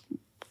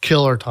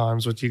 killer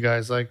times with you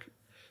guys, like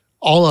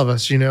all of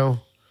us,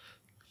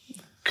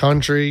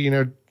 country,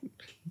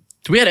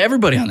 We had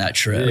everybody on that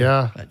trip.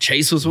 Yeah.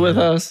 Chase was with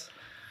us.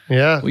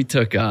 yeah. We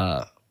took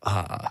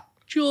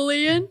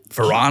Julian.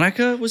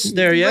 Veronica was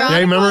there, yeah. Yeah,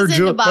 remember was in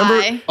Ju- Dubai.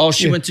 remember- Oh,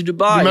 she went to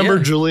Dubai. Remember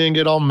yeah. Julian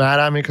get all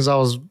mad at me because I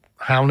was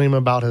hounding him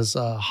about his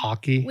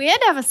hockey? We had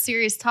to have a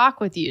serious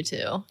talk with you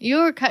two.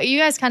 You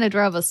guys kind of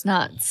drove us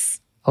nuts.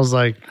 I was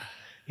like,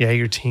 "Yeah,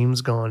 your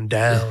team's going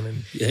down."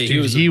 And Yeah, he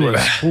dude, was a he big-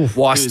 was. oof.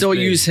 Well, I He was still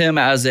big. use him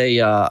as a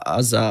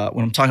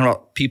when I'm talking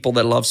about people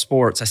that love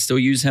sports. I still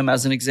use him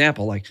as an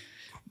example. Like,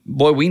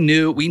 boy, we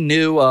knew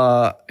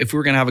if we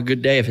were gonna have a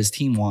good day if his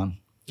team won.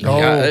 Oh.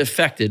 Yeah, it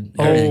affected.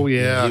 Oh everything.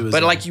 yeah, he was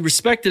But a- like you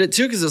respected it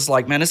too because it's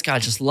like, man, this guy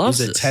just He loves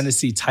was a this.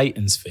 Tennessee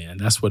Titans fan.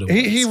 That's what it was.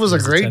 he was a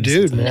great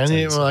Tennessee dude, man. He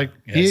Titans was like,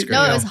 Yeah, it's he, great.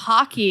 No, you it was know,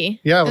 hockey.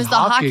 Yeah, it it was was the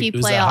hockey. hockey It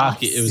was the playoffs.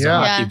 hockey. It was Yeah.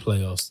 the hockey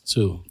playoffs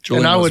too.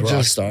 Julian and I was would a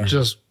rock just star.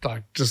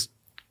 just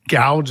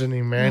gouging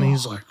him, man.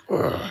 He's like,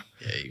 ugh.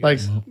 Yeah, you like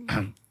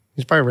guys-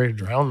 he's probably ready to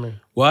drown me.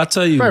 Well, I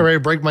tell you, Probably ready to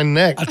break my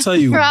neck. I tell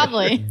you,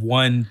 Probably.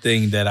 one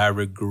thing that I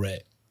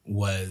regret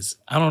was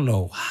I don't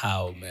know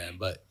how, man,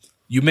 but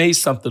you made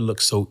something look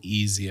so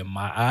easy in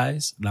my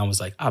eyes, and I was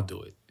like, I'll do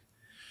it.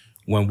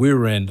 When we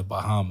were in the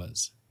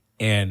Bahamas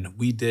and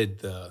we did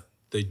the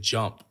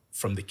jump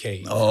from the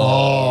cave,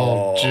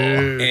 Oh,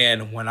 dude,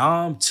 and when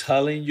I'm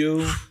telling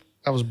you,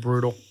 that was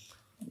brutal.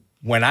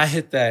 when I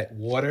hit that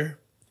water,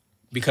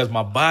 because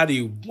my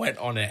body went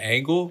on an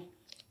angle.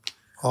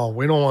 Oh,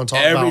 we don't want to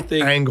talk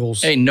Everything- about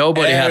angles. Hey,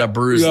 nobody had a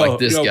bruise like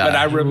this guy. But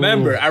I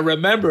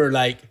remember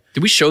like.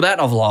 Did we show that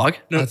in a vlog?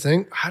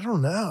 I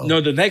don't know. No,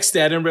 the next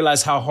day I didn't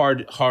realize how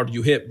hard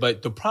you hit.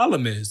 But the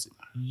problem is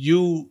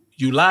you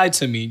lied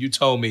to me. You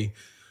told me,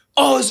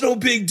 "Oh, it's no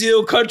big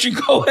deal, country.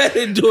 Go ahead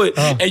and do it."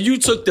 And you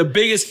took the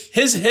biggest.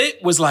 His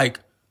hit was like,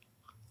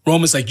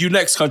 Roman's like, "You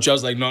next, country." I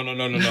was like, "No, I'm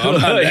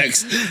not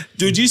next."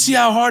 Dude, you see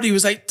how hard he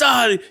was like,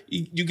 "Dad."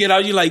 You get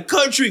out, you're like,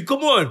 "Country, come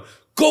on,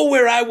 go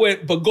where I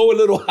went, but go a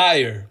little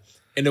higher."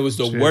 And it was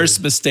the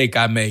worst mistake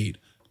I made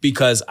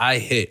because I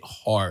hit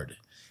hard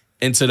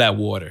into that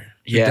water.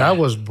 Yeah, That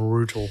was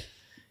brutal.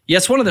 yeah.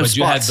 It's one of those But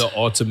you had spots. the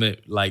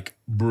ultimate like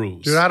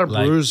bruise. Dude, I had a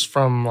Like, bruise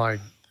from like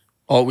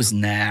Oh, it was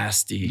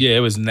nasty. Yeah,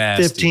 it was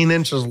nasty. 15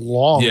 inches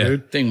long, Yeah.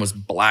 dude. Thing was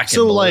black.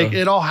 So and blue. like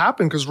it all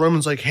happened because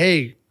Roman's like,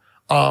 "Hey,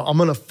 I'm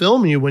gonna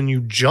film you when you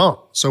jump,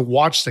 so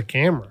watch the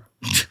camera."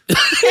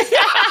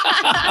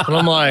 And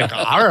I'm like,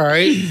 "All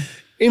right,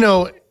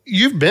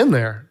 you've been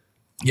there,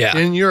 yeah,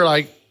 and you're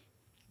like,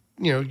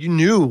 you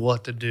knew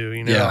what to do,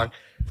 Yeah. like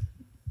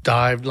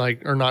dive,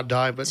 like or not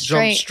dive, but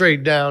jump Straight.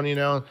 straight down,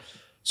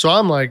 So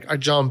I'm like, I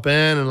jump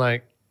in and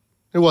like,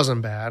 it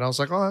wasn't bad. I was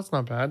like, oh, that's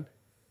not bad.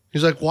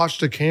 He's like, watch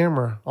the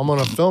camera. I'm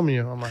gonna film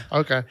you. I'm like,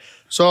 okay.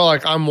 So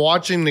like, I'm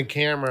watching the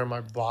camera and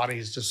my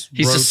body's just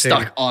he's just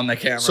rotating. stuck on the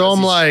camera. So as I'm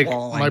he's like,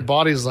 falling. my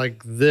body's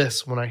like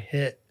this when I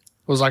hit.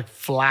 It was like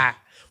flat.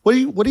 What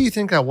do you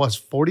think that was?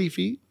 40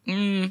 feet?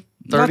 not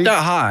 30?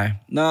 that high.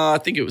 No, I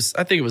think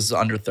it was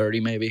under 30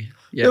 maybe.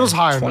 Yeah, It was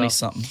high 20 enough.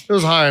 something. It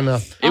was high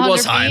enough. It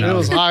was 100 high feet? It enough.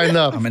 was high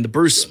enough. I mean, the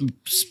Bruce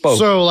spoke.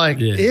 So like,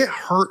 Yeah. it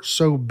hurt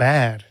so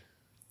bad.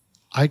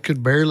 I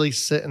could barely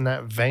sit in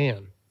that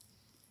van.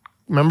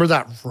 Remember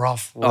that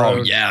rough road?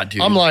 oh yeah,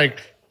 dude. I'm like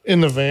in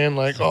the van,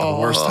 like, the oh,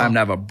 worst time to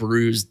have a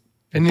bruised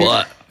And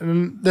butt.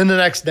 and then the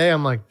next day,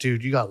 I'm like,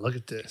 dude, you gotta look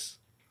at this.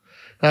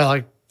 And I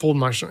like pulled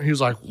my shirt. He was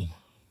like,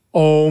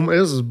 oh, it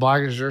was as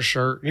black as your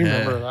shirt. You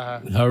remember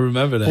that? I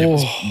remember that. Oh,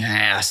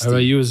 Nasty. I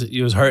mean, you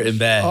was hurting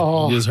bad.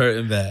 Oh. You was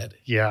hurting bad.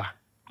 yeah.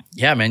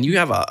 Yeah, man, you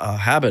have a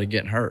habit of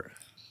getting hurt.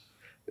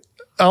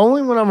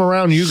 Only when I'm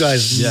around you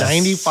guys, Yes.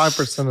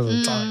 95% of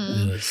the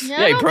time. Yes. Yeah,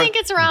 Yeah, I he don't bro- think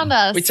it's around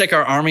us. We take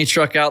our army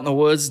truck out in the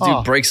woods. Dude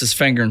Oh. breaks his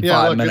finger in Yeah,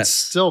 5 look, minutes. it's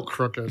still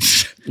crooked.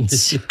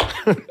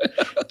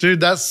 Dude,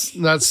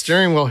 that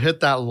steering wheel hit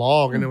that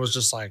log and it was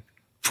just like,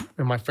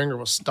 and my finger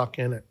was stuck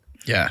in it.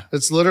 Yeah.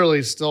 It's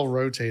literally still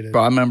rotated.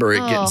 Bro, I remember it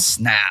getting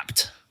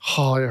snapped.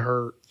 Oh, it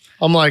hurt.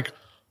 I'm like,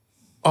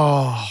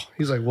 oh.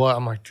 He's like, what?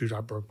 I'm like, dude,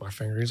 I broke my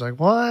finger. He's like,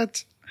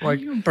 what? I'm like,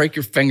 You didn't break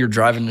your finger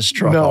driving this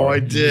truck. no,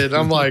 already. I did.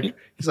 I'm like,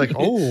 he's like,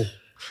 oh,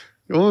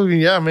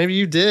 yeah, maybe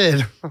you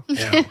did.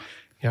 Yeah,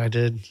 I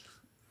did.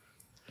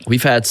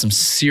 We've had some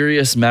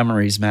serious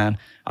memories, man.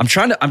 I'm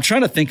trying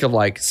to think of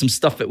like some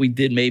stuff that we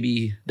did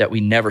maybe that we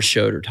never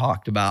showed or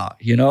talked about.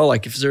 You know,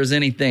 like if there's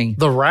anything.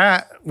 The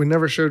rat. We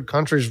never showed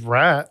Country's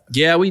rat.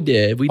 Yeah, we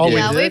did. We Oh, did. we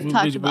Yeah, did? we've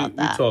talked about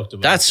that. We talked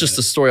about That's just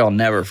a story I'll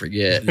never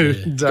forget.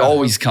 Dude, It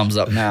always comes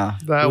up now.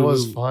 That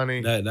was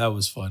funny. That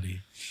was funny.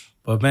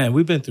 But man,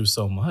 we've been through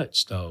so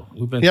much though.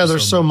 We've been Yeah, through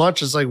there's so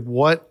much. It's like,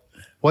 what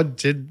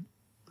did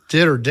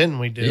or didn't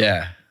we do?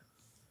 Yeah.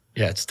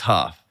 Yeah, it's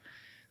tough.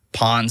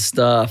 Pond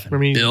stuff and I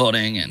mean,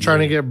 building and Trying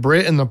to get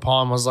Britt in the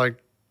pond was like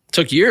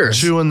took years.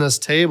 chewing this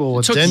table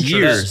with Took dentures.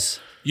 years.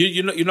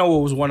 You know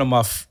what was one of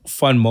my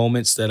fun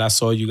moments that I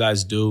saw you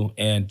guys do,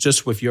 and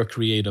just with your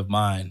creative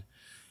mind,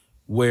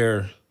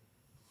 where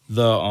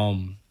the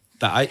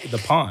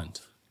pond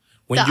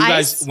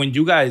when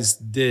you guys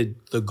did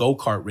the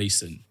go-kart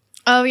racing.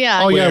 Oh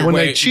yeah. Oh yeah, when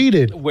Where- they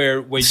cheated. where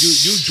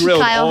you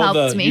drilled Kyle all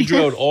helped the me. you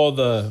drilled all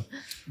the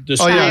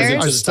Oh yeah, Tires?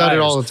 into I the studied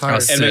tires. all the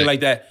tires. Sick. And then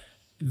like that.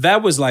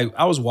 That was like,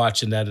 I was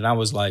watching that and I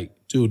was like,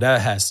 dude,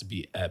 that has to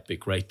be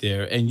epic right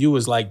there. And you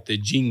was like the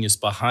genius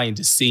behind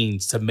the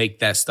scenes to make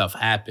that stuff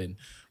happen.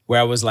 Where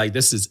I was like,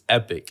 this is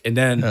epic. And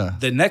then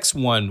the next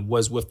one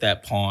was with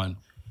that pond,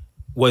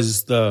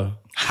 was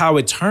how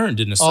it turned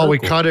in the circle. Oh, we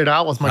cut it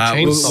out with my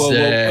That was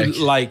chainsaw.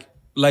 sick.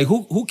 Like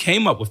who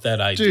came up with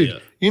that idea?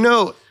 Dude, you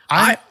know,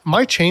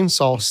 my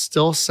chainsaw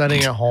still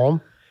sitting at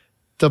home.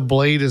 The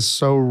blade is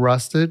so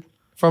rusted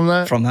from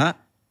that. From that?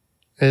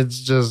 It's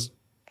just,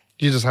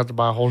 you just have to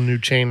buy a whole new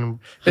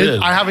chain. Yeah.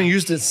 I haven't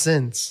used it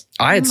since.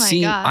 I had Oh my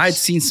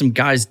seen gosh. some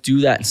guys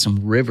do that in some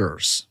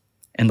rivers,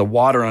 and the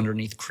water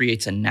underneath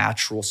creates a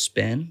natural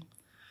spin.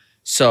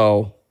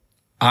 So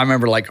I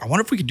remember like, I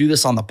wonder if we could do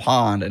this on the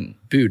pond. And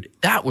dude,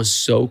 that was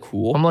so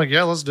cool. I'm like,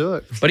 yeah, let's do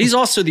it. But he's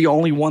also the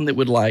only one that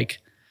would like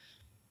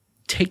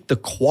take the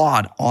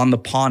quad on the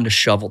pond to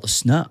shovel the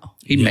snow.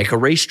 He'd make a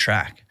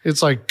racetrack.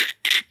 It's like,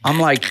 I'm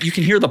like, you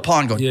can hear the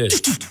pond going. Yeah.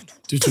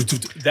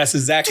 That's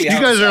exactly you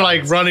how guys it are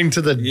like sounds. running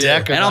to the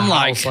deck. Of And the I'm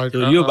house, like,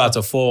 Dude, you're about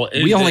to fall.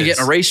 We only get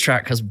in a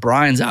racetrack because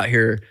Brian's out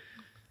here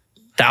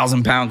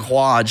 1,000-pound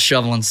quad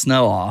shoveling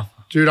snow off.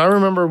 Dude, I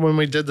remember when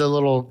we did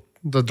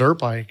the dirt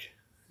bike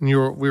and we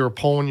were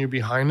pulling you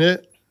behind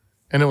it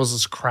and it was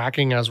just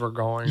cracking as we're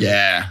going.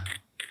 Yeah.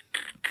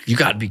 You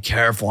got to be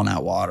careful in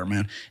that water,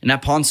 man. And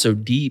that pond's so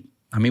deep.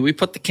 I mean, we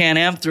put the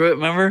Can-Am through it,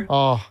 remember?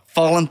 Oh,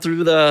 Falling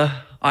through the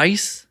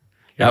ice.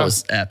 That Yeah.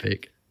 was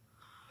epic.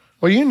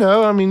 well, you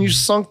know, I mean, you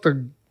sunk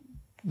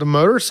the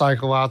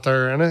motorcycle out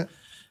there in it.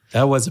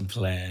 That wasn't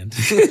planned.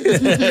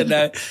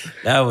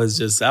 that was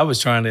just I was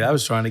trying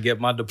to get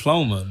my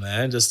diploma,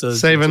 man. Just to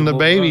Saving the move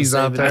babies on,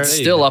 out saving there. the That's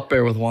baby. still up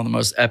there with one of the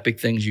most epic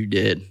things you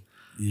did.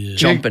 Yeah.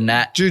 Jumping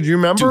that Dude, you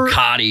remember?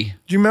 Ducati. Do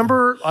you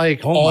remember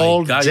like Oh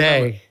all my God,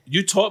 day?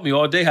 you taught me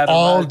all day how to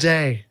All ride,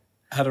 day.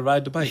 how to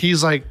ride the bike.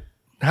 He's like,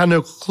 had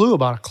no clue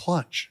about a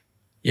clutch.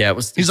 Yeah, it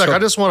was. He's like, I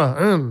just want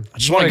to. I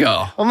just want to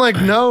go. I'm like,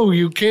 no,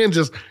 you can't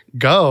just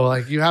go.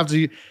 Like you have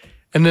to.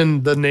 And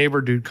then the neighbor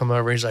dude come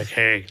over. He's like,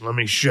 hey, let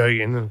me show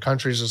you. And then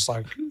Country's just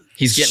like,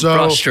 He's getting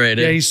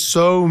frustrated. Yeah, he's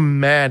so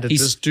mad that He's-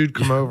 this dude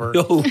come over.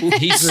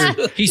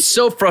 He's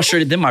so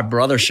frustrated. Then my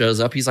brother shows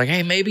up. He's like,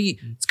 "Hey, maybe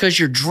it's because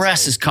your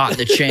dress is caught in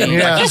the chain."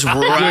 Yeah. Like, he's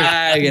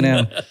ragging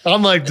him.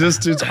 I'm like, this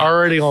dude's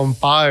already on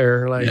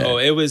fire. Like, Oh,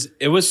 it was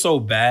so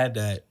bad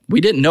that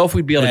We didn't know if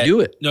we'd be able to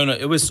do it. No,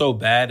 it was so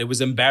bad. It was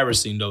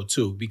embarrassing though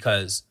too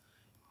because,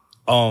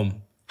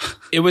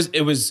 it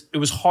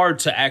was hard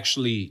to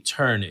actually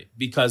turn it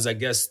because I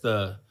guess you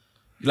So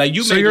made it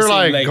you're seem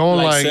like going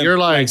like- you're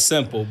like-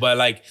 simple, but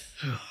like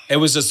it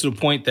was just to the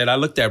point that I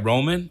looked at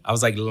Roman. I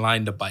was like,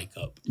 line the bike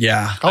up.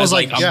 Yeah, I was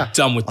like, I'm yeah.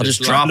 done with I'll this.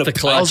 just Line drop the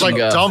clutch. I was like, and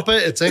go. dump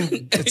it. It's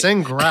in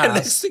And grass.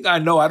 next thing I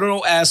know, I don't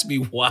know. Ask me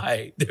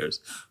why there's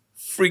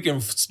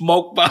freaking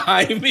smoke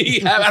behind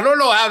me. I don't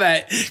know how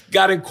that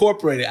got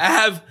incorporated. I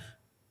have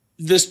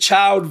this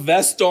child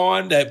vest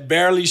on that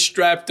barely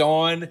strapped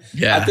on.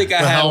 Yeah. I think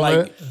I The had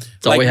helmet.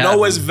 all we had,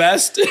 Noah's man.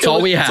 vest. It's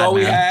all we It's had, all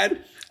we man.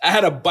 had. I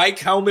had a bike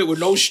helmet with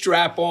no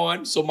strap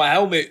on, so my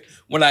helmet,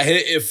 when I hit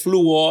it, it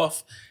flew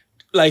off.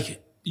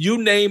 Like, you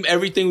name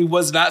everything we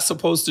was not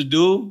supposed to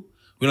do.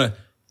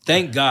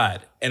 Thank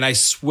God. And I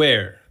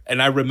swear,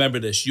 and I remember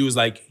this, you was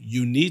like,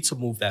 you need to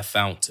move that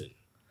fountain.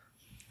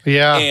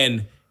 Yeah.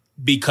 And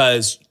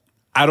because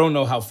I don't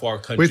know how far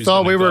We country's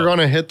thought we were go. going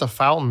to hit the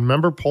fountain.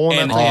 Remember pulling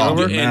and, that thing and,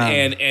 over? and,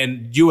 Man.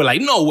 and you were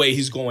like, no way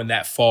he's going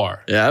that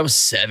far. Yeah, that was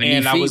 70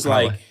 And feet. I was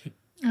probably. like,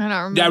 I don't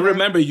remember. I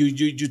remember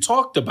you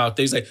talked about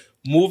things like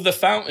move the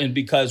fountain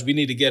because we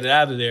need to get it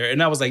out of there.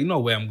 And I was like, no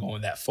way I'm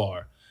going that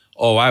far.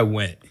 Oh, I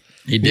went.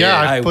 he did. Yeah,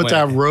 I I put went.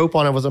 that rope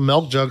on it with a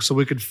milk jug so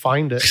we could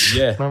find it.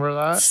 Yeah. Remember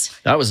that?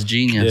 That was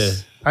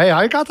genius. Hey,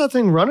 I got that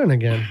thing running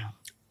again.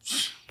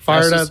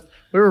 Fired Fastest-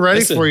 We were ready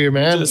Listen, for you,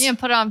 man. just- You can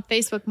put it on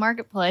Facebook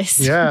Marketplace.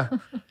 Yeah.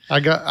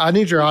 I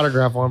need your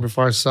autograph on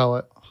before I sell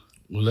it.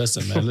 Well,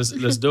 listen, man. Let's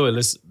do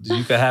it.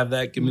 You can have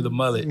that. Give me the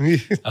mullet.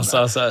 I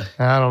saw.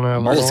 I don't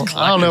know.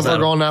 I don't know if we're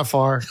going that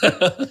far.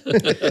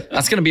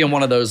 That's gonna be in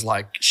one of those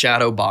like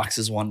shadow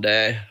boxes one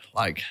day.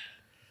 Like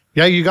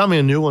Yeah, you got me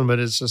a new one, but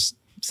it's just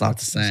it's not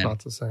the same. it's not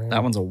the same.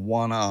 That one's a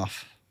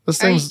one-off.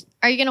 This Are you, thing's.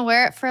 are you gonna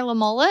wear it for the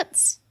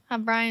mullets?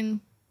 Have Brian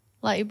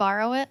let you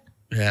borrow it?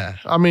 Yeah.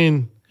 I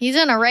mean, He's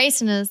in a race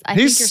and I think you're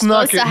he's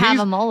snuck supposed it. to have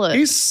a mullet.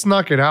 He's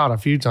snuck it out a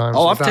few times.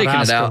 Oh, I've without taken it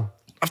asking. out.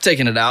 I've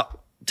taken it out.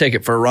 Take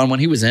it for a run. When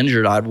he was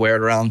injured, I'd wear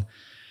it around,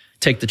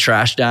 take the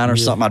trash down or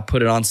something. I'd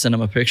put it on, send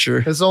him a picture.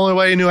 It's the only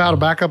way he knew how to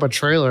back up a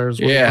trailer is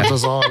when Yeah. he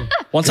puts us on.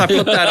 Once I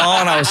put that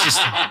on,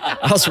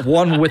 I was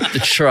one with the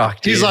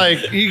truck. Dude. He's like,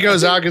 he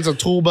goes out, gets a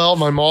tool belt.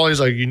 My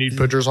Molly's like, you need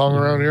pictures hung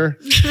around here?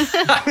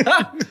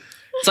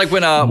 it's like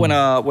when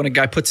a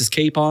guy puts his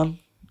cape on.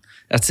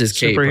 That's his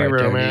cape right Superhero,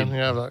 there, man. dude.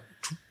 Yeah,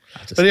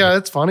 but yeah,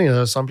 it's funny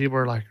though. Some people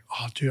are like,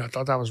 oh, dude, I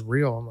thought that was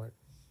real. I'm like,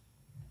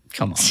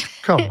 Come on.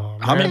 come on,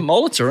 man. I mean,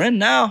 mullets are in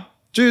now.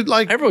 Dude,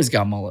 like, Everybody's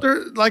got mullet.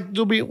 they're like,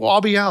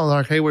 I'll be out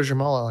like, hey, where's your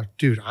mullet? Like,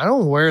 dude, I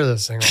don't wear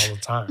this thing all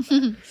the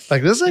time.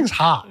 Like, this thing's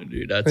hot.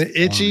 Dude, that's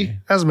Itchy, funny.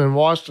 hasn't been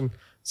washed in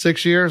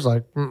 6 years.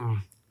 Like,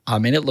 I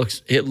mean, it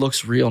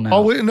looks real now.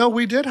 oh,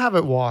 we did have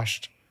it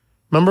washed.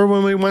 Remember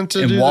when we went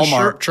to In do the Walmart.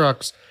 shirt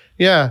trucks?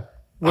 Yeah.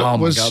 Oh, my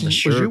was, God, the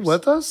was you shirts.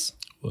 with us?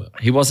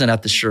 He wasn't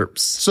at the Sherps.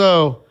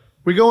 So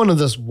we go into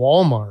this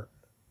Walmart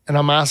and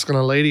I'm asking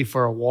a lady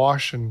for a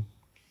wash and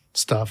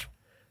stuff.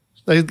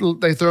 They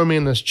throw me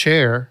in this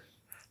chair.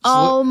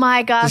 oh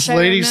my gosh! This I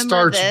lady remember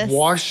starts this.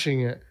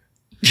 washing it.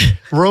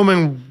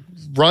 Roman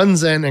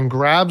runs in and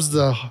grabs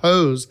the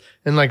hose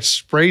and like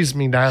sprays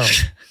me down.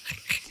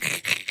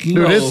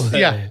 Dude,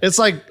 it's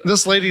like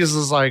this lady is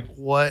just like,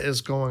 what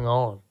is going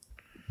on?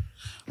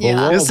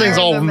 Yeah, This I thing's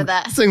all remember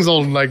that.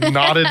 like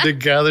knotted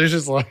together. It's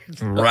just like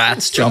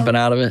Rats jumping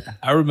out of it.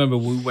 I remember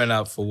we went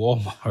out for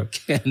Walmart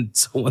and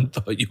someone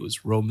thought you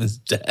was Roman's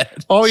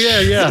dad. oh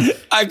yeah.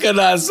 I could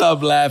not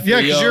stop laughing.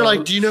 Yeah, because yo. you're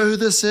like, do you know who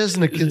this is?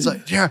 And the kid's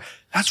like, yeah,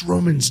 that's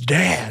Roman's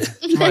dad.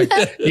 I'm like,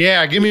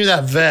 yeah, give me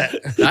that vet.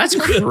 That's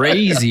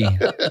crazy.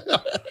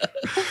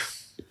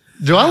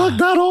 Do I look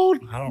that old?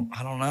 I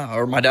don't know.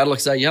 Or my dad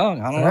looks that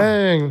young. I don't know.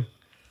 Dang.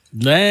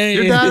 Dang.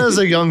 Your dad is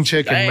a young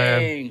chicken, man.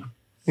 Dang.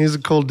 He's a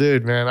cool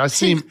dude, man. I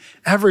see him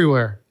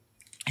everywhere.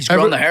 He's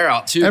growing the hair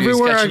out too. Dude. He's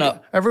Everywhere catching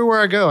up. everywhere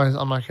I go,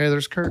 I'm like, hey,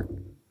 there's Kurt.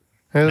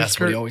 Hey, there's That's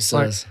what he Kurt. always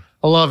Like, says.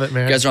 I love it,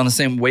 man. You guys are on the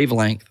same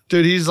wavelength.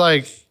 Dude, he's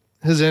like,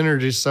 his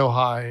energy's so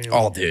high.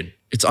 Oh, dude.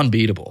 It's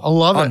unbeatable. I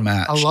love it.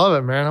 Unmatched. I love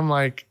it, man. I'm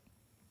like,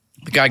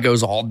 The guy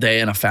goes all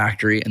day in a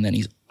factory and then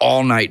he's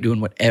all night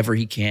doing whatever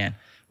he can.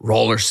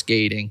 Roller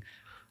skating.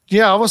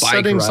 yeah, I was Bike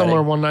sitting somewhere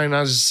riding. one night and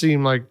I just see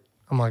him like,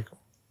 I'm like,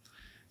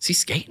 Is he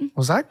skating?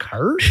 was that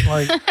Kurt?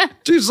 Like,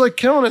 dude's like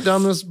killing it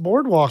down this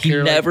boardwalk He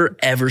here. Like, never,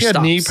 ever he had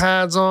stops. knee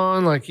pads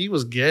on. Like, he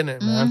was getting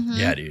it, man.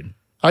 Yeah, dude.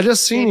 I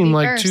just seen Safety him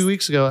like first. 2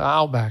 weeks ago at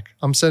Outback.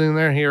 I'm sitting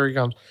there. Here he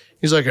comes.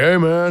 He's like, hey,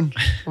 man.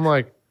 I'm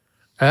like,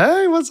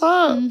 hey, what's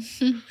up?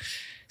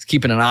 He's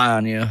keeping an eye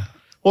on you.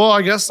 Well,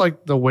 I guess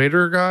like the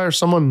waiter guy or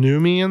someone knew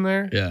me in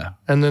there. Yeah.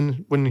 And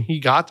then when he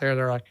got there,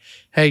 they're like,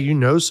 hey, you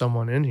know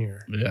someone in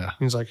here. Yeah.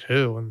 He's like,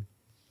 who? And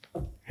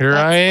here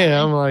I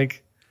am.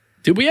 Like,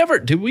 Did we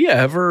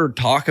ever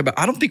talk about,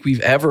 I don't think we've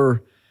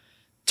ever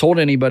told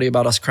anybody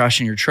about us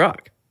crashing your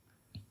truck.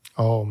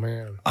 oh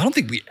man. I don't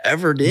think we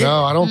ever did.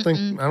 No, I don't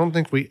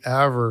think we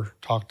ever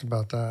talked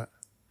about that.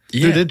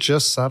 Yeah. Dude, it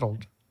just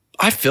settled.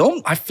 I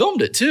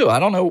filmed it too. I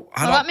don't know.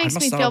 Well, that makes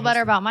me feel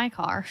better about my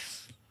car.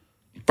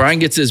 Brian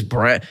gets his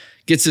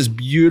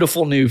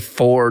beautiful new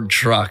Ford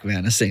truck,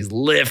 man. This thing's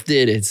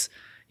lifted. It's,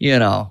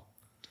 Dude,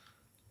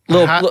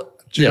 I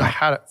yeah,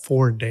 had it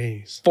 4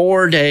 days.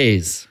 4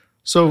 days.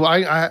 So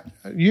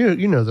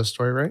you know this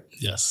story, right?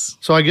 Yes.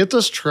 So I get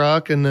this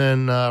truck, and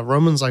then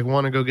Roman's like,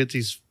 want to go get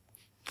these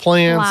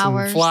plants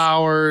and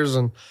flowers,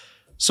 and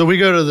so we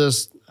go to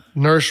this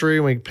nursery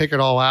and we pick it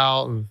all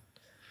out, and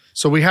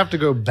so we have to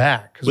go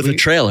back With a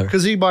trailer.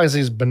 because he buys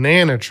these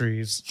banana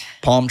trees,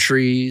 Palm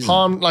trees.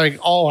 like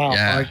all out.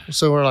 Yeah. Like,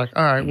 so we're like,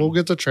 all right, we'll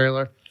get the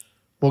trailer,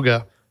 we'll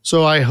go.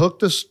 So I hook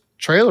this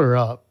trailer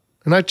up,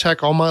 and I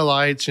check all my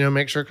lights,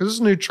 make sure because it's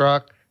a new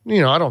truck.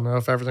 I don't know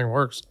if everything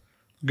works.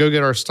 Go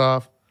get our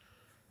stuff.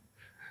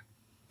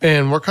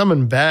 And we're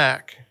coming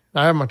back.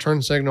 I have my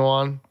turn signal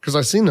on because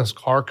I seen this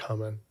car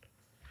coming.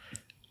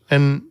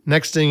 And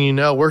next thing you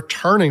know, we're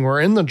turning.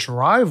 We're in the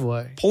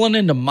driveway. Pulling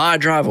into my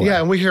driveway. Yeah,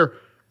 and we hear,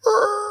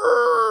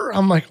 "Rrrr."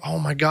 I'm like, oh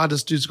my God,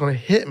 this dude's going to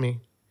hit me.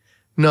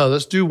 No,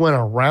 this dude went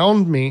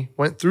around me,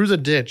 went through the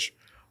ditch,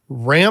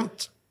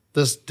 ramped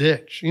this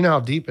ditch. You know how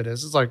deep it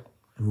is. It's like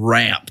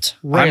Ramped.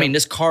 I Ramped. mean,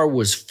 this car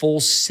was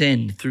full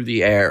send through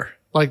the air.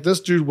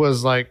 this dude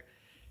was like,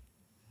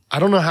 I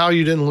don't know how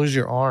you didn't lose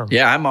your arm.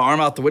 Yeah, I had my arm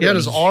out the window. He had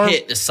and his arm-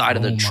 hit the side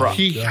of the Oh my truck.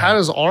 He God. had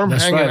his arm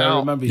That's hanging right. I out.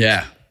 remember.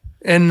 Yeah.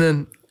 And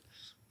then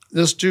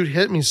this dude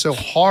hit me so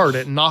hard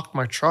it knocked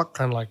my truck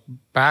kind of like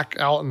back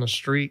out in the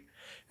street.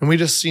 And we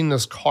just seen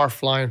this car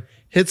flying.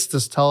 hits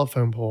this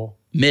telephone pole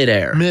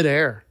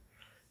midair,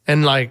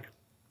 and like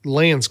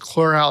lands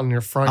clear out in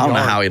your front I yard.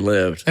 don't know how he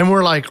lived. And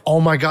we're like, oh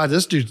my God,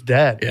 this dude's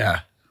dead.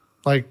 Yeah.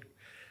 Like,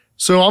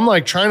 so I'm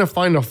like trying to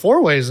find the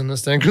four ways in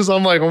this thing because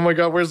I'm like, oh my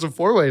God, where's the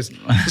four ways?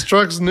 This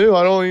truck's new.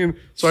 I don't even.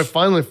 So I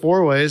finally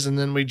four ways, and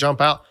then we jump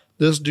out.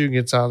 This dude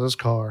gets out of this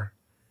car.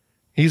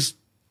 He's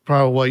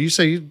probably what you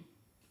say. He's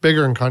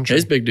bigger in country.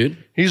 He's a big dude.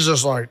 He's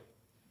just like,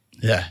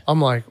 Yeah.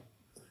 I'm like,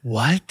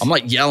 what? I'm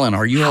like yelling,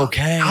 are you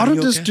okay? How did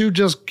this dude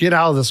just get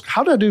out of this?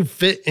 How did that dude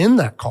fit in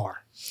that car?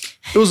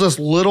 It was this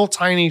little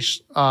tiny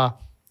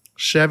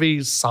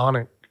Chevy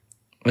Sonic.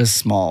 It's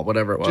small,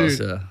 whatever it was.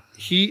 Dude, Yeah.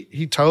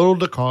 He totaled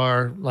the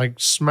car, like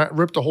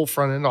ripped the whole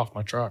front end off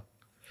my truck.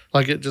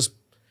 Like it just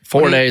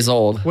 4 days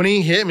old. when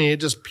he hit me, it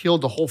just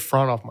peeled the whole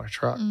front off my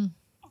truck. And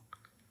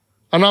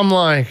I'm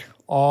like,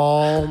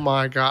 oh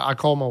my God. I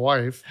called my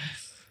wife.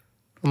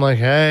 I'm like,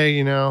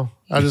 hey,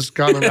 I just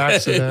got in an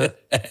accident.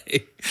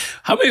 Hey,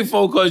 how many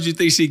phone calls do you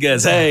think she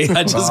gets? Hey,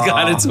 I just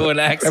got into an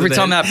accident. Every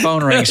time that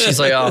phone rings, she's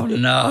like, oh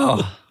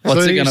no.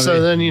 What's it going to be?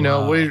 So then,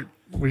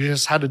 we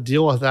just had to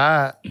deal with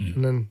that.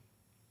 And then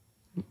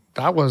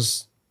that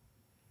was,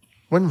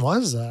 when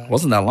was that?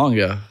 Wasn't that long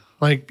ago.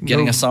 Like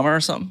Getting a summer or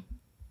something?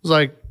 It was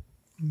like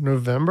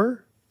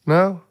November?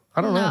 No,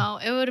 I don't know. No,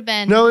 it would have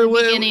been No, the it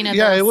was beginning of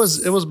yeah, the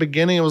it was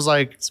beginning. It was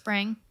like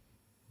spring.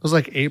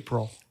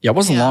 April. Yeah, it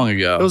wasn't Yeah. long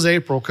ago. It was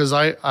April because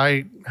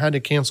I had to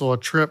cancel a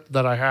trip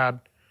that I had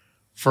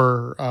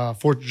for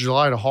 4th of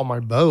July to haul my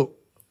boat.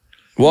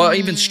 Well,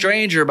 even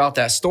stranger about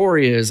that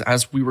story is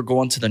as we were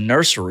going to the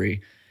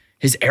nursery,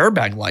 his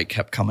airbag light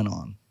kept coming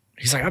on.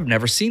 He's like, I've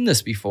never seen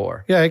this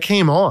before. Yeah, it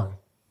came on.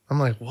 I'm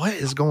like, what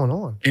is going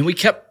on? And we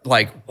kept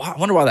like, wow, I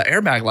wonder why the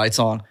airbag light's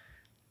on.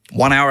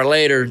 1 hour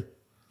later,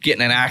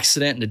 getting an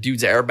accident and the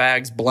dude's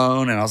airbag's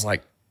blown. And I was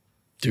like,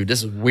 dude,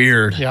 this is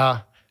weird.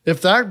 Yeah.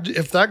 If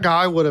that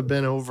guy would have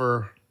been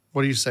over,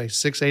 what do you say,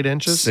 6-8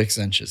 inches? 6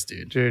 inches,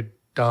 dude. Dude,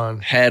 done.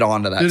 Head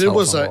onto that Dude,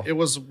 telephone it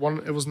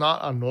pole. was not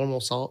a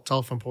normal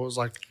telephone pole. It was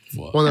like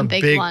What? one of The them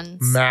big big, ones.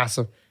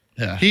 massive.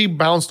 Yeah. He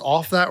bounced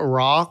off that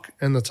rock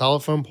and the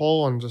telephone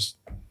pole and just,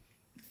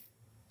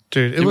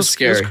 dude, it was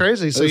scary. It was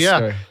crazy. So was yeah,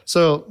 scary.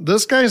 so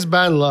this guy's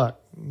bad luck.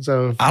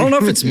 So I don't know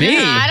if it's me.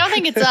 Nah, I don't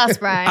think it's us,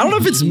 Brian. I don't know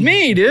if it's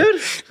me,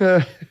 dude.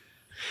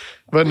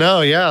 but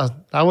no, yeah,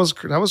 that was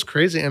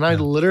crazy, and I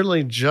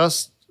literally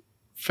just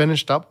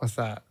finished up with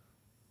that,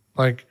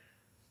 like.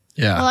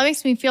 Well, Yeah. that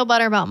makes me feel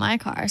better about my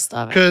car. I still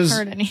haven't 'Cause-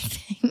 heard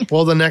anything.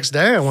 Well, the next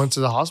day I went to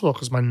the hospital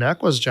because my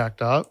neck was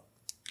jacked up.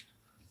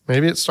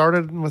 Maybe it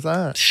started with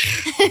that.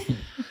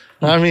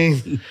 I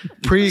mean,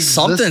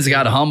 Something's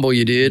got to humble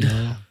you, dude.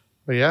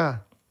 But yeah.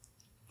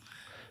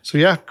 So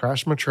yeah,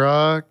 crashed my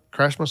truck,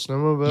 crashed my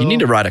snowmobile. You need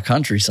to write a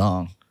country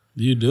song.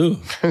 You do.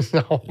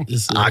 No.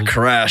 This is I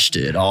crashed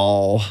it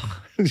all.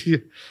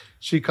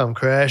 She come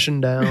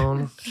crashing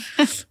down.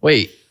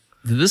 Wait,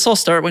 did this all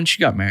start when she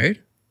got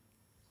married?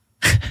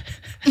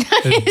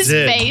 His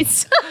did.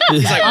 face.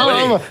 He's like,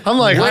 I'm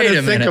like, I Wait had a to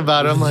think minute.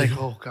 about it. I'm like,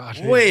 oh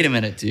gosh. wait a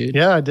minute, dude.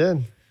 Yeah, I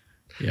did.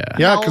 Yeah.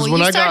 Yeah, Oh, because you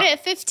when I started got,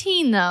 at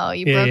 15, though.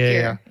 You Yeah, broke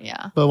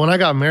yeah, your but when I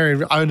got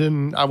married,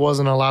 I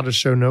wasn't allowed to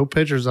show no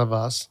pictures of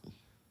us.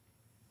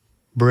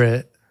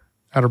 Britt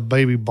had her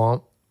baby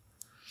bump.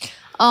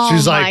 Oh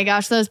She's my like-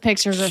 gosh, those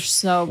pictures are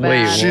so Wait,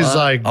 bad. She's what?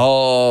 like-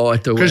 oh,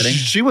 at the Because wedding?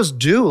 she was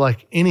due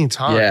like any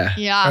time. Yeah.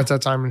 Yeah. At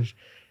that time. And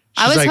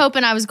I was like,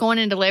 hoping I was going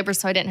into labor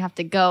so I didn't have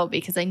to go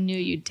because I knew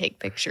you'd take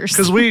pictures.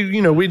 because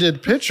we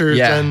did pictures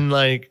Yeah. and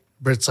like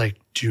Britt's like,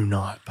 do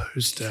not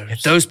post those.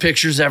 If those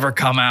pictures ever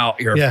come out,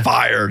 you're Yeah.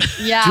 fired.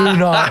 Yeah. Do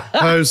not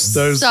post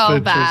those so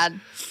pictures. bad.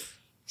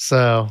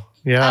 So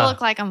yeah. I look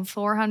like I'm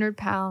 400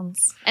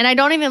 pounds. And I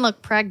don't even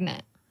look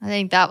pregnant. I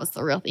think that was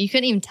the real thing. You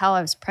couldn't even tell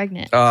I was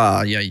pregnant.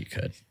 Yeah, you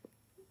could.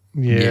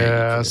 yeah.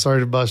 Yeah, you Sorry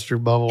to bust your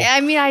bubble.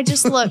 I mean, I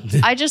just look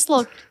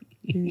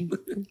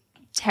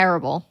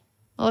terrible.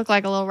 I look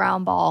like a little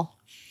round ball.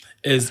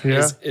 is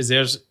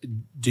there?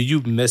 Do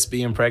you miss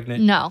being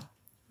pregnant? No,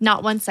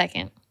 not 1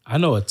 second. I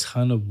know a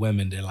ton of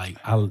women that like.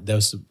 I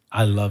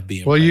love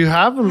being. Well, pregnant. you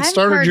haven't I've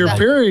started heard your that.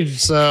 period,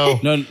 so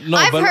No,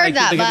 I've but heard like,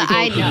 that, they but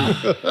I go-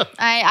 know.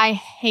 I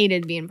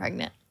hated being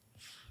pregnant.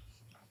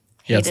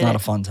 Yeah, it's Hated not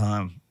it. a fun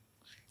time.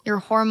 Your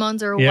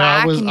hormones are yeah,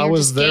 whack I was and you're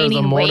was just there the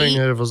gaining morning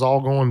weight. it was all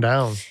going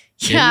down.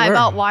 Yeah, I you were.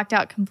 about walked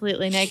out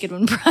completely naked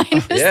when Brian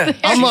was Yeah. there.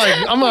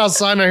 I'm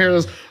outside and I hear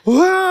this.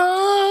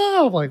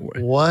 Whoa! I'm like,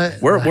 what?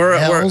 We're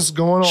hell's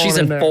going on? She's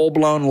in there? full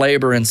blown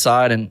labor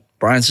inside, and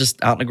Brian's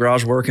just out in the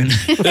garage working.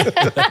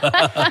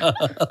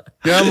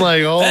 Yeah, I'm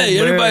like, oh, Hey,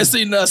 man. anybody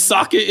seen that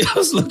socket I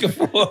was looking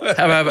for?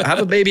 have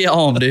a baby at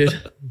home,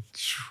 dude.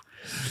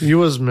 You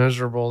was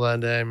miserable that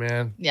day,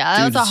 man. Yeah,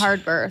 that was Dude, a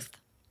hard birth.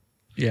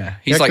 Yeah,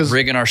 he's Yeah, like 'cause-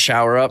 rigging our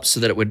shower up so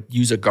that it would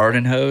use a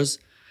garden hose,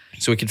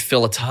 so we could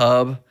fill a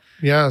tub.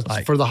 Yeah, it's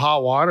Like- for the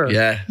hot water.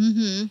 Yeah,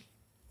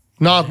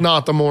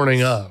 Not the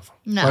morning of.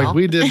 No. Like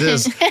we did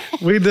this.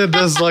 We did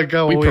this like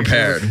a We week.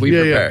 prepared. We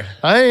prepared.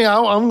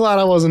 I'm glad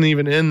I wasn't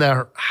even in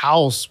that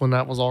house when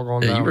that was all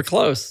going yeah, down. you were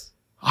close.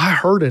 I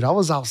heard it. I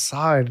was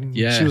outside and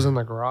Yeah. she was in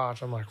the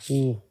garage. I'm like,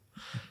 ooh.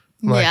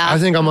 Like, I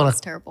think I'm gonna that's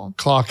terrible.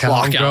 clock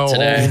out and go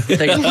today.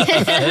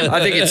 home. I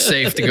think it's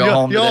safe to go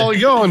home today.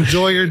 Y'all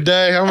enjoy your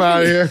day. I'm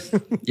out of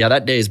here. Yeah,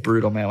 that day is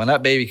brutal, man. When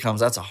that baby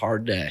comes, that's a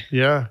hard day.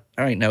 Yeah.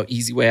 There ain't no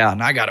easy way out,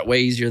 and I got it way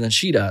easier than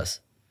she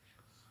does.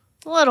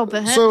 A little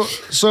bit.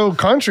 So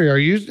country, are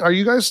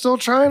you guys still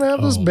trying to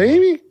have this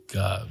baby?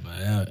 God,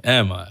 man,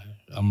 am I?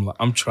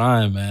 I'm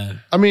trying,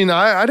 man. I mean,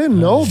 I didn't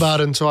know about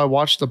it until I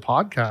watched the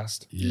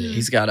podcast. Yeah,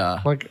 He's got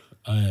a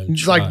I am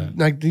It's trying.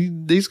 like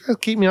these guys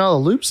keep me out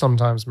of the loop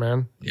sometimes,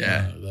 man.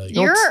 yeah. Like,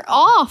 You're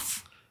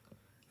off.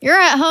 You're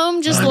at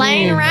home just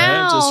laying man,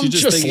 around. you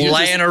Just think you're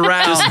laying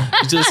around.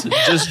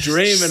 just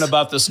dreaming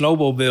about the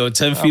snowmobile,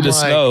 10 feet of like-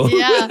 snow.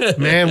 Yeah.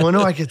 Man, when do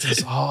I get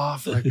this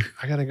off? Like,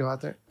 I gotta go out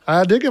there.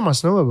 I did get my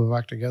snowmobile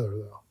back together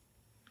though.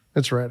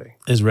 It's ready.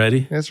 It's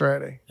ready. It's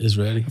ready. It's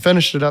ready. I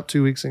finished it up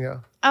 2 weeks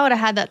ago. I would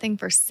have had that thing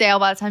for sale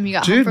by the time you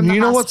got home Dude, from the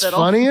you know what's hospital.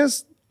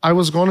 funniest? I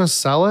was going to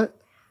sell it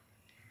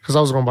because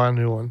I was going to buy a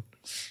new one.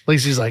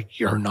 Lacey's like,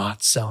 "You're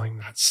not selling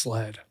that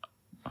sled."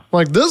 I'm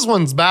like, this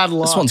one's bad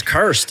luck. This one's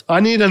cursed.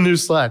 I need a new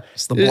sled.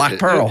 It's the Black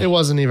Pearl. It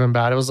wasn't even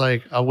bad. It was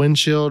like a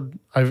windshield.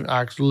 I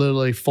actually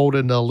literally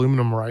folded the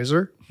aluminum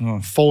riser,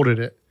 folded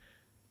it.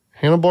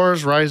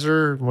 Handlebars,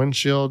 riser,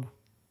 windshield.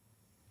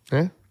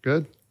 Yeah,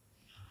 good.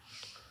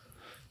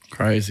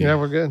 Crazy. Yeah,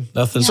 we're good.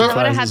 Nothing I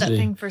would have had surprises that me.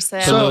 thing for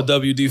sale. So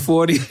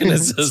WD-40 and it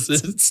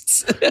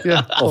says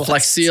Yeah. Oh,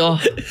 Flex Seal.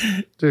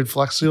 Dude,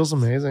 Flex Seal's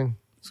amazing.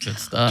 It's good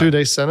stuff. Dude,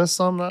 they sent us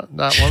some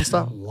that one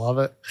stuff. Love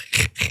it.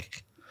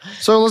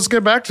 So let's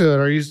get back to it.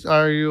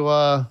 Are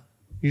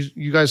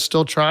you guys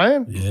still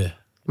trying? yeah.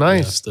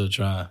 Nice. I'm still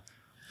trying.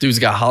 Dude's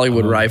got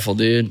Hollywood rifle,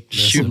 dude.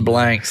 Shooting man.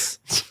 blanks.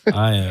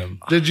 I am.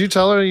 Did you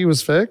tell her he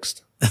was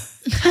fixed?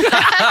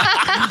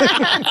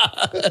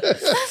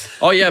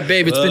 Oh yeah,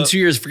 babe. It's been 2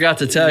 years. Forgot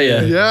to tell you.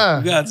 Yeah.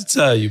 I got to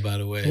tell you, by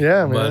the way.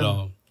 Yeah, But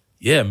man.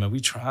 yeah, man, we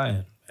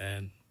trying,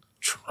 man.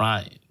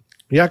 Trying.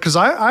 Yeah, because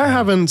I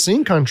haven't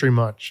seen country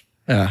much.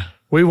 Yeah.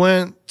 We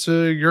went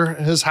to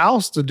his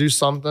house to do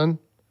something.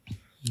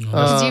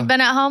 Because you've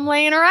been at home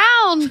laying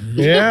around.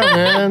 Yeah,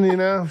 man, you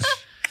know.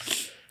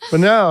 But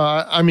no,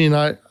 I mean,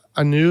 I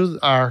knew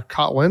I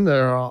caught wind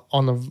there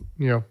on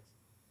the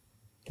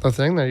the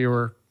thing that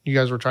you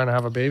guys were trying to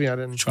have a baby. I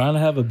didn't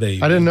Have a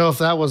baby. I didn't know if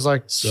that was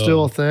like So-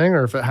 still a thing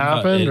or if it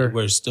happened or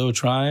We're still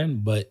trying,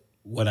 but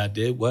what I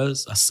did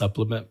was I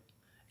supplement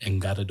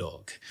and got a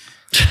dog.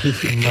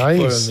 nice.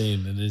 What I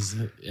mean,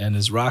 and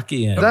it's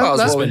Rocky, and That-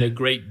 it's that- been a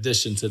great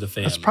addition to the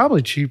family. That's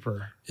probably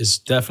cheaper. It's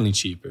definitely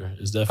cheaper.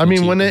 It's I definitely.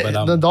 mean, when cheaper,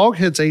 but the dog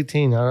hits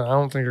 18, I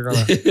don't think you're gonna.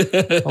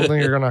 I don't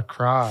think you're gonna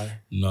cry.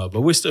 no,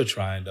 but we're still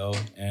trying though,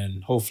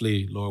 and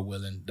hopefully, Lord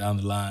willing, down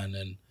the line,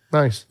 and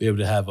Nice. be able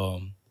to have a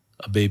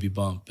baby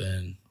bump,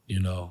 and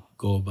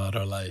go about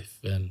our life,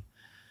 and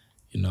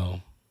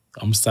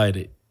I'm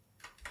excited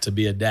to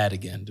be a dad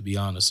again. To be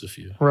honest with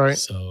you, Right.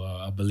 So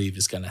I believe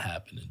it's gonna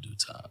happen in due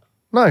time.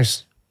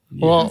 Nice.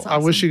 Well, That's I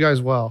wish you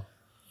guys well.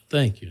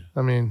 Thank you,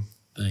 I mean,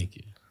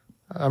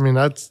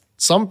 that's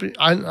something.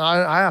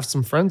 I have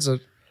some friends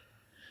that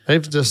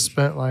they've just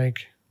spent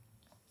like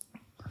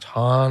a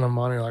ton of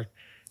money. Like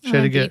she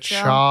had to get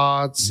detail.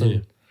 shots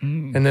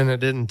and then it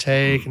didn't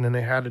take, and then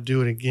they had to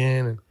do it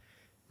again. And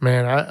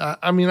man,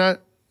 I mean,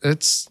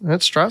 it's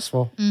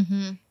stressful.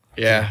 Mm-hmm.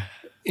 Yeah.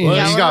 You know,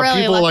 Yeah, you we're got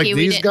really people like lucky we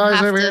these didn't guys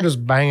have over here to-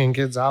 just banging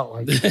kids out.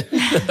 Like,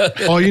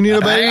 oh, you need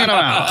a baby?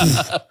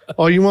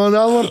 Oh, you want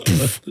another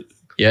one?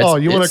 Yeah. Oh,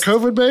 you want a it's-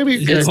 COVID baby?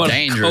 It's Want a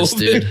dangerous, COVID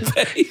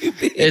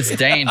dude. It's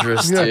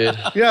dangerous, dude.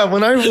 Yeah,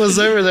 when I was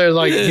over there,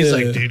 like he's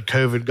like, dude,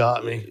 COVID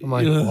got me. I'm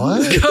like,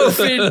 what?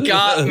 COVID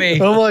got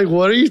me. I'm like,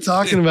 what are you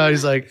talking about?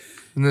 He's like,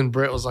 and then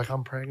Britt was like,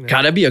 I'm pregnant.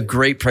 God, that'd be a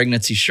great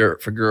pregnancy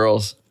shirt for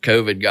girls.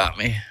 COVID got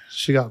me.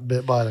 She got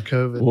bit by the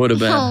COVID. Would have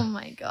been Oh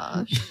my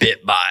gosh.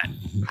 bit by.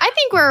 I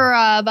think we're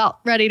about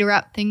ready to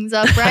wrap things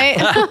up, right?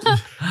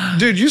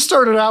 Dude, you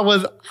started out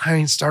with, I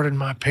ain't started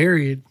my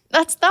period.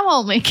 That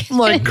won't make it. I'm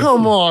like,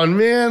 come on,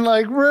 man.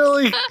 Like,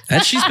 really?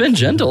 And she's been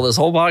gentle this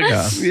whole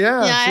podcast.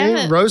 Yeah, Yeah, I she ain't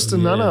haven't-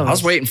 roasting none of I was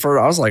us. waiting for.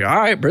 I was like, all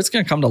right, Britt's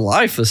gonna come to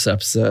life this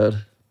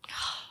episode.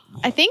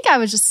 I think I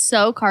was just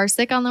so car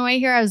sick on the way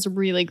here. I was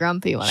really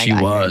grumpy when I She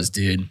got was,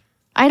 here. dude.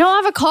 I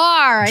don't have a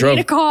car. Drove- I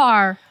need a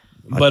car.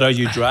 But are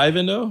you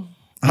driving though?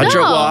 I No,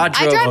 drove. Well, I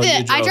drive Oh, the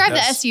you drove. I drive the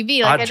That's-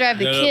 SUV. Like I drive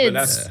the kids. But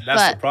that's the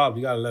but problem.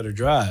 You gotta let her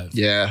drive.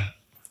 Yeah,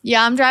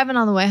 yeah, I'm driving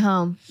on the way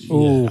home.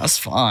 Ooh, that's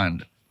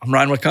fine. I'm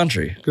riding with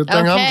country. good thing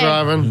I'm Okay.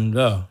 driving.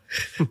 No.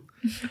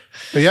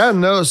 But yeah,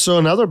 no. So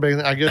another big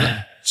thing, I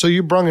get. So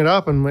you brung it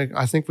up, and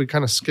I think we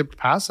kind of skipped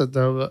past it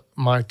though. But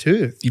my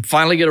tooth, You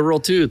finally get a real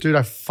tooth. dude.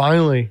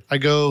 I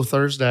go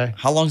Thursday.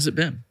 How long's it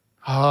been?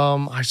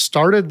 I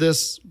started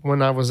this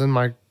when I was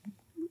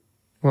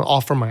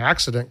off from my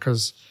accident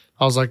because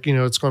I was like,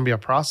 it's going to be a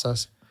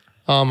process.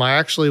 I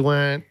actually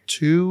went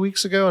 2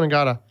 weeks ago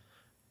and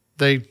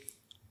they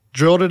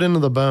drilled it into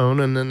the bone,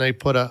 and then they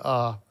put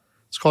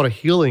it's called a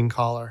healing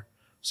collar.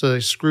 So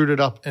they screwed it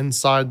up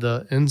inside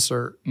the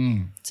insert.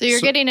 So you're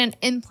getting an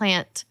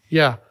implant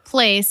Yeah.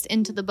 placed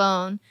into the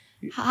bone,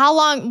 How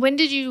long? When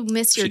did you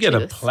miss your You get a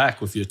tooth? plaque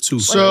with your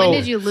tooth. When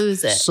did you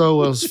lose it?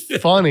 So it was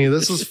funny.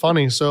 This is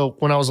funny. So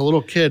when I was a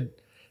little kid,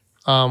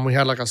 we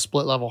had like a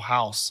split level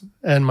house,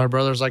 and my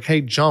brother's like,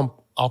 "Hey, jump!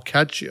 I'll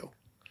catch you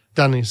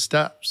down these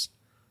steps."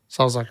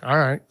 So I was like, "All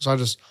right." So I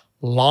just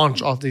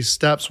launched off these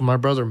steps when my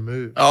brother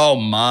moved, Oh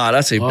my,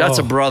 that's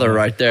a brother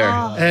right there.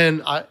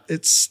 and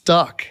it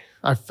stuck.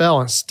 I fell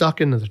and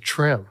stuck into the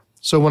trim.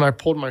 So when I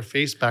pulled my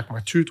face back, my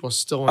tooth was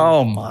still in.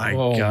 Oh my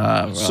Oh,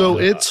 God. bro. So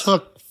it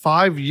took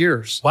 5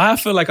 years. Why I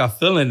feel like I'm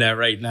feeling that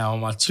right now on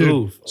my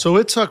tooth. So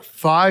it took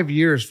 5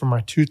 years for my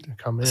tooth to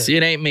come in. See,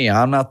 it ain't me.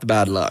 I'm not the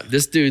bad luck.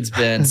 This dude's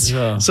been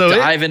Yeah. So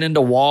diving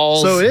into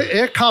walls.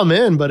 it come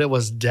in, but it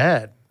was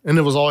dead, and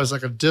it was always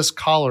like a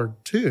discolored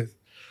tooth.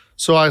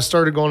 So I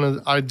started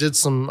I did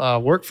some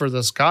work for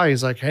this guy.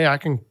 He's like, "Hey, I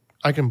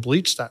can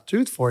bleach that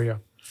tooth for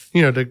you,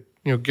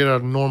 to get a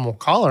normal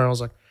color." And I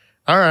was like,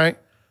 "All right."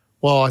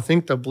 Well, I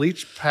think the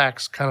bleach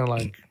packs kind of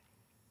like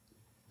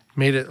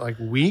made it like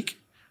weak.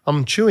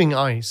 I'm chewing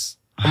ice.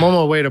 I'm on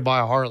my way to buy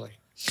a Harley.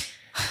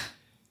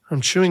 I'm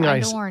chewing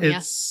Trying to ice. warn It ya.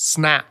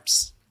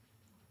 snaps.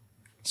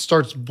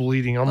 Starts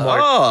bleeding. I'm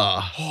like,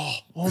 oh,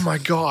 oh my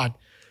God.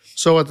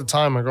 So at the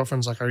time, my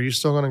girlfriend's like, "Are you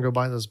still going to go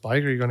buy this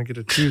bike or are you going to get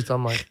a tooth?"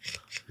 I'm like,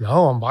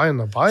 "No, I'm buying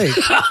the bike."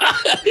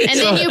 And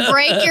then you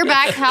break your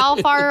back. How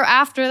far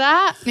after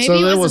that? Maybe So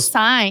it there was a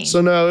sign. So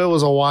no, it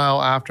was a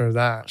while after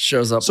that.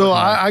 shows up. So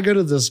behind. I go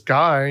to this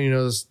guy,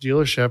 this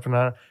dealership,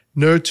 and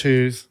no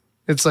tooth.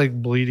 It's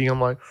like bleeding.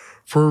 I'm like,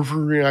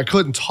 I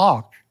couldn't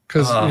talk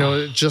because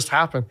it just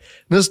happened.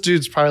 And this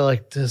dude's probably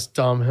like, "This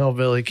dumb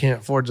hillbilly can't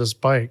afford this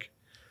bike.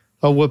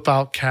 I'll whip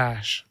out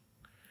cash."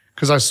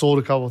 Because I sold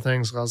a couple of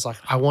things. I was like,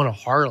 I want a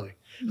Harley.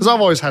 Because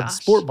I've always had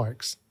sport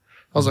bikes.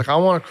 I was like, I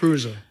want a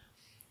cruiser.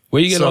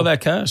 Where you get So- all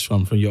that cash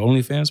from? From your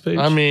OnlyFans page?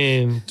 I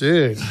mean,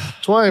 dude,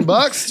 $20,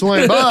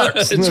 $20.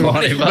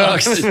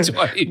 $20.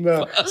 20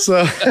 No.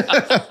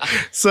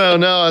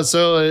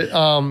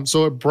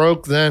 So it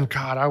broke then.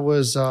 God, I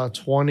was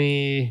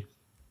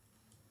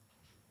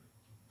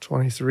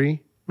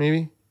 23,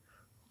 maybe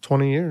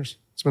 20 years.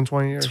 It's been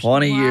 20 years.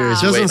 20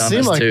 years Wow. waiting Doesn't on seem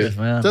this like tooth, it.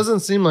 man. Doesn't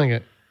seem like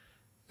it.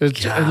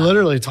 It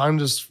literally, time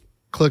just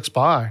clicks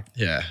by.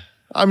 Yeah.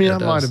 I mean, Yeah, I it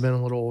might does. have been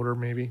a little older,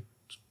 maybe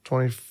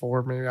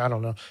 24, maybe, I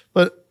don't know.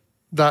 But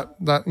that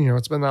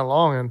it's been that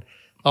long, and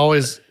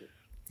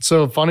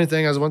so funny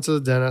thing, I went to the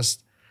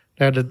dentist.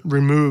 They had to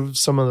remove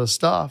some of the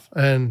stuff,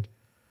 and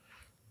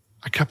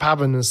I kept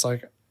having this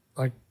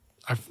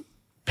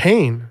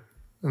pain,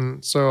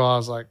 and so I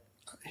was like,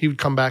 he would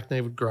come back and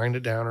they would grind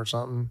it down or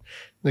something.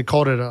 They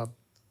called it a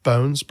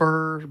bone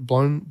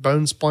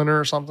splinter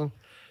or something.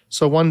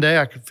 So one day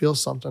I could feel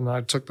something.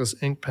 I took this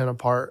ink pen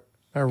apart.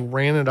 I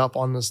ran it up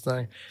on this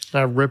thing and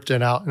I ripped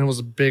it out, and it was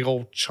a big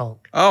old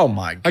chunk. Oh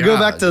my God. I go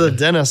back to the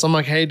dentist. I'm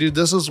like, "Hey, dude,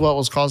 this is what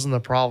was causing the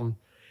problem."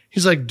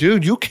 He's like,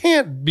 "Dude, you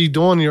can't be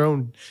doing your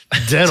own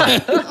dental."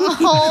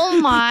 Oh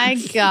my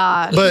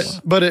God.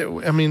 but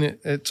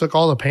it took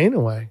all the pain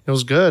away. It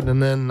was good.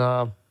 And then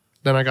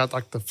I got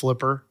like the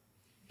flipper.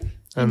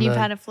 And you've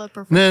then- had a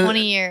flipper for then-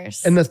 20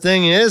 years. And the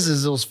thing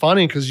is it was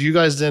funny because you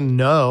guys didn't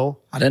know.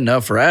 I didn't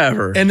know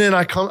forever. And then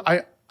I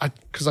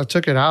because I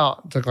took it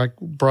out to like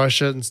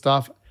brush it and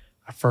stuff.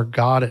 I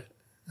forgot it,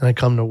 and I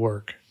come to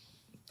work,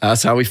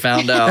 That's how we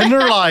found out. and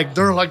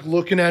they're like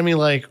looking at me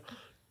like,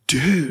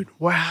 "Dude,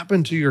 what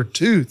happened to your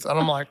tooth?" And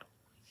I'm like,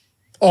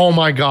 "Oh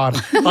my God,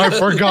 I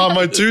forgot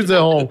my tooth at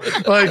home."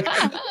 Like,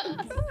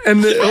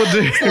 and There's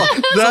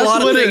a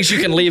lot of things you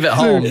can leave at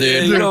home,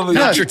 dude.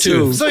 Not your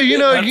tooth. So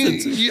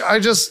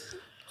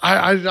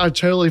I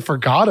totally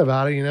forgot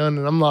about it, and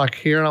I'm like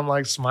here and I'm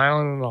like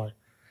smiling and like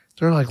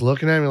they're like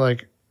looking at me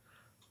like,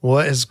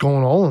 "What is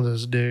going on with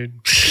this dude?"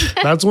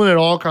 That's when it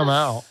all come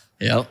out.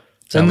 Yep.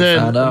 That's how And we then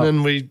found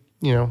out. we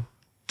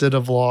did a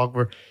vlog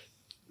where,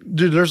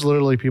 dude, there's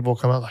literally people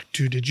come out like,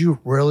 "Dude, did you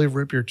really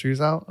rip your tooth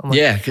out?" I'm like,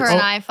 Yeah. for 'cause- an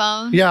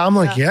iPhone. yeah. I'm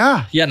like,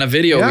 yeah. Yeah, in the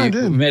video, Yeah, I we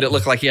did. made it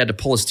look like he had to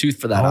pull his tooth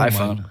for that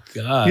iPhone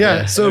God.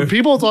 Yeah. So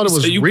people thought it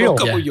was So you real.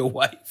 broke up Yeah. with your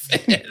wife.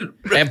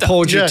 and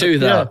pulled your Yeah,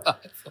 tooth yeah. out.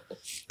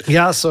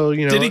 Yeah. So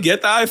Did he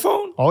get the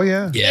iPhone? Oh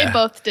yeah. Yeah. They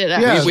both did it.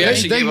 Yeah. we, they-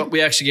 actually they-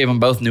 we actually gave him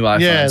both new iPhones,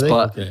 Yeah.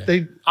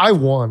 but I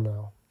won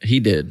though. he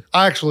did.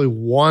 I actually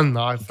won the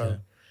iPhone,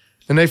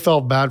 and they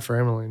felt bad for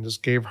Emily and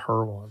just gave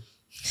her one.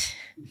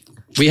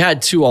 We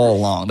had two all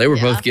along. They were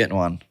Yeah. both getting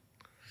one.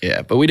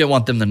 Yeah, but we didn't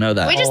want them to know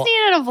that. We just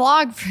needed a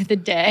vlog for the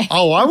day.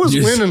 Oh, I was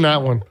winning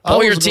that one. I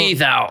Pull your was going-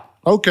 teeth out.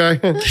 Okay.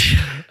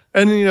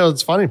 And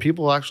it's funny.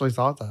 People actually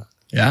thought that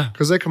Yeah.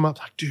 because they come up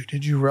like, "Dude,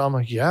 did you?" I'm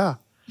like, "Yeah."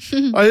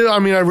 I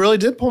mean, I really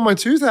did pull my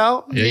tooth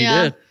out. Yeah, Yeah.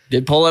 you did.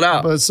 Did pull it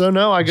out. But so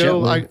no, I go.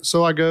 Gently.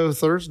 I go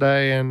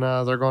Thursday, and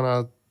they're going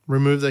to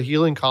remove the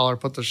healing collar,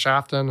 put the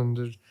shaft in,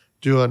 and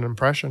do an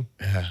impression.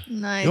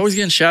 Nice. You're always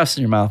getting shafts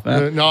in your mouth,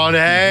 man. No,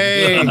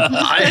 hey.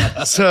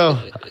 so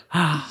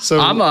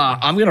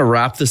I'm gonna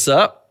wrap this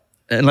up.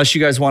 Unless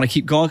you guys want to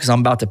keep going, because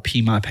I'm about to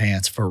pee my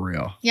pants for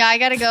real. Yeah, I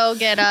gotta go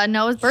get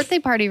Noah's birthday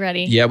party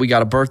ready. Yeah, we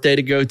got a birthday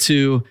to go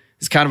to.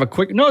 It's kind of a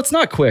quick. No, it's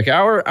not quick.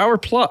 Hour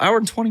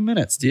and 20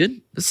 minutes,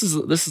 dude. This is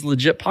a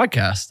legit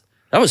podcast.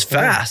 That was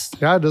fast.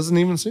 Yeah, it doesn't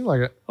even seem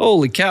like it.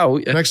 Holy cow.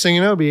 Next thing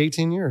you know, it'll be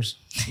 18 years.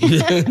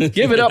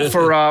 Give it up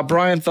for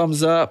Brian.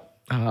 Thumbs up.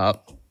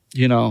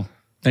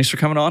 Thanks for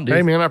coming on, dude.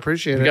 Hey, man, I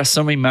appreciate We it. got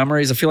so many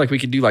memories. I feel like we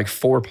could do like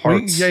 4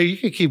 parts. Yeah, you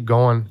could keep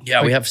going.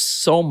 Yeah, we have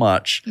so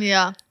much.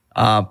 Yeah.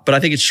 But I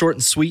think it's short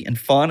and sweet and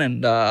fun,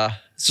 and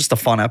it's just a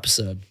fun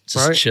episode.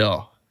 Just Right.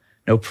 chill.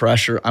 No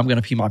pressure. I'm going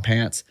to pee my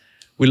pants.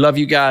 We love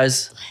you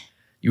guys.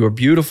 You are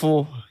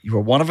beautiful. You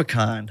are one of a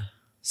kind.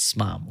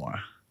 Smile more.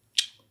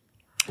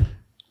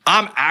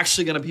 I'm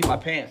actually going to pee my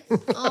pants.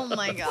 Oh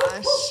my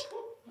gosh.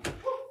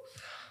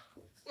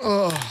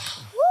 Oh,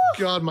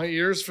 God, my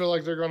ears feel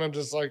like they're going to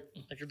just like,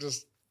 I could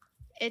just,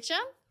 Itch 'em?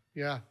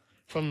 yeah,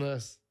 from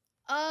this.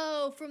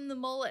 Oh, from the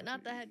mullet,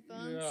 not the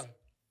headphones. Yeah.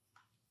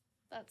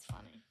 That's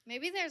funny.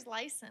 Maybe there's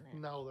lice in it.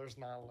 No, there's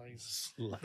not lace.